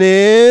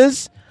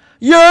business.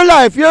 Your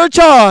life, your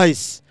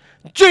choice.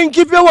 Drink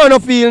if you want to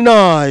feel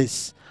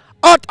nice.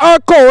 Hot or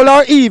cold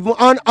or even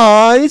on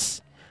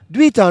ice.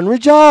 Do it and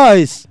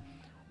rejoice.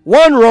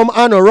 One rum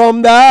and a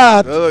rum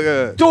that.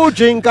 Okay. Two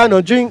drink and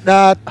a drink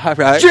that.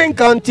 Alright. Drink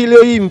until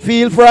you even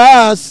feel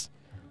frost.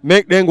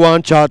 Make them go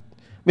and chat.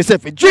 Me say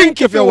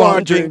drink if you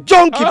want drink.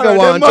 Junk if you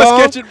want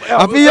junk.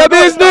 I feel your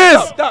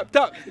business. Stop.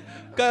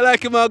 Cause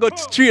like him I go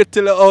straight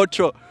to the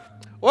outro.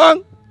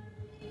 One.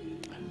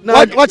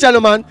 Watch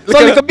out, man. So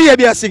like a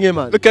baby a singing,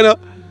 man. Look at that.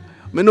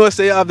 I know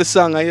say you have the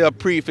song and you're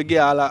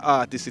pre-forget all the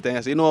artists and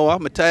you say, you know what,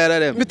 I'm tired of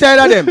them. Me tired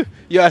of them.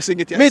 You are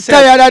singing it Me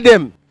yourself. tired of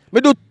them. Me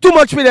do too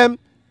much for them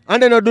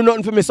and then I do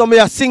nothing for me. So me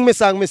I sing me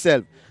song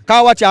myself.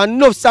 Cause watch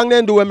enough song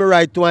them do when me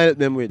write to help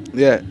them with.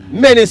 Yeah.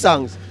 Many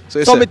songs.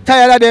 So me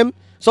tired of them.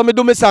 So me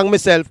do me song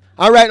myself.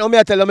 And right now me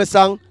I tell them me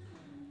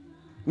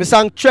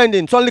song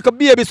trending. So like a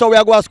baby so we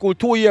are going to school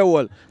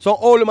 2-year-old. So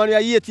all man we are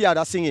 8 years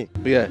that singing.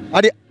 Yeah.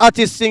 And the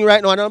artist sing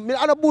right now. And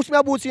I don't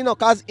boost you know,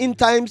 cause in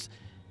times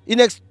in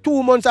next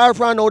 2 months or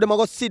from now, them are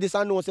going to see this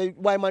and know say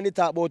why man they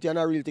talk about you and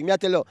a real thing. Me I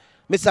tell you,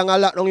 me sing a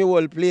lot on your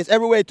whole place.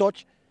 Everywhere you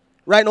touch.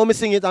 Right now, me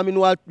sing it and I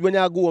know when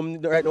I go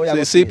home, right now, so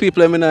you see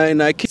people in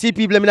the kitchen. See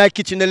people in the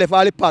kitchen, they left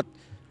all the pot.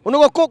 When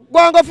you go cook, go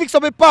and go fix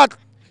up the pot.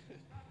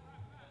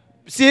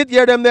 See it,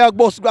 hear them there,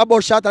 bust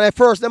shot, and at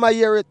first them I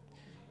hear it.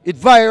 It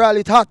viral,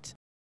 it hot.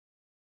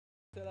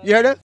 You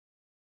hear them?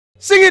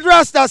 Sing it,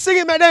 Rasta, sing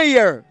it, man, they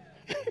hear.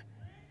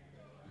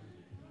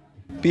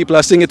 People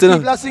are singing it, you know?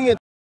 People are singing it.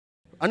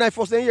 And I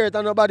first hear it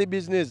and nobody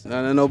business.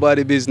 And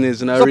nobody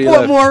business in a Support real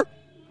life. more.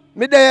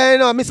 Me there, you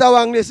know, Mr.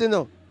 Wang this, you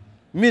know.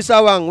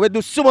 Mr. Wang, we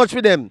do so much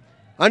for them.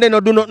 And they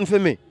don't do nothing for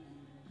me.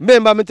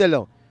 Remember me tell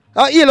you.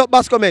 I heal up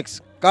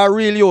Bascomex. Because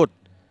real youth.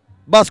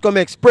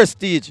 Bascomex,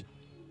 prestige.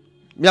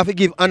 Me have to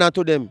give honor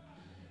to them.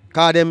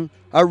 Because them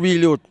are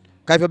real youth.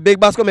 Because if you beg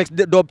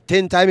Bascomex, dub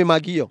 10 times, I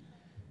give you.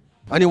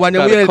 And when you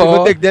help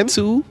you beg them,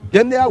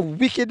 them they are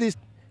wickedest.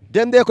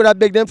 Them they could have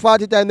begged them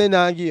 40 times, they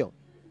not give you.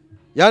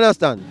 You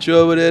understand?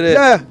 Trouble there.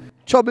 Yeah.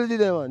 Trouble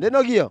there, man. They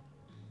not give you.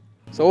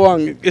 So Wong,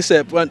 you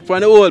said from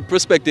the old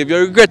perspective, you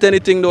regret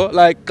anything though?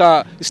 Like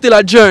it's still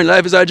a journey.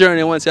 Life is a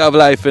journey once you have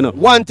life, you know.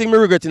 One thing me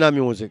regret in our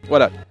music. What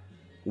that?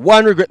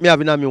 One regret me have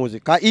in our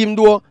music. Cause even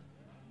though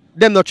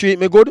them not treat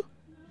me good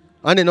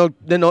and they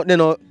not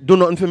do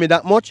nothing for me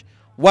that much,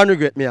 one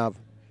regret me have.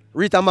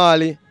 Rita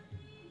Marley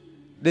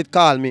did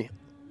call me.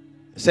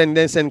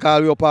 Send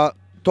call we up a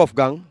Tough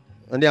Gang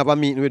and they have a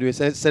meeting with me.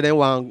 Say they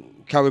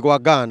want carry go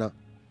to Ghana.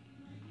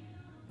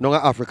 Now in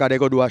Africa they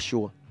go do a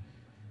show.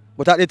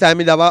 But at the time,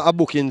 we have a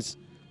bookings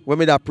when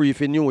we have pre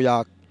for New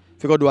York.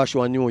 If we go do a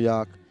show in New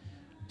York.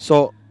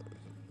 So,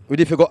 we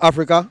did go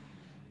Africa,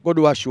 go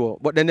do a show.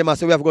 But then they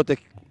must say we have to go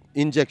take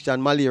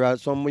injection, malaria,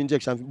 some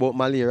injection about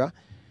malaria.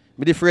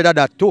 I'm afraid of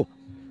that too.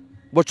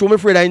 But I'm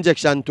afraid of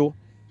injection too.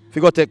 If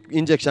you go take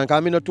injection,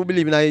 because I not too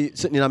believe in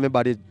sitting in my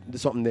body,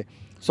 something there.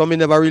 So, I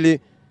never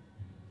really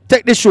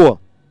take the show.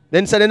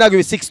 Then say then I give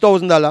me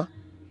 $6,000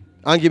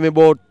 and give me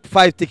about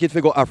 5 tickets to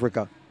go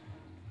Africa.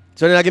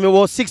 So then I give me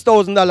about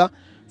 $6,000.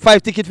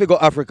 5 tickets to go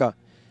Africa.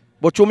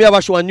 But you me have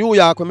a show in New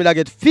York when I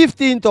get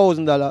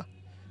 $15,000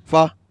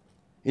 for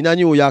in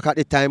New York at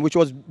the time, which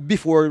was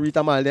before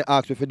Rita Marley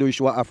asked me if I do a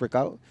show in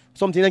Africa.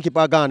 Something I keep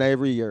a Ghana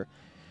every year.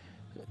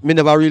 Me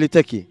never really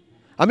take it.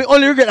 I mean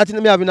only regret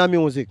that I have in our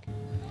music.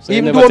 So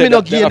even though I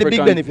not gain the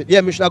big benefit. Yeah,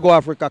 I should go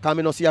Africa because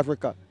I not see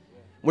Africa.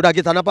 Would I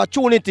get an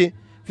opportunity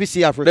to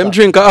see Africa. Them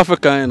drink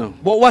Africa, you know.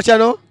 But watch you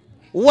know.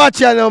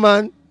 Watch you know,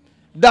 man.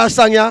 That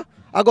song yeah.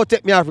 I go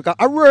take me Africa.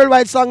 A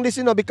worldwide song this,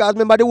 you know, because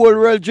remember the whole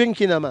world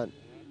drinking, man.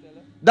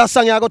 That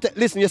song I go take.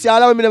 Listen, you see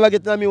all of me never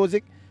get in the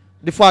music.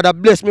 The Father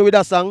bless me with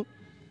that song.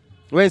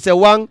 When he say,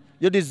 Wang,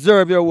 you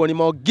deserve your one,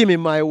 you give me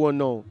my one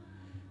now.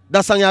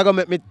 That song I go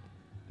make me,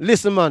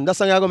 listen man, that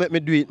song I go make me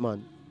do it,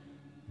 man.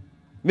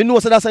 Me know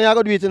so that song I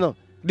go do it, you know.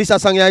 This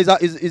song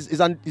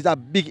is a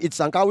big hit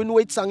song, because we know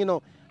it song, you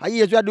know. And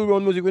years we do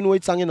around music, we know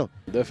it song, you know.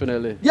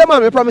 Definitely. Yeah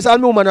man, we promise all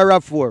me woman I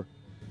rap for.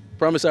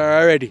 Promise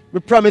her already. We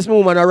promise me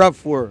woman I rap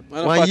for.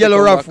 One yellow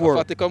rap for.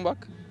 Fatty come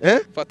back? Eh?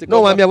 Fatty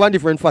no, come I have one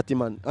different fatty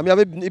man. I have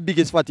the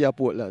biggest fatty at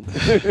Portland.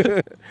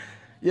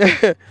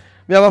 Yeah,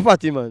 me have a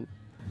fatty man.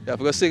 You have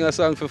to go sing a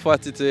song for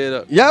Fatty today.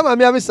 Though. Yeah man,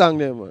 me have a song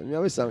there man. Me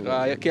have a song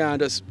there. You can't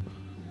just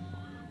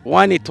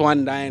one it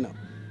one day now.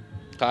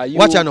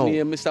 Watch you know.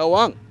 Mr.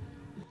 Wong.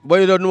 But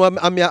you don't know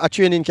I'm a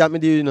training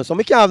camp, you know, so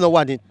I can't have no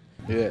one hit.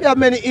 Yeah. We have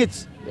many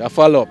hits. You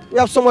follow up. We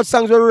have so much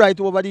songs we write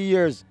over the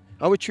years.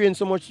 And we train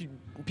so much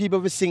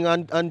people to sing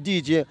and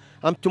DJ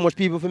and too much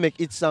people to make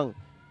it song.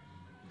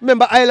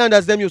 Remember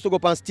Islanders them used to go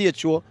up on stage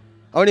show.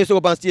 And when they used to go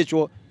up on stage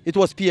show, it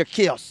was pure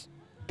chaos.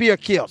 Pure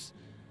chaos.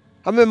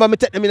 I remember me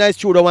take them in a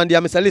studio one day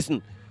and I said,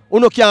 listen,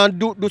 you can't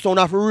do sound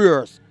of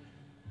rehearse.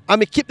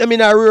 And I keep them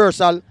in a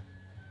rehearsal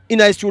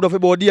in a studio for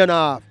about a day and a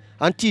half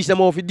and teach them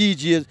how to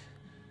DJs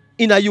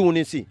in a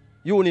unison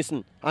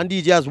and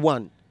DJ as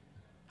one.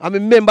 I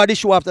remember the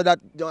show after that,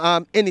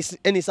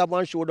 Ennis have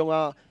one show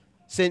down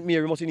St.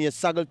 Mary, must be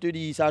Saggle to the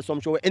East or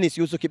some show. Ennis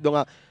used to keep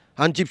down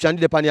and Gyptian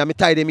did the pan, I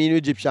tie them in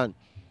with Gyptian.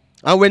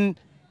 And when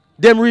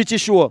them reach the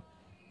show,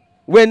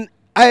 when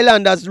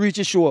Islanders reach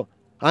the show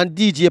and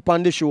DJ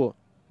upon the show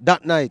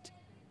that night,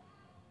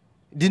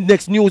 the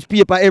next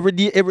newspaper every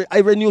day,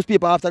 every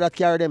newspaper after that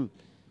carry them.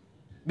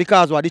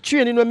 Because what? The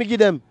training when me give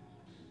them.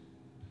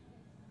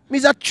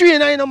 Me's a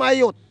trainer in my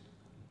youth.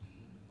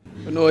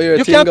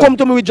 You can't come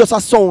to me with just a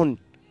sound.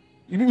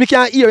 Me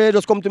can't hear you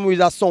just come to me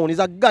with a sound. It's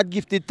a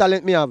God-gifted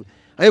talent me have.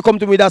 And you come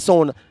to me with a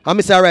sound, and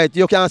me say, alright,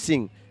 you can't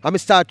sing. And me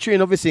start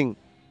training to sing.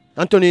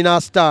 And turn in a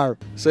star.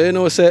 So you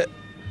know, say,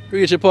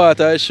 reach a part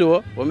of the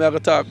show, when we have to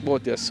talk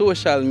about your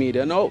social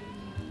media now.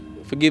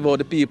 Forgive all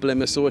the people in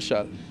my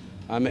social.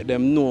 And make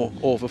them know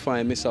how to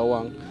find Mr.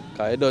 Wong.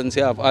 Because he doesn't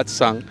have hot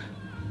song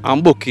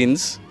and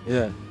bookings.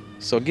 Yeah.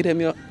 So give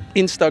them your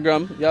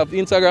Instagram. You have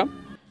Instagram?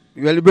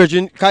 Well,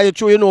 Virgin,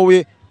 because you know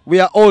we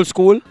are old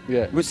school.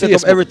 Yeah. We set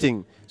up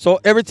everything. So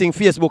everything,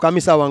 Facebook and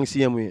Mr. Wong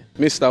same way.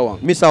 Mr.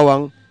 Wong. Mr.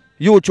 Wong.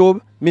 YouTube,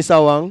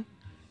 Mr. Wong.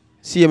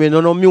 Same way.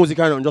 No music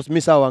or nothing, just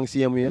Mr. Wong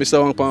same way. Mr.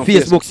 Wong on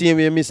Facebook same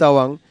way, Mr.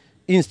 Wong.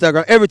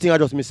 Instagram, everything are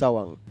just Mr.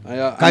 Wong.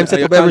 And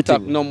set up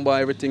everything. Number,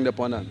 everything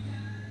upon that.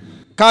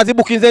 Because the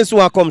bookings then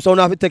soon come, so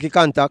now have to take a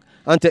contact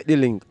and take the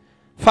link.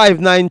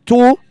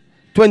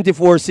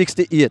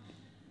 592-2468.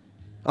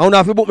 I want to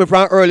have to book me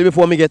from early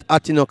before me get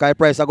at because the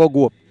price I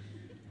go up.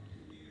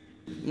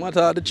 I'm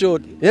talking the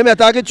truth. Yeah, me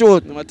talking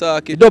truth. I'm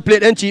talking. You don't play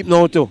them cheap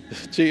now too.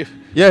 Cheap?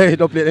 Yeah, you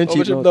don't play them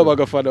cheap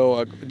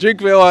now.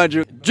 Drink if you want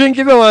drink. Drink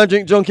if you want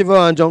drink, junk if you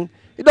want junk.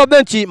 You don't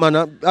play cheap, man.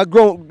 A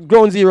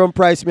ground zero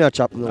price me a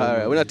chop now.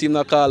 Alright, we're not team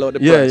that call out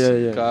the yeah, price. Yeah,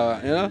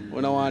 yeah. You know,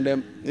 we don't want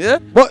them. Yeah?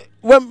 But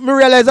when me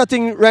realize that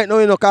thing right now,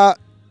 you know, cause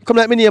come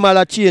like me name all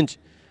that change.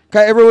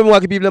 Because everywhere I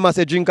people them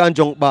say drink and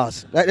junk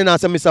boss. Like they not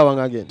say Mr. Wong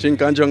again.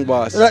 Drink and junk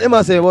boss. Like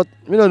they say, but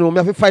I don't know, I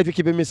have to fight to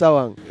keep it Mr.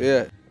 Wong.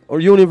 Yeah.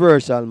 Or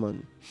universal,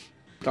 man.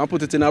 Can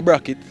put it in a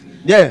bracket.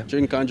 Yeah.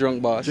 Drink and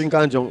drunk boss. Drink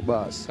and junk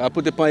boss. I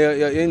put it on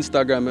your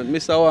Instagram,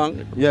 Mr.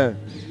 Wong. Yeah.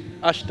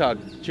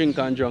 Hashtag drink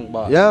and drunk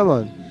boss. Yeah,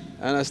 man.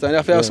 Understand?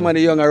 If you have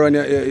somebody young around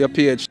your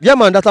page. Yeah,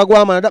 man, that's a go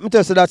on, man. That me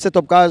tell you that set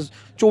up because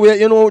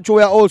you know,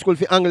 we are old school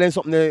for angling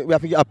something, we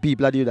have to get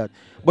people that do that.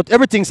 But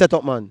everything set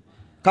up, man.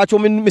 Because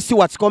me see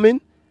what's coming,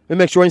 we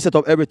make sure you set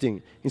up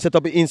everything. You set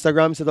up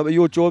Instagram, set up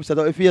YouTube, set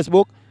up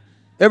Facebook.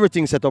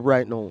 Everything set up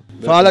right now.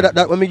 So all of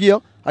that when me give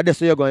you, I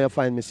guess you're going to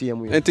find me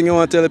same way. Anything you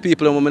want to tell the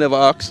people when we never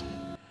ask?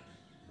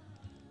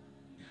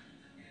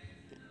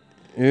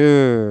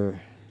 Yeah.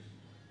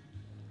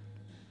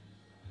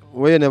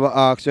 When you never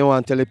ask, you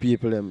want to tell the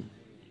people them.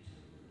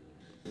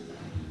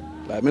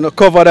 Like, me not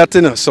cover that,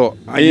 you know, so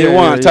and you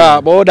want to talk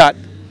about that.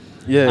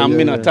 Yeah, and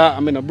me not talk,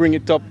 I'm gonna bring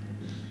it up.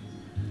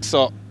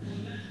 So,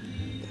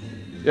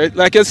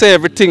 like you say,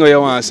 everything what you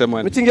want to say,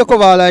 man. I think you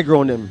cover all like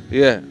ground them.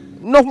 Yeah.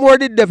 Enough more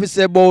did they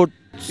say about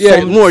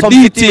more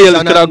detail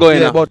could have gone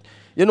in. But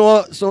you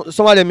know,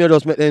 some of them you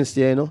just make them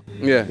stay, you know.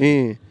 Yeah.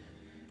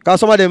 Because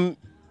some of them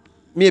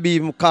maybe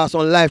even cause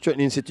some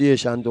life-threatening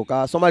situation too.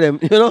 Because some of them,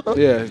 you know.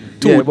 Yeah.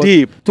 Too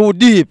deep. Too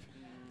deep.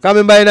 Because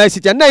I'm buying a nice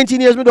city.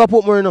 19 years me do a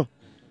Portmore, you know.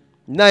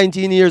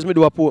 19 years me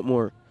do a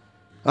Portmore.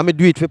 And me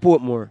do it for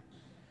Portmore.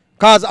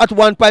 Because at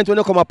one point when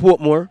I come to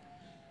Portmore,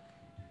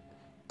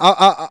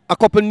 a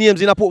couple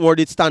names in a Portmore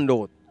did stand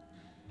out.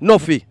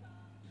 Nuffy,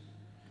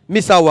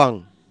 Mr.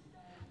 Wong,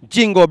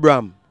 Jingo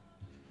Bram,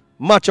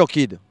 Macho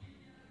Kid.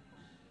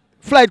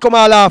 Flight come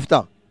all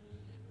after.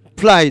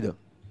 Flight.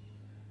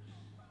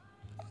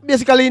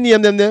 Basically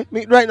name them there.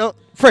 Right now,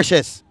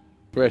 Freshest.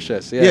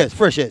 Freshest, yeah. Yes,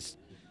 Freshest.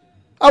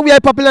 And we are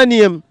a popular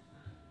name.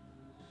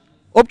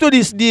 Up to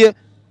this day,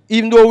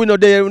 even though we're not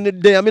there,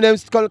 I mean,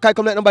 can't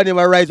come let nobody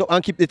rise up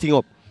and keep the thing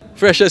up.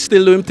 Freshest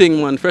still doing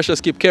thing, man.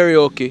 Freshest keep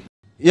karaoke.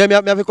 Yeah, I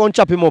have to come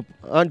chop him up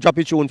and drop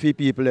it tune for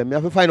people. I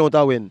have to find out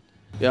a win.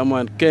 Yeah,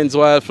 man. Ken's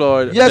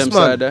Wildflower. Yes, them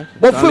man. Side there.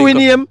 But for we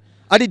name,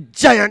 are the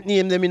giant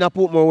name them in a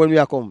Portmore when we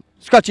are come.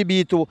 Scratchy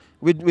B too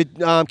with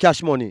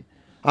Cash Money.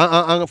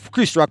 And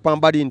Chris Rock and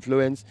Body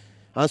Influence.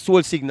 And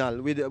Soul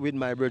Signal with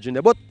my virgin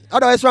there. But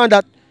otherwise around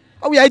that,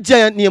 we are a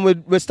giant name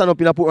we stand up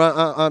in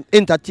a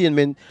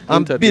entertainment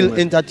and build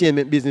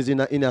entertainment business in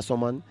a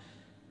man.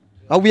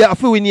 And we are a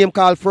few name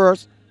called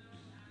first.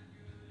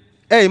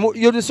 Hey,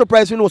 you're the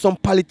surprised you know some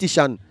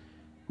politician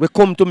will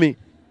come to me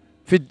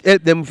to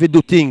help them to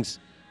do things.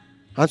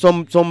 And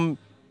some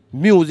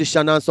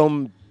musician and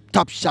some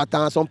top shot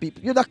and some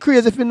people. You're that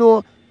crazy if you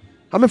know.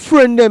 I'm a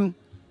friend them.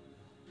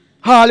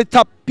 All the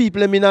top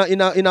people in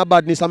a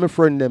badness, I'm a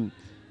friend them.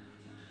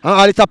 And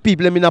all the top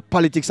people in a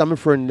politics, I'm a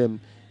friend them.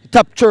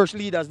 Top church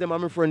leaders, them are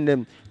my friend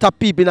them. Top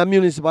people in a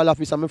municipal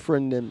office are my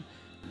friend them.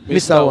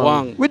 Mr.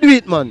 Wong. We do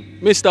it, man.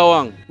 Mr.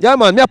 Wong. Yeah,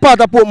 man. Me a part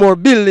of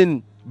Portmore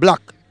building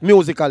black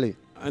musically.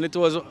 And it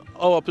was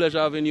our pleasure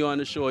having you on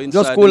the show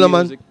inside Just cool, the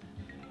man. music.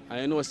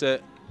 I know say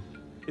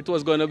it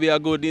was going to be a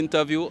good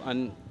interview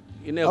and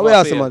you never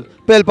How fail. man?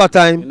 Pelpa You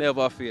time.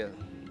 never fail.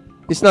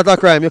 It's not a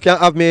crime. You can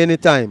have me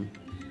anytime.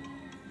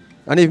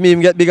 And if me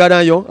even get bigger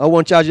than you, I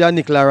won't charge you a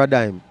nickel or a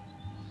dime.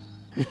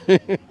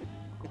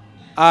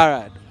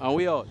 Alright, and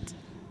we out.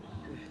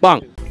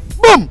 Bang.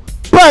 Boom!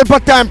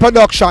 Pelpa Time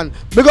Production.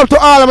 Big up to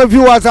all of my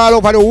viewers all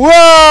over the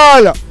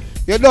world.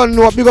 You don't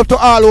know. Big up to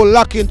all who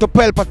lock into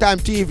Pelpa Time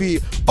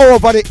TV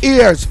over the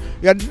years.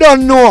 You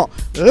don't know.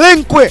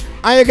 Link with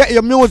and you get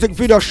your music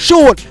video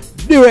shoot,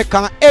 direct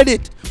and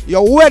edit.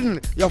 Your wedding,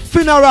 your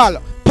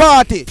funeral,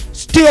 party,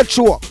 stage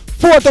show,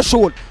 photo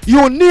shoot,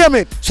 you name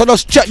it. So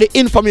just check the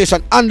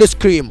information on the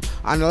screen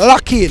and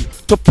lock in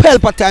to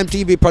Pelpa Time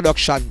TV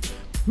Production.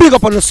 Big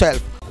up on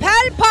yourself.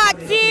 Pelpa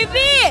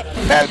TV!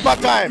 Pelpa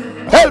Time.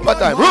 Pelpa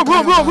time. Room.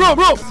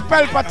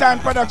 Pelpa Time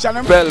Production.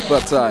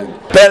 Pelpa time.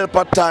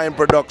 Pelpa Time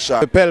Production.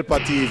 Pelpa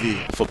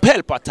TV. For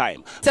Pelpa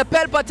Time. It's a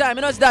Pelpa Time,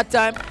 you know it's that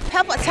time.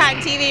 Pelpa Time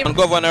TV. I'm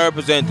governor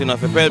representing of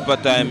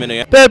Pelpa Time, you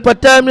know. Pelpa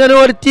time, you know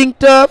what the thing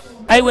tough?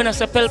 I when I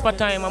say Pelpa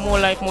Time, I'm more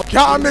like more.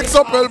 Can't mix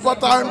up Pelpa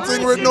Time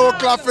thing with no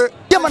coffee.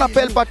 Yeah, man, a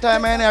Pelpa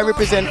Time, and I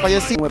represent for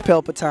your scene with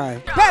Pelpa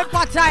Time.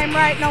 Pelpa Time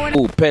right now.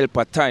 Oh,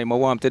 Pelpa Time, I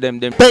want to them.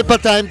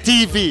 Pelpa Time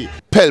TV.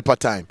 Pelpa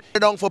Time. You're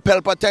down for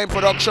Pelpa Time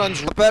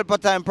Productions. Pelpa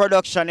Time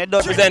Production. You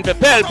don't Represent for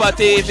Pelpa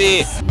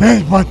TV.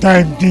 Pelpa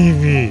Time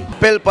TV.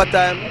 Pelpa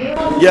Time.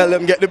 Yeah, let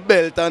them get the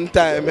belt on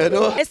time, you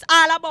know. It's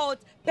all about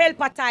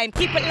Pelpa Time.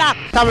 Keep it locked.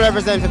 Time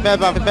represent for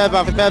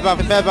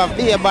Pelpa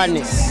Via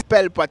Badness.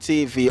 Pelpa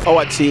TV,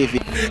 our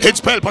TV.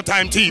 It's Pelpa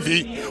Time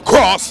TV.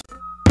 Cross.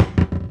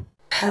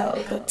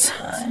 Pelpa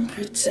Time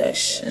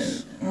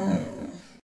Protection.